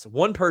signs.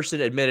 One person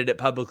admitted it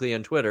publicly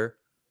on Twitter.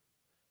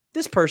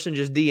 This person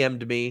just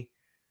DM'd me,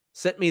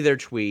 sent me their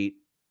tweet.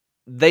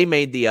 They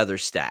made the other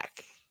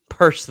stack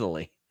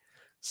personally.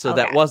 So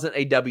that wasn't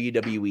a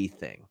WWE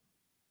thing.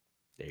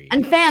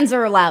 And fans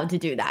are allowed to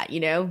do that, you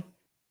know?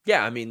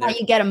 Yeah, I mean, how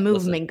you get a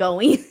movement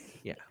going.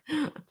 Yeah.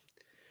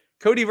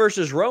 Cody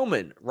versus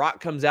Roman. Rock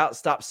comes out,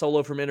 stops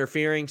Solo from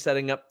interfering,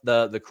 setting up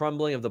the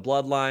crumbling of the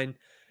bloodline,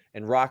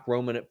 and Rock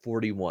Roman at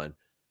 41.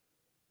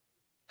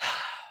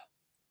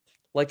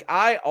 Like,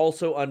 I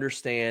also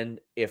understand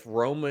if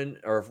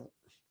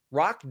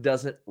Rock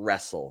doesn't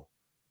wrestle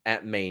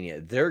at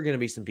Mania, there are going to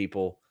be some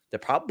people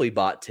that probably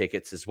bought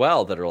tickets as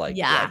well that are like,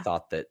 yeah, I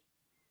thought that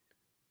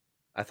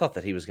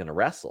he was going to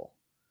wrestle.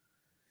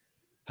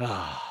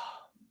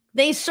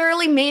 They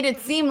surely made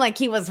it seem like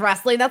he was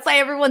wrestling. That's why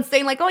everyone's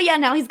saying like, oh yeah,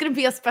 now he's going to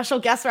be a special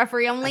guest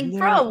referee. I'm like,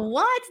 bro,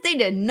 what? They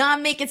did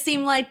not make it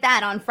seem like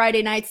that on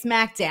Friday Night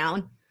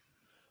SmackDown.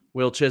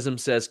 Will Chisholm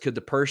says, could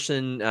the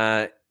person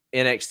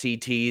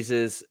NXT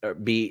teases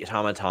be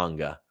Tama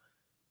Tonga?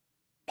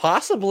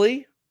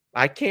 Possibly.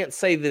 I can't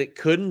say that it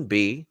couldn't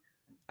be.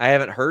 I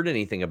haven't heard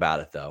anything about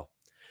it, though.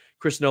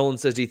 Chris Nolan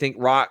says, do you think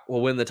Rock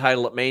will win the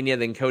title at Mania?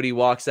 Then Cody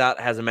walks out,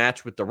 has a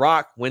match with The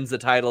Rock, wins the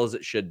title as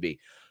it should be.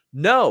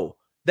 No,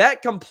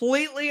 that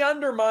completely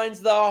undermines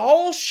the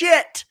whole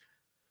shit.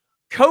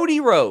 Cody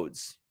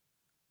Rhodes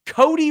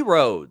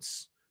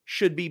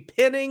should be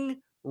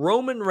pinning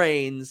Roman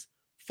Reigns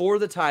for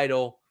the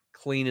title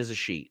clean as a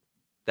sheet.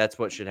 That's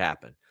what should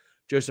happen.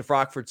 Joseph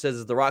Rockford says,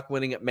 is The Rock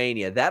winning at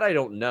Mania? That I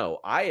don't know.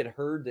 I had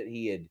heard that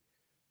he had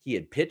He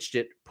had pitched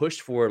it,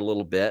 pushed for it a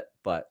little bit,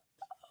 but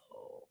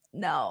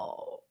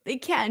no, they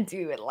can't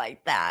do it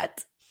like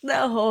that.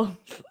 No.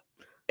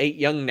 8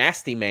 Young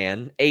Nasty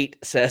Man 8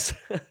 says,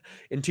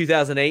 in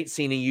 2008,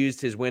 Cena used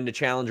his win to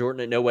challenge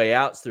Orton at No Way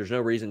Out, so there's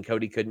no reason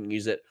Cody couldn't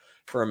use it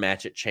for a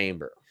match at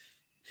Chamber.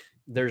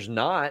 There's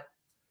not,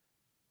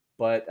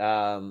 but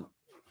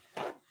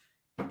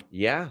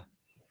yeah,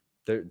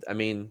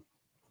 there's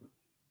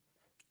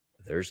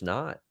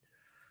not.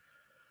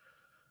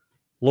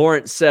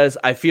 Lawrence says,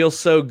 I feel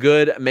so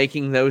good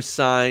making those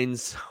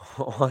signs.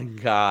 Oh my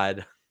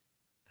God.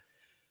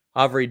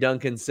 Avery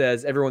Duncan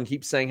says, everyone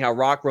keeps saying how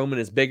Rock Roman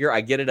is bigger.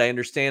 I get it. I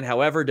understand.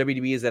 However,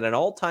 WWE is at an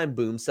all-time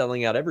boom,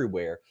 selling out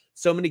everywhere.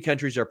 So many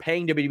countries are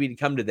paying WWE to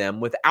come to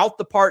them without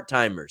the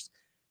part-timers.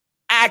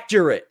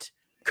 Accurate.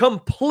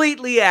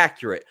 Completely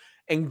accurate.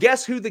 And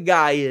guess who the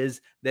guy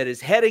is that is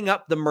heading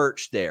up the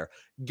merch there?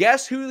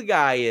 Guess who the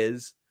guy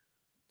is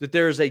that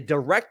there's a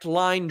direct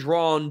line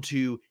drawn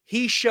to?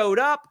 He showed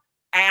up,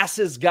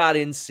 asses got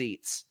in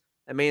seats.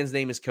 That man's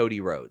name is Cody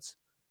Rhodes.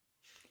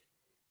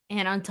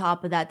 And on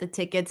top of that, the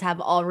tickets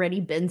have already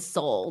been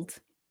sold.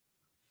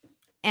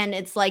 And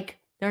it's like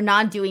they're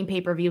not doing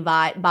pay-per-view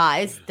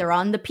buys. They're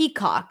on the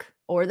Peacock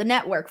or the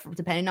network,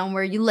 depending on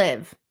where you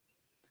live.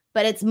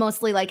 But it's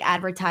mostly like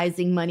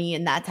advertising money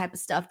and that type of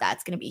stuff.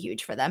 That's going to be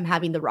huge for them,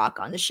 having The Rock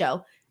on the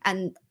show.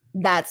 And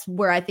that's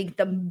where I think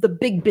the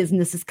big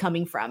business is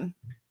coming from.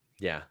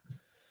 Yeah.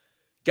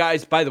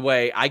 Guys, by the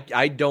way,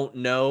 I don't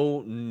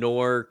know,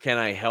 nor can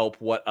I help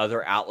what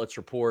other outlets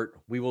report.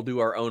 We will do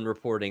our own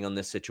reporting on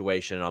this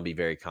situation, and I'll be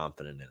very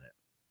confident in it.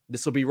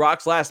 This will be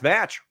Rock's last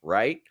match,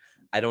 right?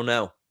 I don't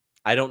know.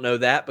 I don't know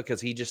that because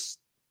he just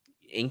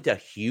inked a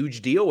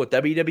huge deal with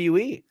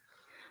WWE.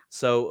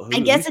 So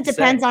I guess it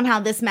depends on how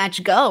this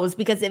match goes,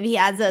 because if he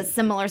has a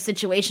similar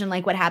situation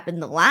like what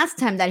happened the last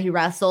time that he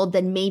wrestled,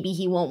 then maybe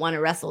he won't want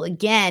to wrestle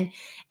again.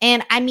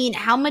 And I mean,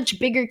 how much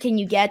bigger can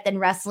you get than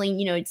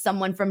wrestling,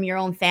 someone from your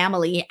own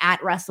family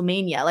at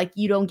WrestleMania? Like,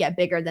 you don't get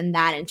bigger than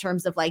that in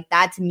terms of like,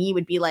 that to me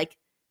would be like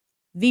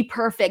the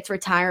perfect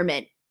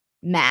retirement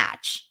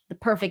match, the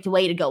perfect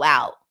way to go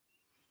out.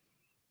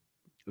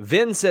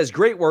 Vin says,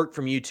 great work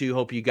from you two.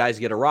 Hope you guys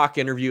get a Rock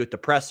interview at the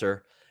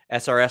presser.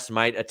 SRS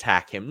might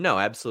attack him. No,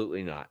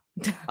 absolutely not.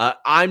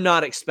 I'm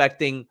not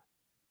expecting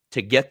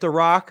to get The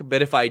Rock,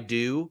 but if I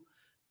do,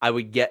 I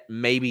would get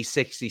maybe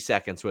 60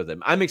 seconds with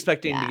him. I'm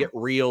expecting to get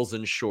reels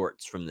and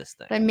shorts from this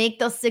thing. But make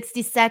those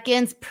 60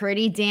 seconds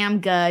pretty damn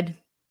good.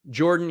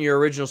 Jordan, your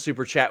original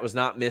super chat was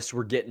not missed.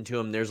 We're getting to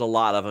him. There's a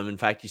lot of them. In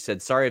fact, you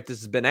said, sorry if this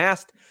has been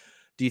asked.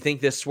 Do you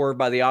think this swerve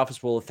by the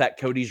office will affect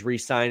Cody's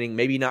re-signing?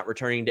 Maybe not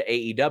returning to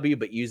AEW,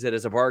 but use it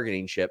as a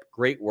bargaining chip.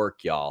 Great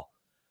work, y'all.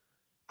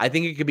 I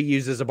think it could be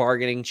used as a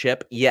bargaining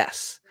chip.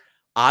 Yes.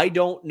 I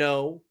don't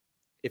know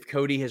if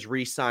Cody has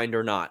re-signed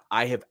or not.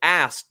 I have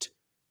asked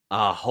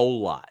a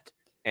whole lot,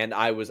 and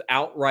I was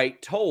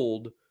outright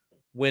told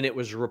when it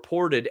was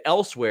reported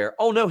elsewhere,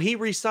 oh no, he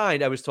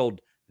re-signed. I was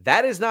told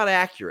that is not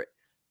accurate.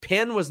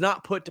 Pen was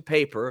not put to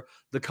paper.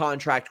 The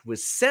contract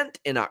was sent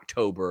in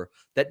October.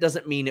 That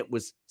doesn't mean it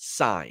was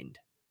signed.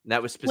 And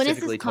that was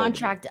specifically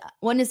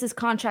when is this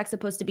contract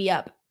supposed to be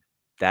up?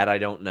 That I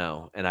don't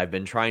know. And I've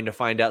been trying to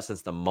find out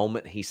since the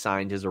moment he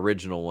signed his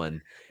original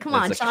one. Come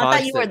on, Sean, I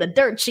thought you were the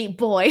dirt sheet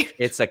boy.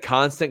 It's a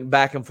constant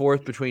back and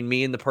forth between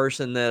me and the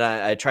person that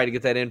I try to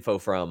get that info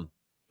from.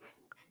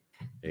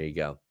 There you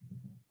go.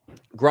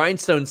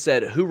 Grindstone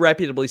said, who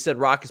reputably said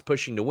Rock is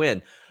pushing to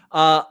win?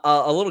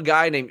 A little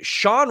guy named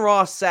Sean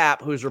Ross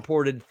Sapp, who's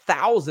reported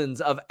thousands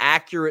of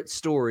accurate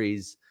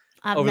stories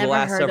over the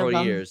last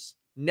several years.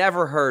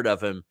 Never heard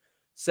of him.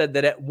 Said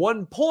that at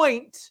one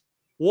point,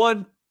 he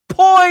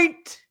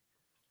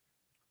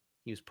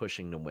was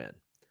pushing to win.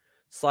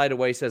 Slide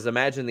Away says,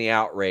 imagine the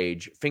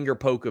outrage. Finger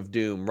poke of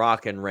doom.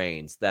 Rock and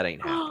Reigns. That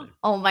ain't happening.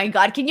 Oh my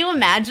God. Can you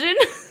imagine?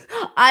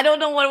 I don't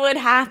know what would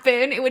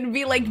happen. It would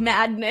be like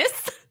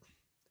madness.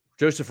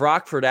 Joseph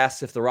Rockford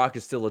asks if The Rock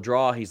is still a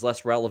draw. He's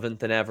less relevant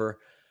than ever.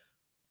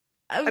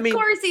 Of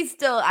course he's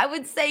still, I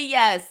would say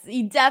yes.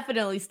 He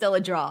definitely still a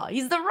draw.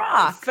 He's The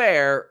Rock.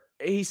 Fair.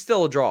 He's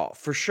still a draw.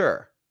 For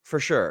sure. For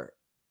sure.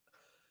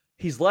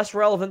 He's less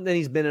relevant than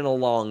he's been in a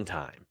long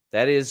time.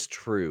 That is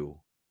true.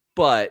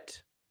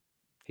 But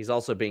he's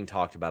also being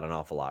talked about an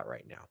awful lot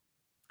right now.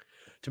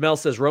 Tamel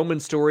says,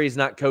 Roman's story is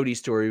not Cody's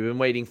story. We've been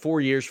waiting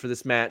 4 years for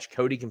this match.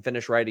 Cody can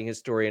finish writing his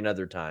story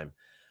another time.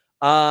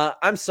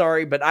 I'm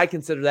sorry, but I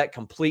consider that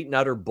complete and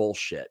utter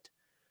bullshit.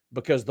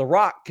 Because The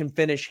Rock can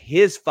finish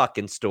his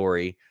fucking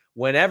story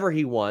whenever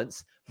he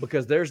wants,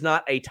 because there's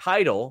not a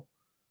title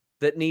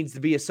that needs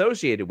to be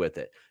associated with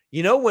it.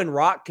 You know when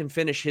Rock can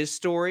finish his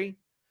story?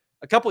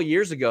 A couple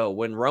years ago,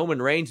 when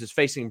Roman Reigns was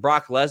facing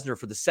Brock Lesnar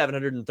for the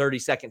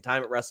 732nd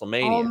time at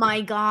WrestleMania. Oh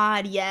my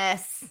God,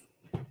 yes.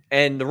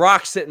 And The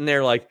Rock's sitting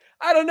there like,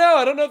 I don't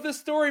know if this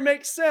story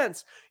makes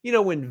sense. You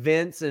know, when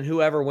Vince and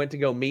whoever went to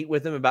go meet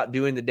with him about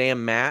doing the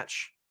damn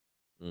match.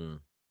 Who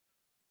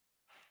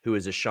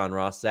is this Sean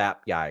Ross Sapp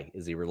guy?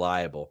 Is he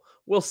reliable?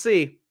 We'll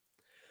see.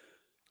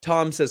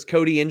 Tom says,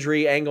 Cody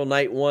injury, angle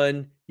night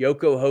 1.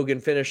 Yoko Hogan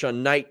finish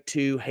on night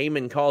 2.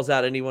 Heyman calls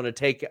out anyone to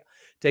take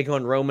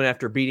on Roman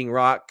after beating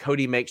Rock.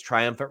 Cody makes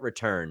triumphant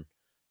return.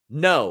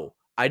 No,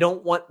 I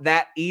don't want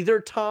that either,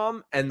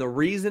 Tom. And the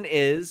reason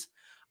is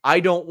I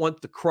don't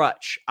want the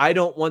crutch. I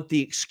don't want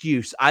the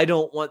excuse. I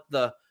don't want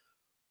the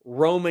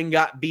Roman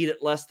got beat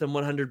at less than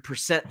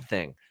 100%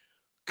 thing.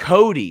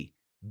 Cody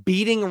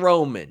beating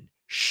Roman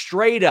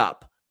straight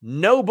up.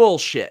 No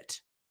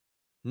bullshit.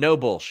 No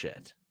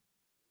bullshit.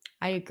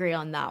 I agree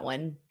on that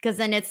one. Because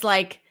then it's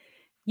like,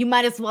 you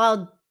might as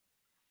well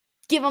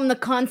give him the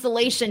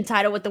consolation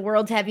title with the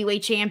World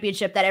Heavyweight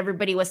Championship that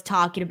everybody was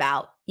talking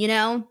about. You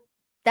know?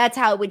 That's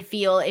how it would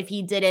feel if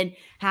he didn't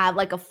have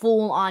like a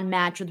full-on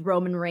match with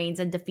Roman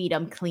Reigns and defeat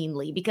him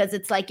cleanly. Because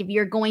it's like, if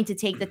you're going to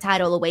take the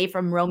title away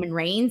from Roman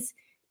Reigns,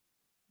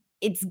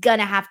 it's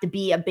gonna have to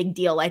be a big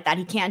deal like that.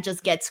 He can't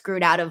just get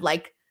screwed out of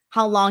like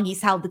how long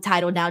he's held the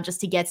title now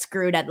just to get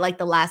screwed at like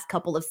the last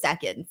couple of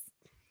seconds.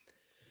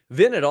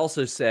 Vin had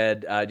also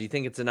said, do you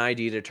think it's an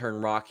idea to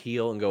turn Rock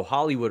heel and go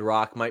Hollywood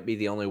Rock? Might be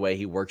the only way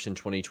he works in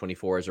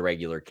 2024 as a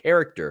regular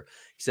character.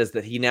 He says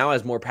that he now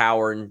has more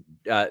power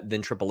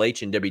than Triple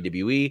H in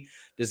WWE.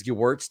 Does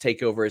Gewurz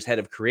take over as head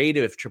of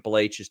creative if Triple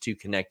H is too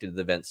connected to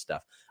the Vince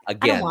stuff?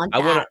 Again,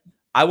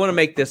 I want to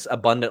make this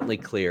abundantly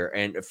clear,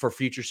 and for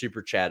future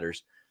super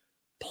chatters,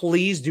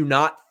 please do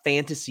not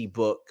fantasy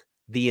book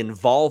the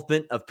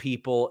involvement of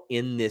people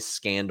in this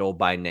scandal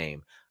by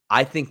name.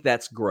 I think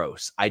that's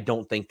gross. I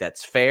don't think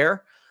that's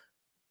fair.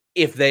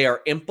 If they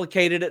are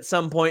implicated at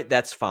some point,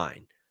 that's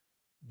fine.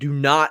 Do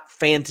not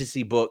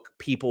fantasy book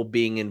people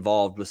being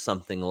involved with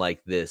something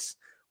like this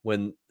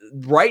when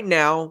right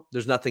now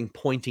there's nothing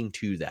pointing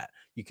to that.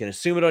 You can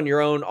assume it on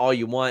your own all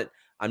you want.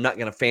 I'm not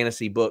going to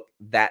fantasy book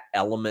that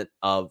element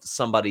of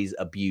somebody's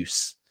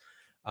abuse.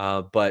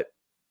 But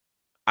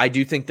I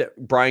do think that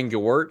Brian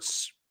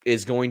Gewurz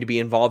is going to be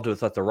involved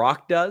with what The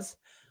Rock does.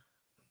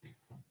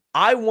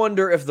 I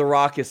wonder if The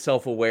Rock is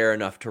self-aware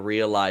enough to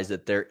realize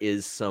that there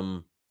is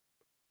some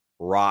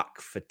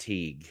Rock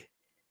fatigue.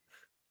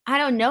 I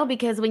don't know,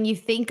 because when you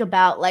think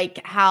about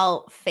like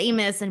how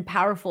famous and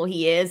powerful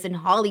he is in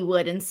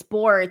Hollywood and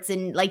sports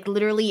and like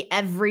literally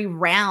every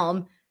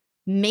realm,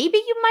 maybe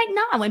you might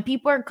not. When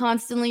people are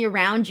constantly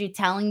around you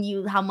telling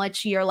you how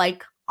much you're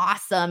like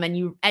awesome and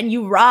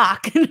you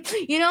rock,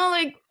 you know,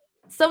 like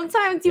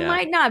sometimes you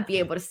might not be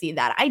able to see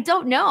that. I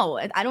don't know.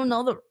 I don't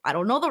know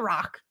the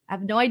Rock. I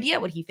have no idea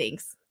what he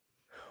thinks.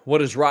 What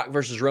does Rock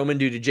versus Roman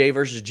do to Jay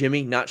versus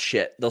Jimmy? Not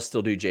shit. They'll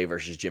still do Jay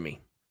versus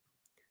Jimmy.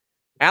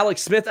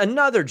 Alex Smith,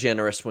 another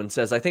generous one,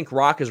 says, I think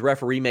Rock as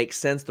referee makes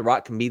sense. The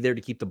Rock can be there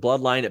to keep the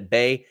bloodline at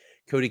bay.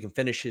 Cody can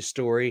finish his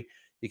story.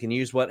 You can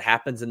use what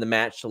happens in the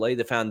match to lay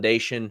the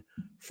foundation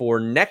for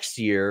next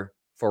year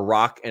for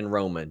Rock and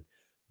Roman.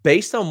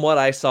 Based on what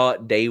I saw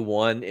at day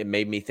one, it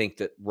made me think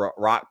that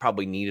Rock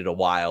probably needed a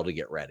while to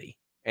get ready.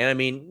 And I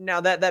mean,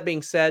 now that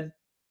being said,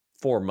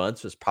 4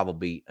 months was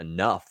probably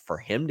enough for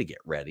him to get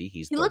ready.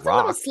 He looks a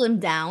little slimmed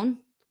down.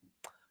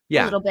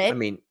 Yeah. A little bit. I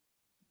mean,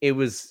 it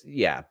was,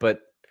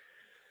 but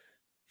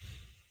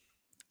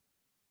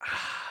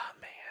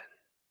man,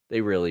 they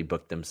really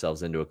booked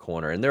themselves into a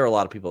corner. And there are a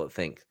lot of people that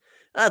think,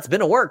 it's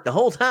been a work the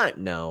whole time.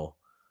 No.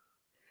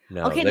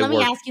 Okay, let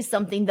me ask you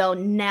something though.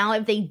 Now,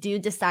 if they do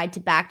decide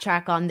to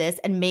backtrack on this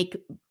and make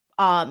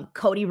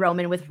Cody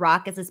Roman with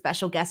Rock as a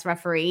special guest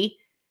referee,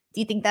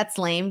 do you think that's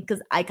lame?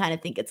 Because I kind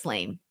of think it's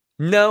lame.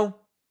 No.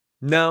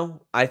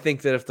 I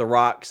think that if The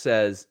Rock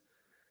says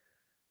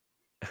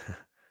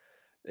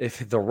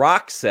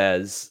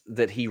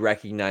that he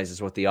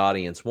recognizes what the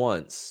audience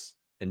wants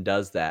and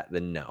does that,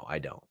 then no, I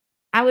don't.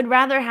 I would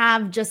rather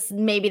have just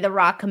maybe The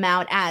Rock come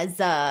out as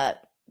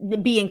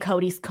be in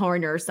Cody's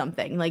corner or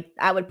something. Like,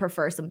 I would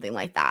prefer something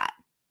like that.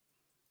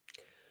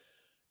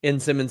 N.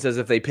 Simmons says,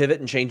 if they pivot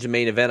and change the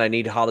main event, I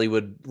need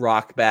Hollywood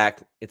Rock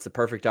back. It's the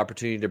perfect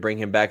opportunity to bring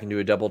him back into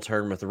a double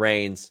turn with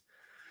Reigns.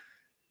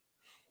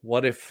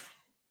 What if,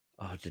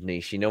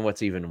 Denise, you know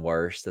what's even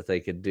worse that they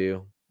could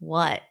do?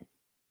 What?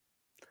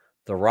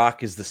 The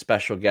Rock is the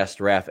special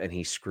guest ref and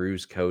he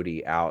screws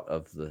Cody out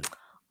of the...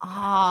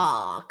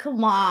 Oh,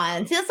 come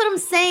on. See, that's what I'm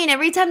saying.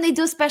 Every time they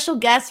do special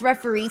guest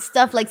referee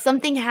stuff, like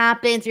something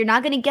happens, you're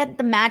not going to get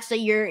the match that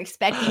you're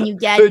expecting you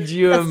get. Could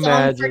you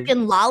imagine? Some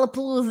freaking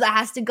Lollapalooza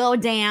has to go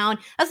down.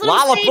 That's what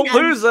I'm saying.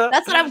 Lollapalooza?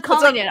 That's what I'm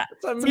calling it.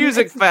 It's a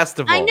music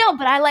festival. I know,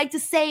 but I like to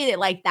say it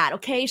like that.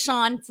 Okay,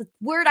 Sean? It's a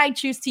word I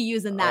choose to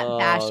use in that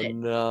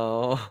fashion.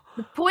 No.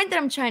 The point that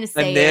I'm trying to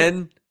say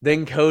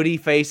then Cody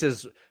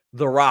faces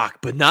The Rock,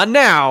 but not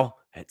now,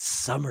 at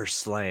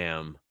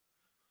SummerSlam.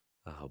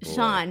 Oh, boy.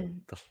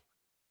 Sean,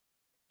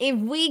 if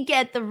we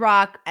get The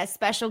Rock as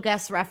special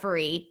guest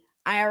referee,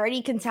 I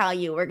already can tell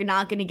you we're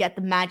not going to get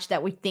the match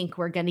that we think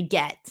we're going to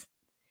get.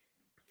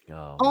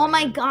 Oh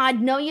my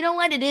God. No, you know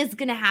what? It is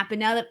going to happen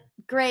now.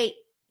 Great.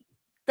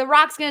 The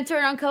Rock's going to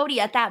turn on Cody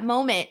at that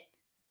moment.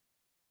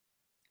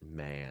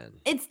 Man.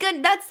 It's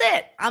good. That's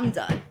it. I'm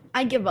done.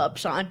 I give up,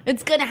 Sean.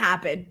 It's going to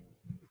happen.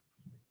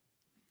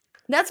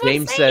 That's what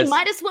I'm saying.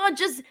 Might as well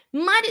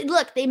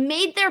look, they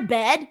made their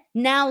bed.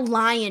 Now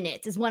lie in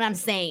it is what I'm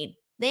saying.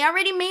 They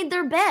already made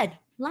their bed.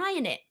 Lie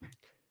in it.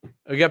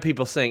 We got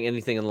people saying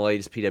anything in the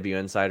latest PW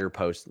Insider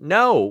post.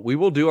 No, we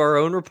will do our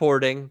own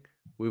reporting.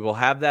 We will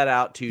have that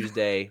out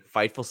Tuesday,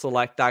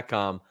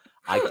 FightfulSelect.com.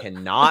 I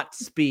cannot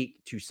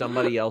speak to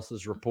somebody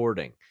else's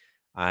reporting.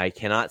 I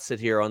cannot sit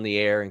here on the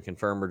air and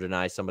confirm or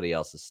deny somebody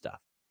else's stuff.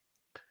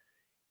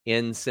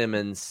 N.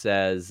 Simmons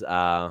says,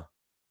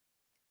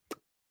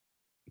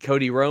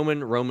 Cody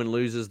Roman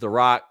loses The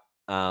Rock,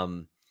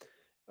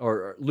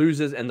 or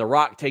loses, and The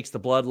Rock takes the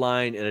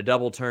bloodline in a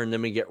double turn.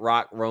 Then we get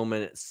Rock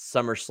Roman at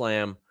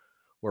SummerSlam,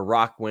 where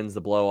Rock wins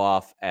the blow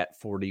off at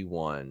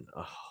 41.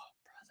 Oh,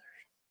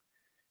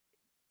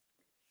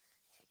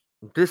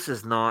 brother. This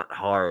is not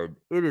hard.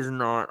 It is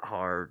not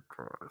hard.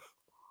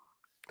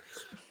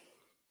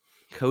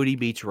 Cody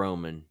beats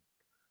Roman.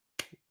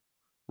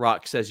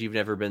 Rock says you've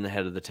never been the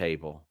head of the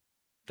table.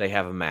 They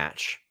have a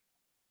match.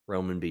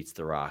 Roman beats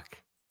The Rock.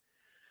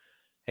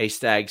 Hey,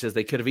 Stag says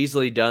they could have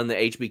easily done the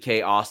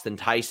HBK Austin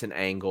Tyson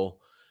angle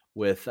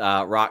with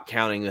Rock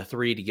counting the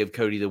 3 to give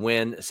Cody the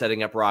win,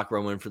 setting up Rock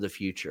Roman for the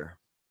future.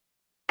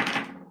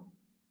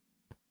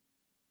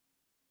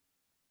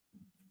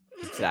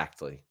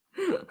 Exactly.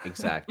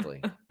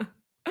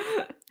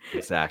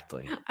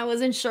 I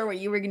wasn't sure what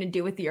you were going to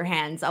do with your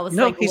hands. I was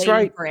he's waiting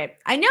right. for it.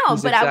 I know,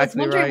 He's but I was exactly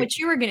wondering right. what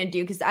you were going to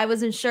do because I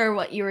wasn't sure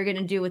what you were going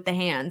to do with the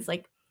hands,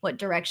 like what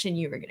direction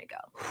you were going to go.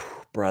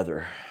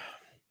 Brother.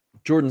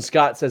 Jordan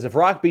Scott says, if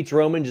Rock beats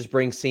Roman, just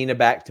bring Cena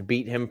back to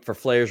beat him for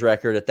Flair's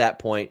record at that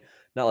point.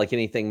 Not like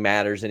anything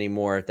matters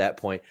anymore at that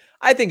point.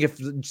 I think if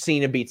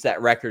Cena beats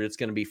that record, it's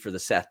going to be for the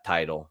Seth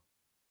title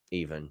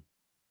even.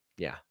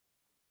 Yeah.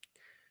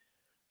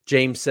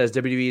 James says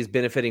WWE is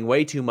benefiting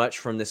way too much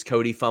from this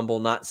Cody fumble.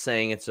 Not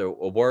saying it's a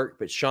work,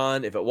 but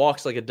Sean, if it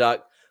walks like a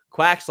duck,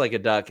 quacks like a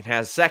duck, and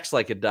has sex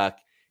like a duck,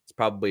 it's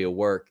probably a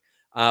work.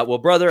 Well,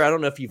 brother, I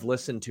don't know if you've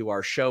listened to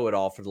our show at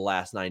all for the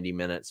last 90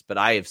 minutes, but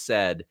I have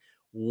said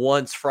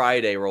once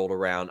Friday rolled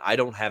around, I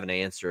don't have an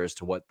answer as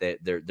to what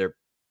their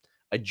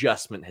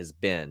adjustment has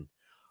been.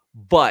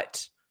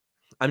 But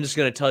I'm just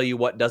going to tell you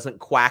what doesn't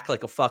quack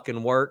like a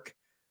fucking work.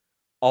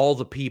 All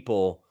the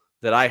people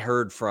that I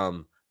heard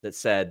from that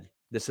said,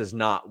 this is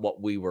not what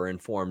we were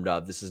informed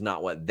of. This is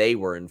not what they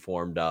were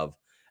informed of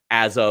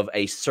as of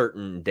a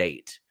certain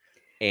date.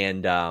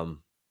 And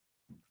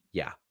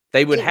yeah,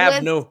 they would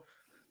have no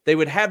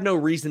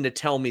reason to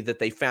tell me that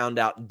they found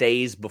out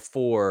days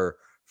before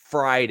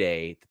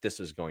Friday that this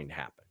was going to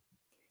happen.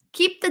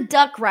 Keep the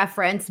duck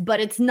reference, but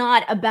it's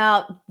not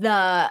about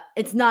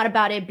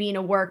it being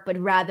a work, but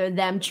rather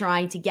them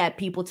trying to get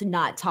people to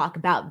not talk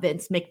about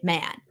Vince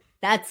McMahon.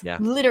 That's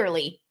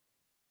literally.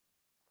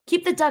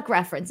 Keep the duck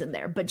reference in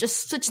there, but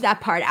just switch that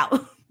part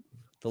out.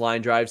 The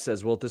Line Drive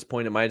says, well, at this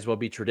point, it might as well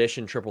be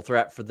tradition, triple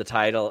threat for the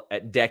title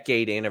at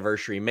decade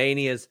anniversary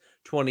manias,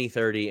 20,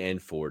 30,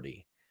 and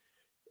 40.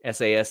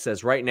 SAS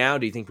says, right now,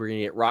 do you think we're going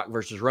to get Rock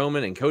versus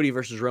Roman and Cody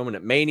versus Roman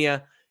at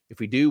Mania? If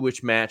we do,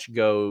 which match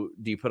do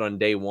you put on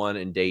day 1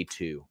 and day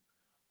 2?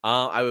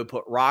 I would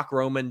put Rock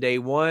Roman day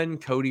 1,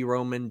 Cody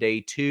Roman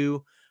day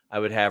 2. I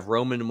would have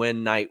Roman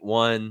win night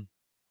 1.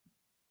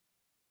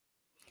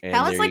 And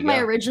that was like my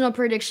original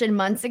prediction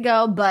months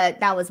ago,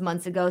 but that was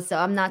months ago, so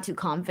I'm not too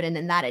confident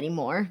in that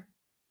anymore.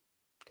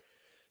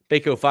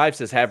 Baco 5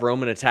 says, have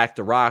Roman attack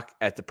The Rock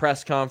at the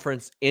press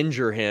conference,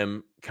 injure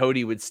him.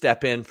 Cody would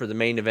step in for the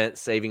main event,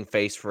 saving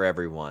face for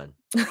everyone.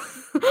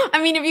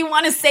 I mean, if you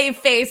want to save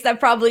face, that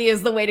probably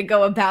is the way to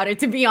go about it,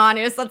 to be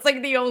honest. That's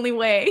like the only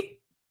way.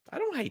 I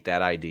don't hate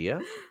that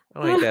idea.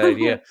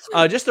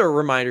 Just a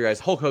reminder,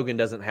 guys, Hulk Hogan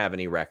doesn't have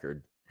any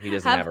record. He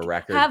doesn't have a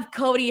record. Have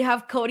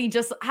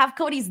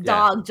Cody's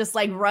dog just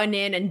like run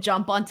in and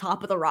jump on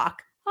top of The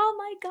Rock. Oh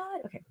my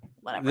God. Okay,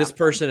 whatever. This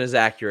person is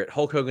accurate.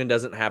 Hulk Hogan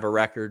doesn't have a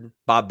record.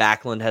 Bob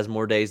Backlund has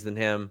more days than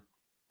him.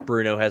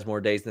 Bruno has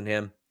more days than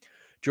him.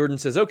 Jordan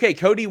says, okay,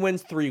 Cody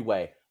wins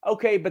 3-way.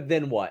 Okay, but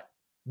then what?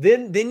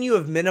 Then you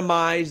have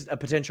minimized a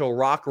potential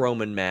Rock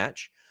Roman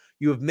match.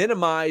 You have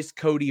minimized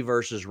Cody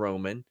versus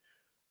Roman.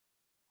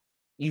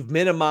 You've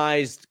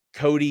minimized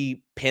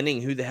Cody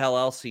pinning who the hell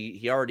else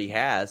he already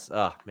has.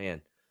 Oh,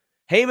 man.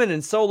 Heyman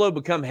and Solo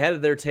become head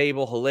of their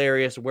table.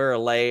 Hilarious. Wear a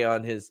lay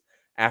on his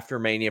after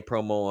Mania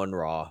promo on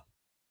Raw.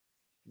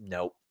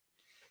 Nope.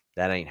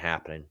 That ain't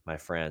happening, my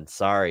friend.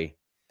 Sorry.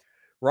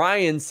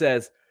 Ryan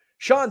says,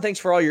 Sean, thanks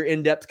for all your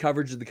in-depth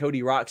coverage of the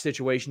Cody Rock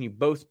situation.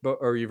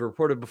 You've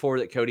reported before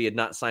that Cody had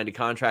not signed a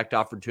contract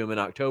offered to him in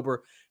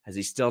October. Has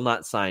he still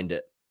not signed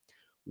it?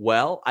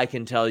 Well, I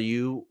can tell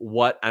you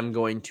what I'm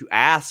going to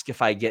ask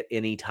if I get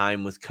any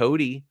time with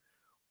Cody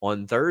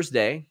on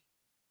Thursday.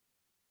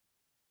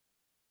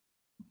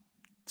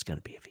 It's going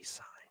to be if he's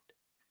signed.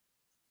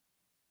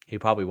 He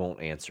probably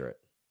won't answer it.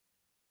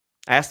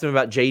 I asked him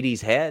about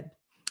JD's head.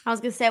 I was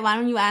going to say, why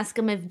don't you ask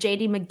him if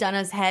JD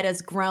McDonough's head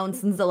has grown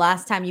since the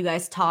last time you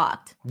guys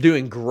talked?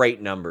 Doing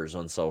great numbers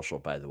on social,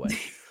 by the way.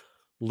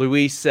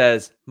 Luis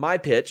says, my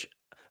pitch.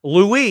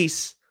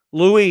 Luis,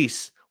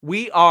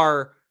 we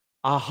are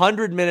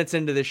 100 minutes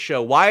into this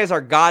show. Why is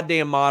our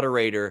goddamn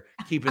moderator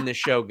keeping this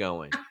show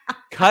going?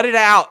 Cut it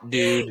out,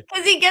 dude.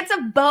 Because he gets a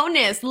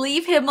bonus.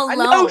 Leave him alone.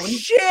 No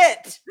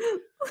shit.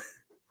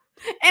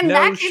 In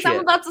that case, I'm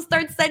about to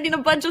start sending a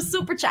bunch of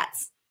super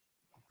chats.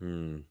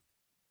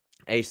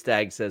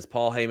 A-Stag says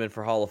Paul Heyman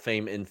for Hall of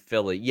Fame in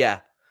Philly.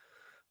 Yeah,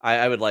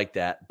 I would like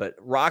that. But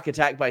Rock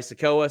attacked by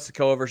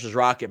Sikoa versus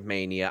Rocket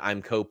Mania,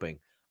 I'm coping.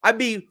 I'd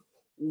be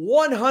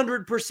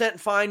 100%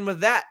 fine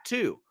with that,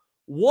 too.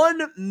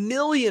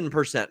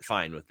 1,000,000%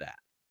 fine with that.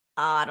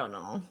 I don't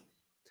know.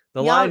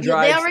 The line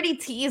drives. They already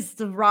teased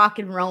the Rock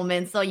and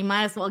Roman, so you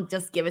might as well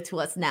just give it to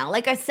us now.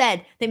 Like I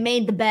said, they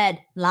made the bed,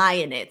 lie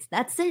in it.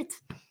 That's it.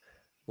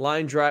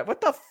 Line drive.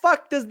 What the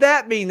fuck does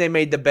that mean? They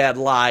made the bed,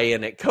 lie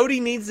in it. Cody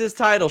needs this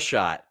title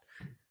shot.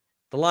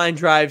 The line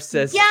drive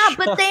says, yeah,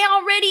 but they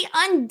already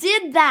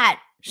undid that,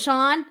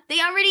 Sean. They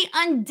already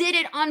undid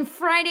it on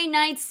Friday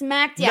Night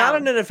SmackDown. Not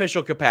in an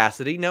official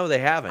capacity. No, they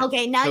haven't.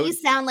 Okay, now you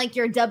sound like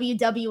you're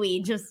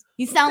WWE.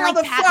 You sound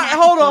like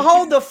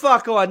hold the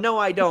fuck on. No,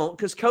 I don't.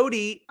 Because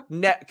Cody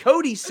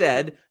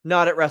said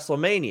not at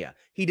WrestleMania.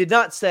 He did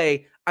not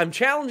say, I'm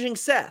challenging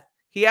Seth.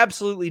 He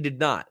absolutely did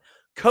not.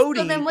 Cody.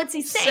 So then what's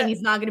he saying?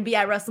 He's not going to be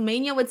at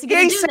WrestleMania? What's he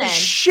going to do then?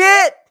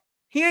 Shit.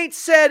 He ain't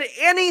said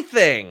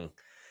anything.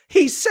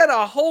 He said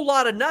a whole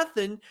lot of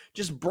nothing,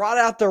 just brought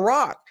out The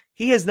Rock.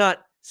 He has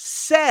not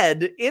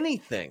said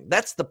anything.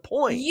 That's the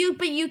point.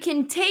 But you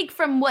can take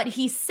from what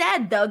he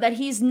said, though, that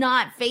he's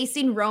not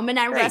facing Roman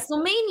at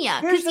WrestleMania.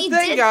 Because he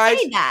did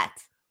say that.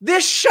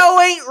 This show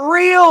ain't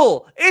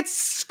real.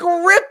 It's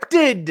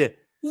scripted.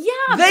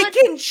 Yeah, they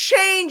can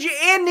change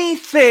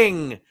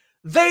anything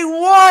they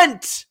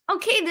want.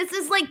 Okay, this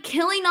is like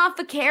killing off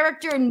a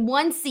character in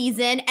one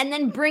season and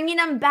then bringing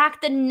him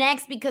back the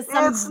next because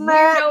some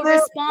weirdo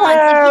response.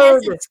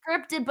 Yes, it's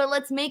scripted, but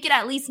let's make it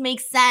at least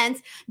make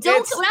sense.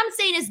 What I'm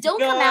saying is don't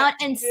come out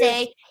and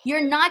say you're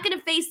not going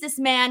to face this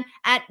man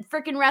at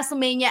freaking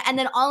WrestleMania and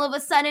then all of a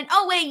sudden,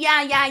 oh, wait,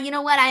 yeah, you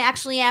know what? I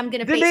actually am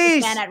going to face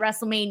this man at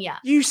WrestleMania.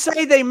 You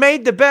say they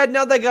made the bed,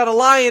 now they got to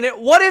lie in it.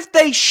 What if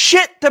they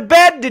shit the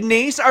bed,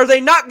 Denise? Are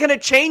they not going to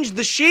change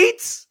the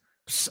sheets?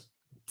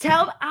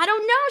 I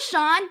don't know,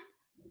 Sean.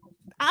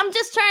 I'm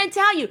just trying to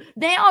tell you.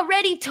 They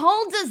already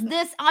told us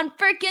this on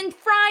freaking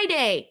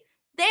Friday.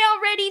 They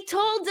already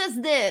told us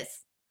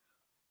this.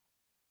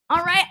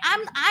 All right?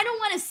 I don't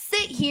want to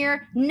sit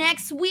here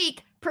next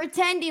week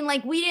pretending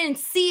like we didn't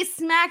see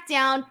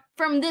SmackDown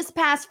from this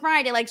past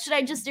Friday. Like, should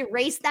I just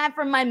erase that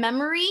from my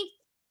memory?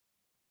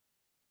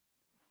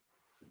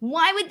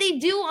 Why would they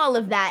do all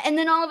of that and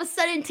then all of a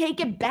sudden take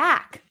it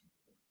back?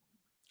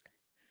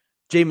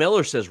 Jay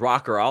Miller says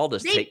Rock or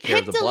Aldis take care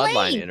of the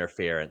bloodline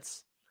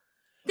interference.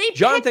 They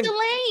picked a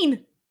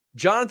lane.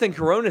 Jonathan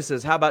Corona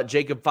says, how about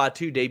Jacob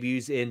Fatu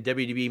debuts in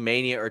WWE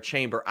Mania or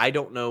Chamber? I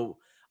don't know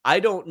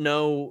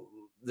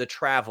the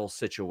travel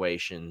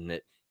situation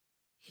that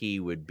he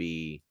would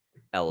be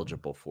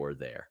eligible for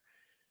there.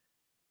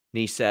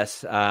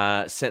 Nises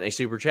sent a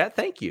super chat.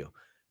 Thank you.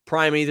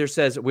 Prime Either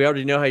says, we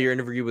already know how your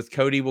interview with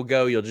Cody will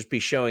go. You'll just be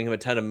showing him a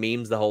ton of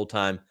memes the whole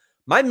time.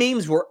 My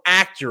memes were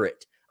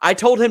accurate. I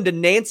told him to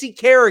Nancy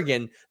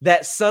Kerrigan,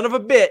 that son of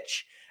a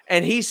bitch,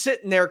 and he's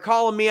sitting there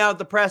calling me out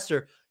the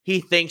presser.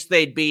 He thinks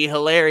they'd be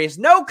hilarious.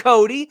 No,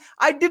 Cody,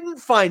 I didn't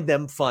find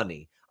them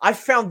funny. I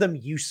found them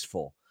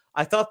useful.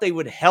 I thought they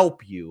would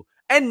help you.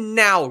 And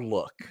now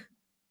look.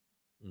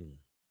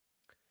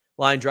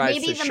 Line drive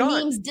Maybe says, the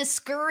memes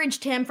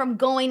discouraged him from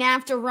going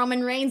after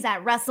Roman Reigns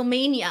at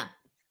WrestleMania.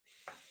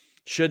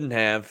 Shouldn't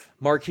have.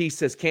 Marquis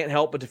says, can't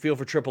help but to feel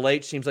for Triple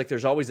H. Seems like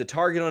there's always a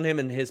target on him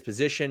in his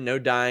position. No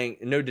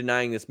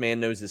denying this man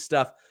knows his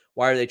stuff.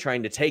 Why are they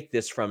trying to take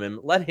this from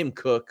him? Let him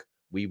cook.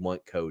 We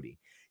want Cody.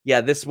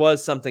 Yeah, this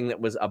was something that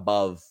was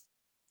above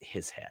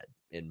his head,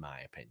 in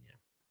my opinion.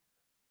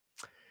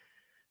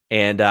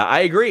 And I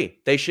agree.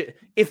 They should,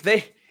 if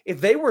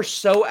they were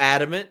so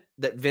adamant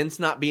that Vince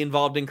not be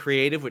involved in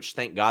creative, which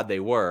thank God they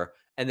were,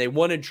 and they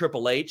wanted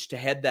Triple H to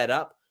head that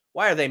up,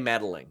 why are they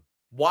meddling?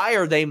 Why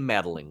are they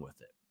meddling with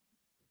it?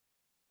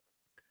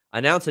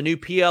 Announce a new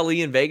PLE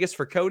in Vegas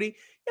for Cody?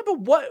 Yeah,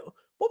 but what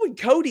would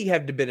Cody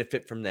have to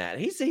benefit from that?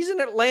 He's an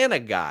Atlanta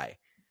guy.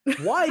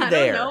 Why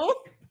there? I don't know.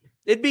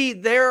 It'd be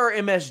there or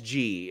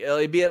MSG.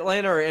 It'd be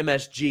Atlanta or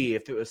MSG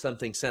if it was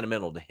something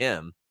sentimental to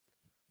him.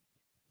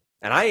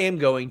 And I am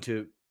going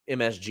to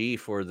MSG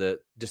for the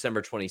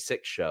December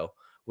 26th show.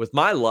 With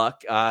my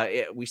luck,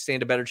 we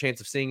stand a better chance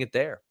of seeing it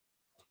there.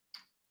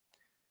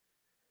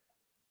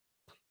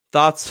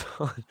 Thoughts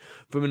on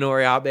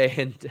Fuminori Abe?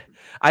 And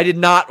I did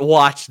not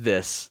watch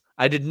this.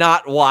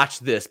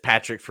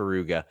 Patrick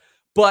Faruga.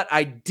 But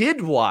I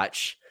did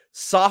watch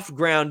Soft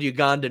Ground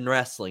Ugandan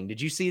Wrestling.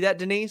 Did you see that,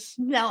 Denise?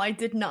 No, I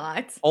did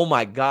not. Oh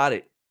my God,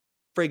 it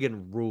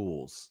friggin'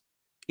 rules.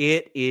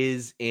 It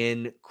is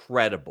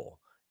incredible.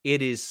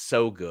 It is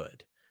so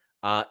good.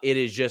 It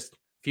is just a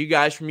few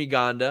guys from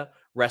Uganda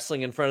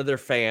wrestling in front of their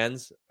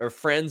fans or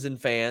friends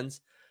and fans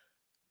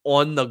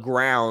on the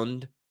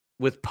ground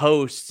with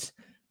posts.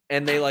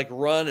 And they like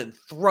run and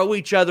throw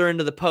each other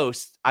into the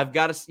post.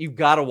 You've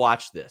got to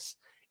watch this.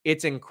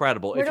 It's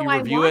incredible. Where if you do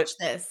review I watch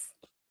this?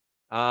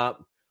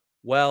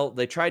 Well,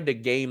 they tried to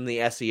game the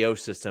SEO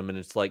system, and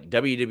it's like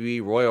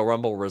WWE Royal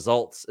Rumble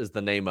Results is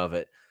the name of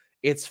it.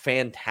 It's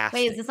fantastic.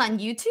 Wait, is this on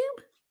YouTube?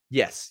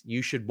 Yes,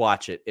 you should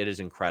watch it. It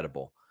is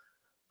incredible.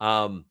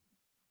 But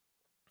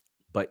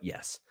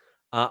yes.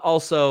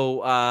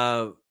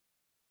 Also,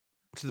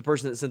 to the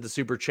person that sent the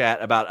super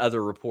chat about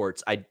other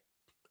reports, I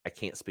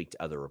can't speak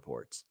to other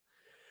reports.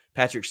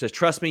 Patrick says,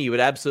 trust me, you would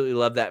absolutely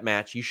love that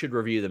match. You should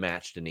review the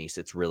match, Denise.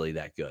 It's really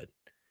that good.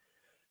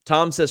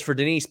 Tom says, for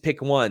Denise,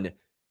 pick one.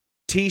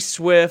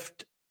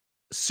 T-Swift,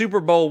 Super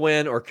Bowl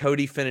win, or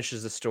Cody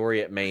finishes the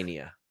story at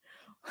Mania.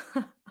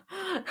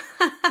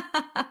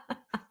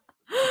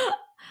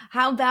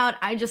 How about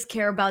I just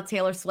care about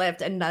Taylor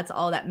Swift and that's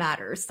all that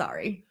matters?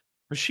 Sorry.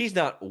 She's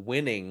not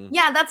winning.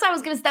 Yeah, that's what I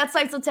was going to say. That's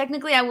like, so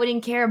technically I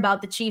wouldn't care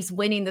about the Chiefs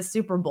winning the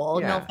Super Bowl.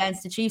 Yeah. No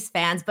offense to Chiefs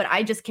fans, but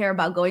I just care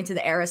about going to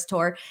the Eras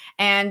tour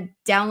and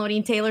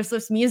downloading Taylor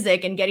Swift's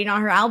music and getting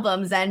on her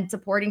albums and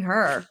supporting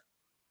her.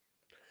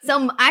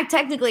 So I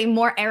technically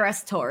more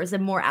Eras tours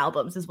and more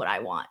albums is what I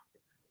want.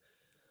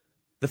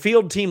 The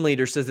field team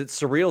leader says it's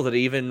surreal that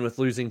even with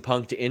losing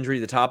Punk to injury,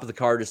 the top of the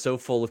card is so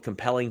full of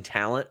compelling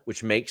talent,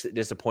 which makes it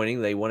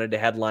disappointing they wanted to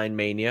headline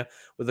Mania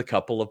with a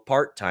couple of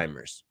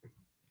part-timers.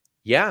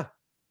 Yeah,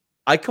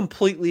 I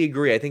completely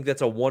agree. I think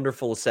that's a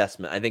wonderful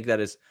assessment. I think that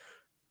is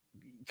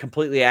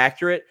completely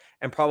accurate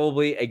and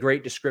probably a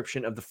great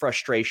description of the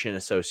frustration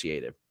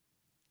associated.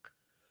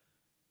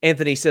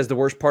 Anthony says the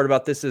worst part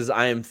about this is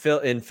I am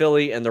in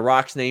Philly and The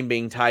Rock's name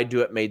being tied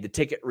to it made the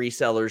ticket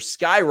resellers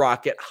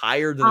skyrocket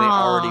higher than they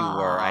already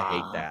were. I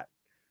hate that.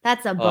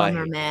 That's a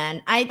bummer,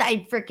 man.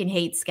 I freaking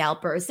hate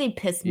scalpers. They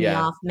piss me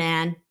off,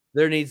 man.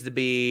 There needs to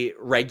be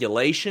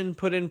regulation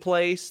put in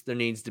place. There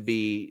needs to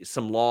be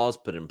some laws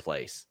put in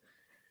place.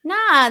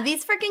 Nah,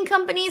 these freaking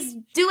companies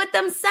do it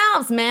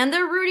themselves, man.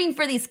 They're rooting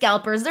for these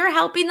scalpers. They're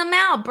helping them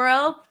out,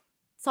 bro.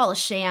 It's all a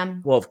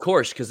sham. Well, of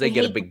course, because they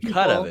get a big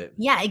cut of it.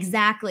 Yeah,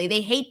 exactly.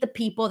 They hate the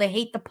people. They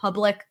hate the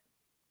public.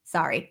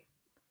 Sorry.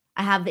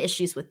 I have the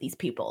issues with these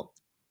people.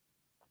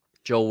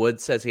 Joel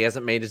Wood says he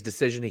hasn't made his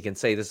decision. He can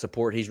say the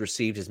support he's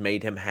received has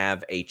made him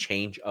have a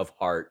change of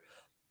heart.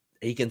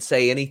 He can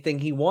say anything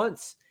he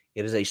wants.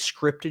 It is a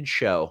scripted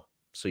show,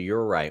 so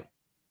you're right.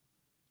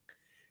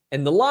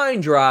 And the line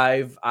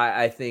drive,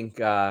 I think,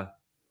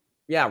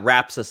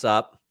 wraps us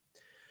up.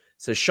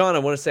 So, Sean, I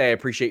want to say I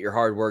appreciate your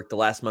hard work. The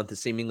last month has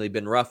seemingly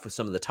been rough with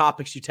some of the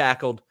topics you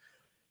tackled.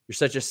 You're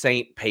such a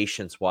saint,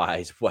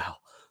 patience-wise. Well,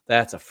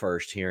 that's a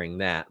first hearing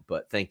that,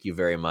 but thank you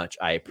very much.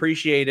 I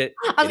appreciate it.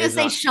 I was going to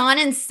say Sean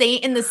and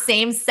saint in the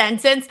same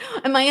sentence.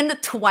 Am I in the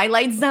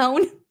Twilight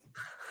Zone?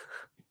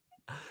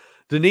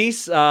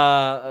 Denise,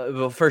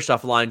 well, first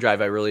off, line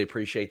drive, I really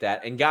appreciate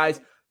that. And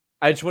guys,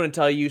 I just want to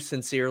tell you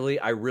sincerely,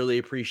 I really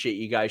appreciate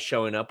you guys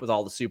showing up with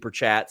all the super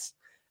chats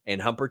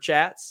and humper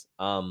chats.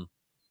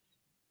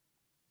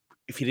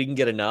 If you didn't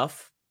get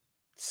enough,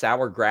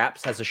 Sour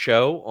Graps has a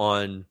show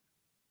on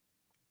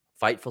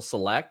Fightful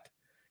Select.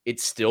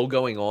 It's still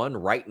going on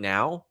right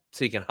now,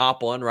 so you can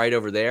hop on right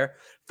over there.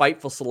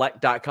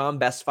 FightfulSelect.com,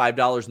 best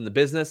 $5 in the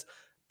business.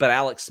 But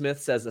Alex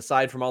Smith says,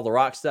 aside from all the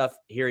Rock stuff,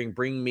 hearing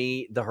Bring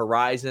Me the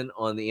Horizon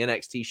on the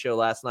NXT show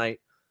last night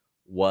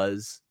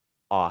was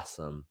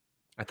awesome.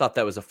 I thought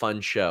that was a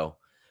fun show.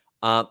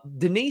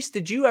 Denise,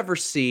 did you ever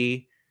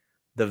see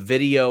the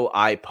video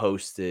I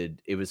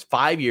posted? It was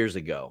 5 years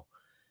ago.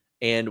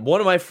 And one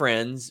of my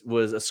friends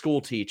was a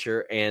school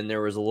teacher, and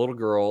there was a little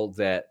girl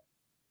that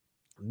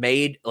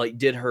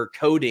did her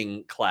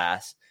coding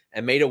class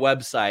and made a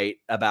website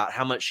about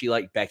how much she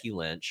liked Becky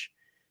Lynch.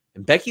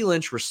 And Becky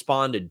Lynch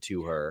responded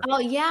to her. Oh,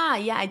 yeah.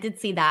 Yeah, I did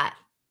see that.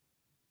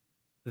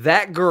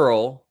 That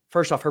girl,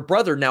 first off, her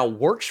brother now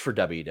works for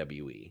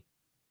WWE.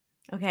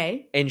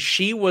 Okay. And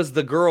she was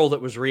the girl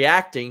that was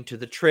reacting to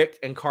the Trick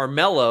and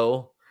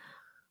Carmelo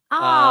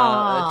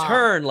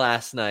turn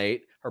last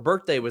night. Her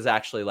birthday was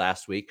actually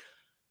last week.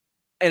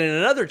 And in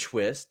another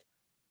twist,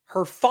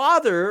 her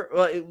father,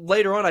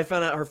 later on I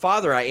found out her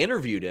father, I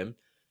interviewed him,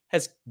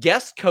 has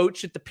guest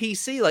coached at the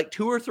PC like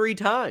 2 or 3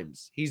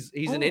 times. He's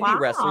an indie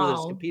wrestler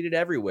that's competed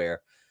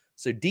everywhere.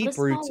 So deep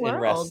roots in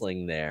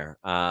wrestling there.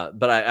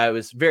 But I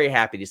was very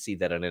happy to see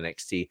that on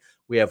NXT.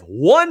 We have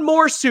one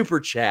more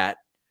super chat.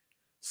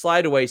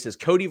 Slide Away says,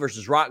 Cody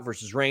versus Rock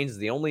versus Reigns is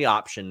the only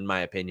option, in my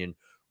opinion.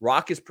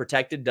 Rock is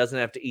protected, doesn't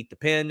have to eat the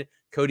pin.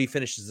 Cody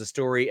finishes the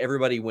story.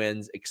 Everybody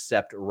wins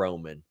except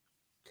Roman.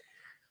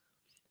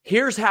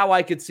 Here's how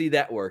I could see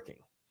that working.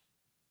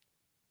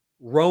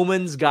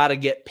 Roman's got to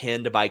get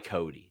pinned by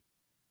Cody.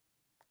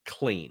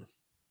 Clean.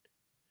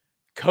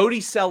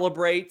 Cody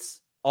celebrates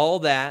all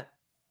that.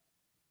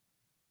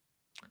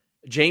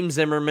 James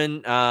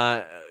Zimmerman,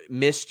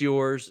 missed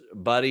yours,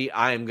 buddy.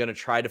 I am going to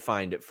try to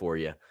find it for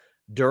you.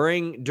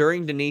 During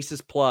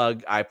Denise's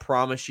plug, I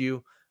promise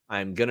you,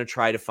 I'm going to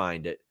try to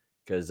find it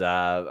because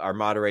our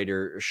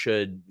moderator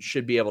should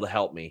be able to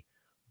help me.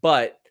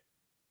 But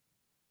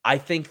I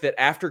think that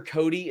after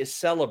Cody is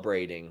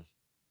celebrating,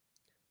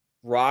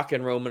 Rock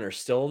and Roman are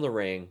still in the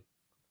ring,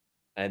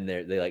 and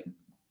they like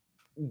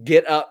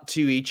get up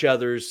to each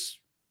other's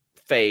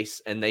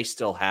face, and they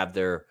still have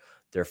their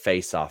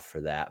face off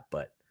for that.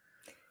 But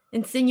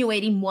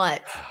insinuating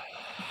what?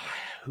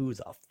 Who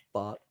the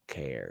fuck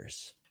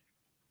cares?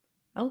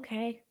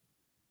 Okay.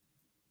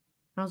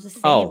 I was just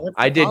saying. Oh,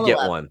 I did get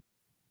one.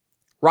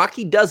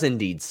 Rocky does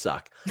indeed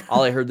suck.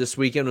 All I heard this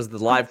weekend was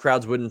the live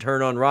crowds wouldn't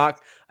turn on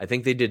Rock. I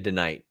think they did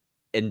tonight.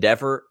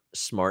 Endeavor,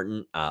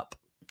 smarten up.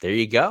 There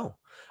you go.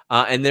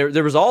 And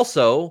there was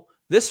also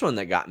this one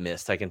that got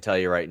missed, I can tell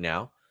you right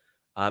now.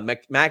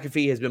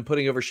 McAfee has been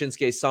putting over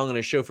Shinsuke's song on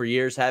his show for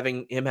years.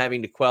 Having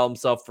to quell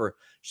himself for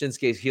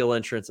Shinsuke's heel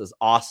entrance is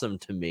awesome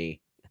to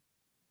me.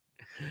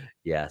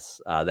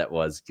 Yes, that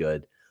was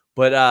good.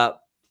 But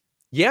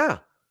yeah,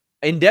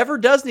 Endeavor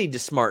does need to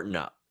smarten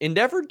up.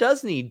 Endeavor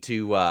does need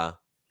to...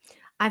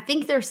 I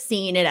think they're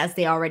seeing it as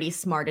they already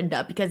smartened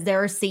up because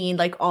they're seeing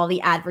like all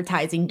the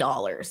advertising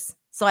dollars.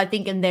 So I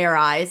think in their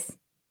eyes,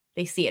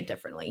 they see it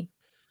differently.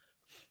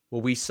 Well,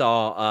 we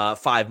saw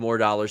 $5 more.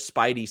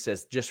 Spidey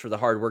says just for the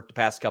hard work the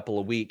past couple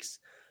of weeks,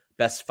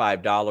 best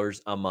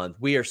 $5 a month.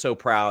 We are so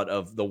proud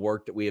of the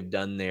work that we have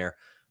done there.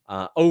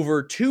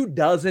 Over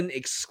 24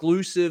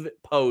 exclusive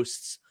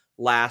posts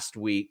last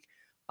week,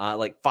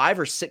 like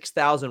 5,000 or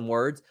 6,000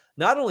 words.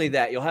 Not only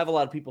that, you'll have a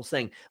lot of people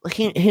saying, well,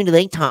 who do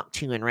they talk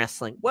to in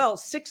wrestling? Well,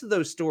 6 of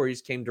those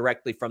stories came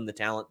directly from the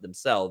talent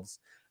themselves.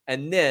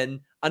 And then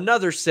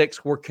another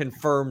 6 were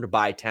confirmed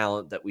by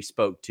talent that we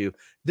spoke to.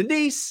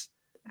 Denise,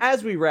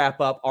 as we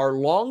wrap up, our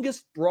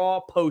longest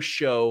Raw post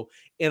show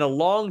in a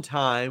long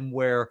time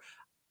where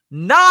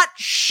not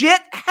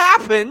shit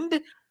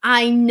happened.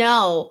 I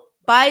know.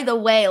 By the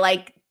way,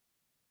 like,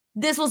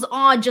 this was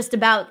on just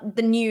about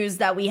the news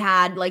that we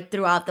had like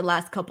throughout the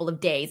last couple of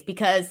days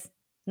because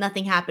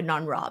nothing happened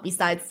on Raw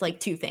besides like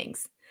 2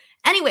 things.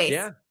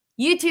 Anyways,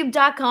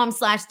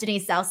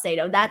 youtube.com/Denise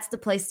Salcedo. That's the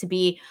place to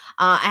be.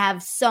 I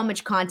have so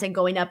much content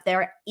going up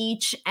there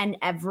each and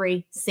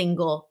every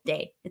single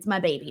day. It's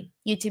my baby.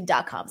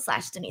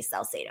 youtube.com/Denise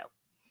Salcedo.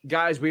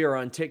 Guys, we are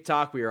on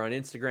TikTok. We are on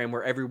Instagram.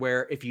 We're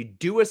everywhere. If you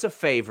do us a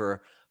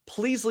favor,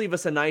 please leave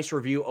us a nice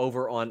review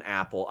over on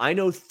Apple. I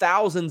know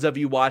thousands of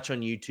you watch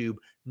on YouTube.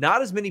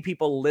 Not as many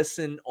people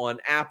listen on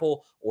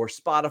Apple or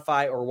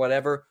Spotify or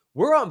whatever.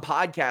 We're on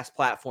podcast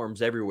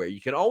platforms everywhere. You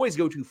can always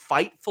go to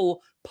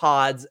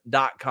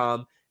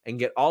fightfulpods.com and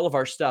get all of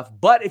our stuff.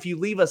 But if you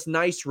leave us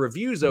nice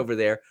reviews over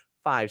there,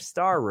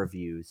 5-star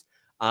reviews,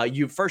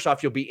 first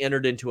off, you'll be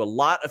entered into a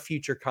lot of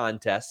future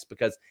contests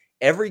because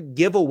every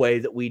giveaway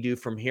that we do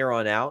from here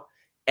on out,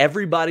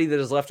 everybody that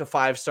has left a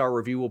 5-star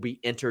review will be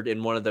entered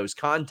in one of those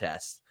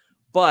contests.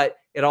 But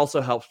it also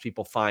helps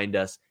people find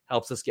us,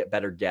 helps us get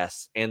better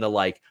guests and the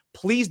like.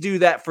 Please do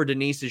that for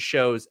Denise's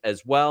shows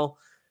as well.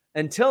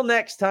 Until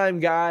next time,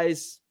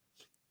 guys,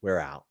 we're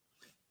out.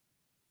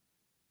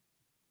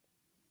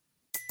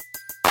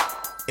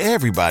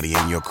 Everybody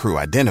in your crew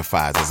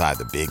identifies as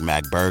either Big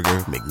Mac Burger,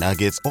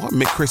 McNuggets, or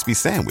McCrispy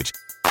Sandwich.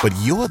 But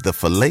you're the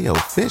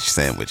Filet-O-Fish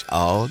Sandwich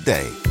all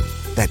day.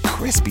 That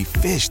crispy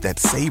fish, that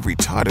savory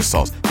tartar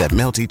sauce, that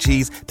melty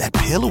cheese, that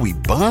pillowy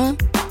bun.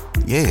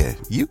 Yeah,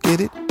 you get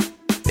it.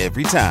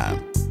 Every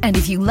time. And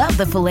if you love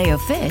the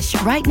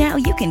Filet-O-Fish, right now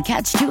you can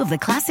catch 2 of the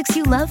classics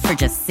you love for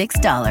just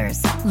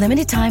 $6.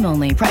 Limited time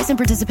only. Price and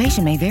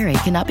participation may vary.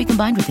 Cannot be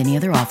combined with any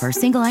other offer.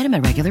 Single item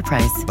at regular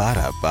price.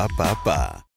 Ba-da-ba-ba-ba.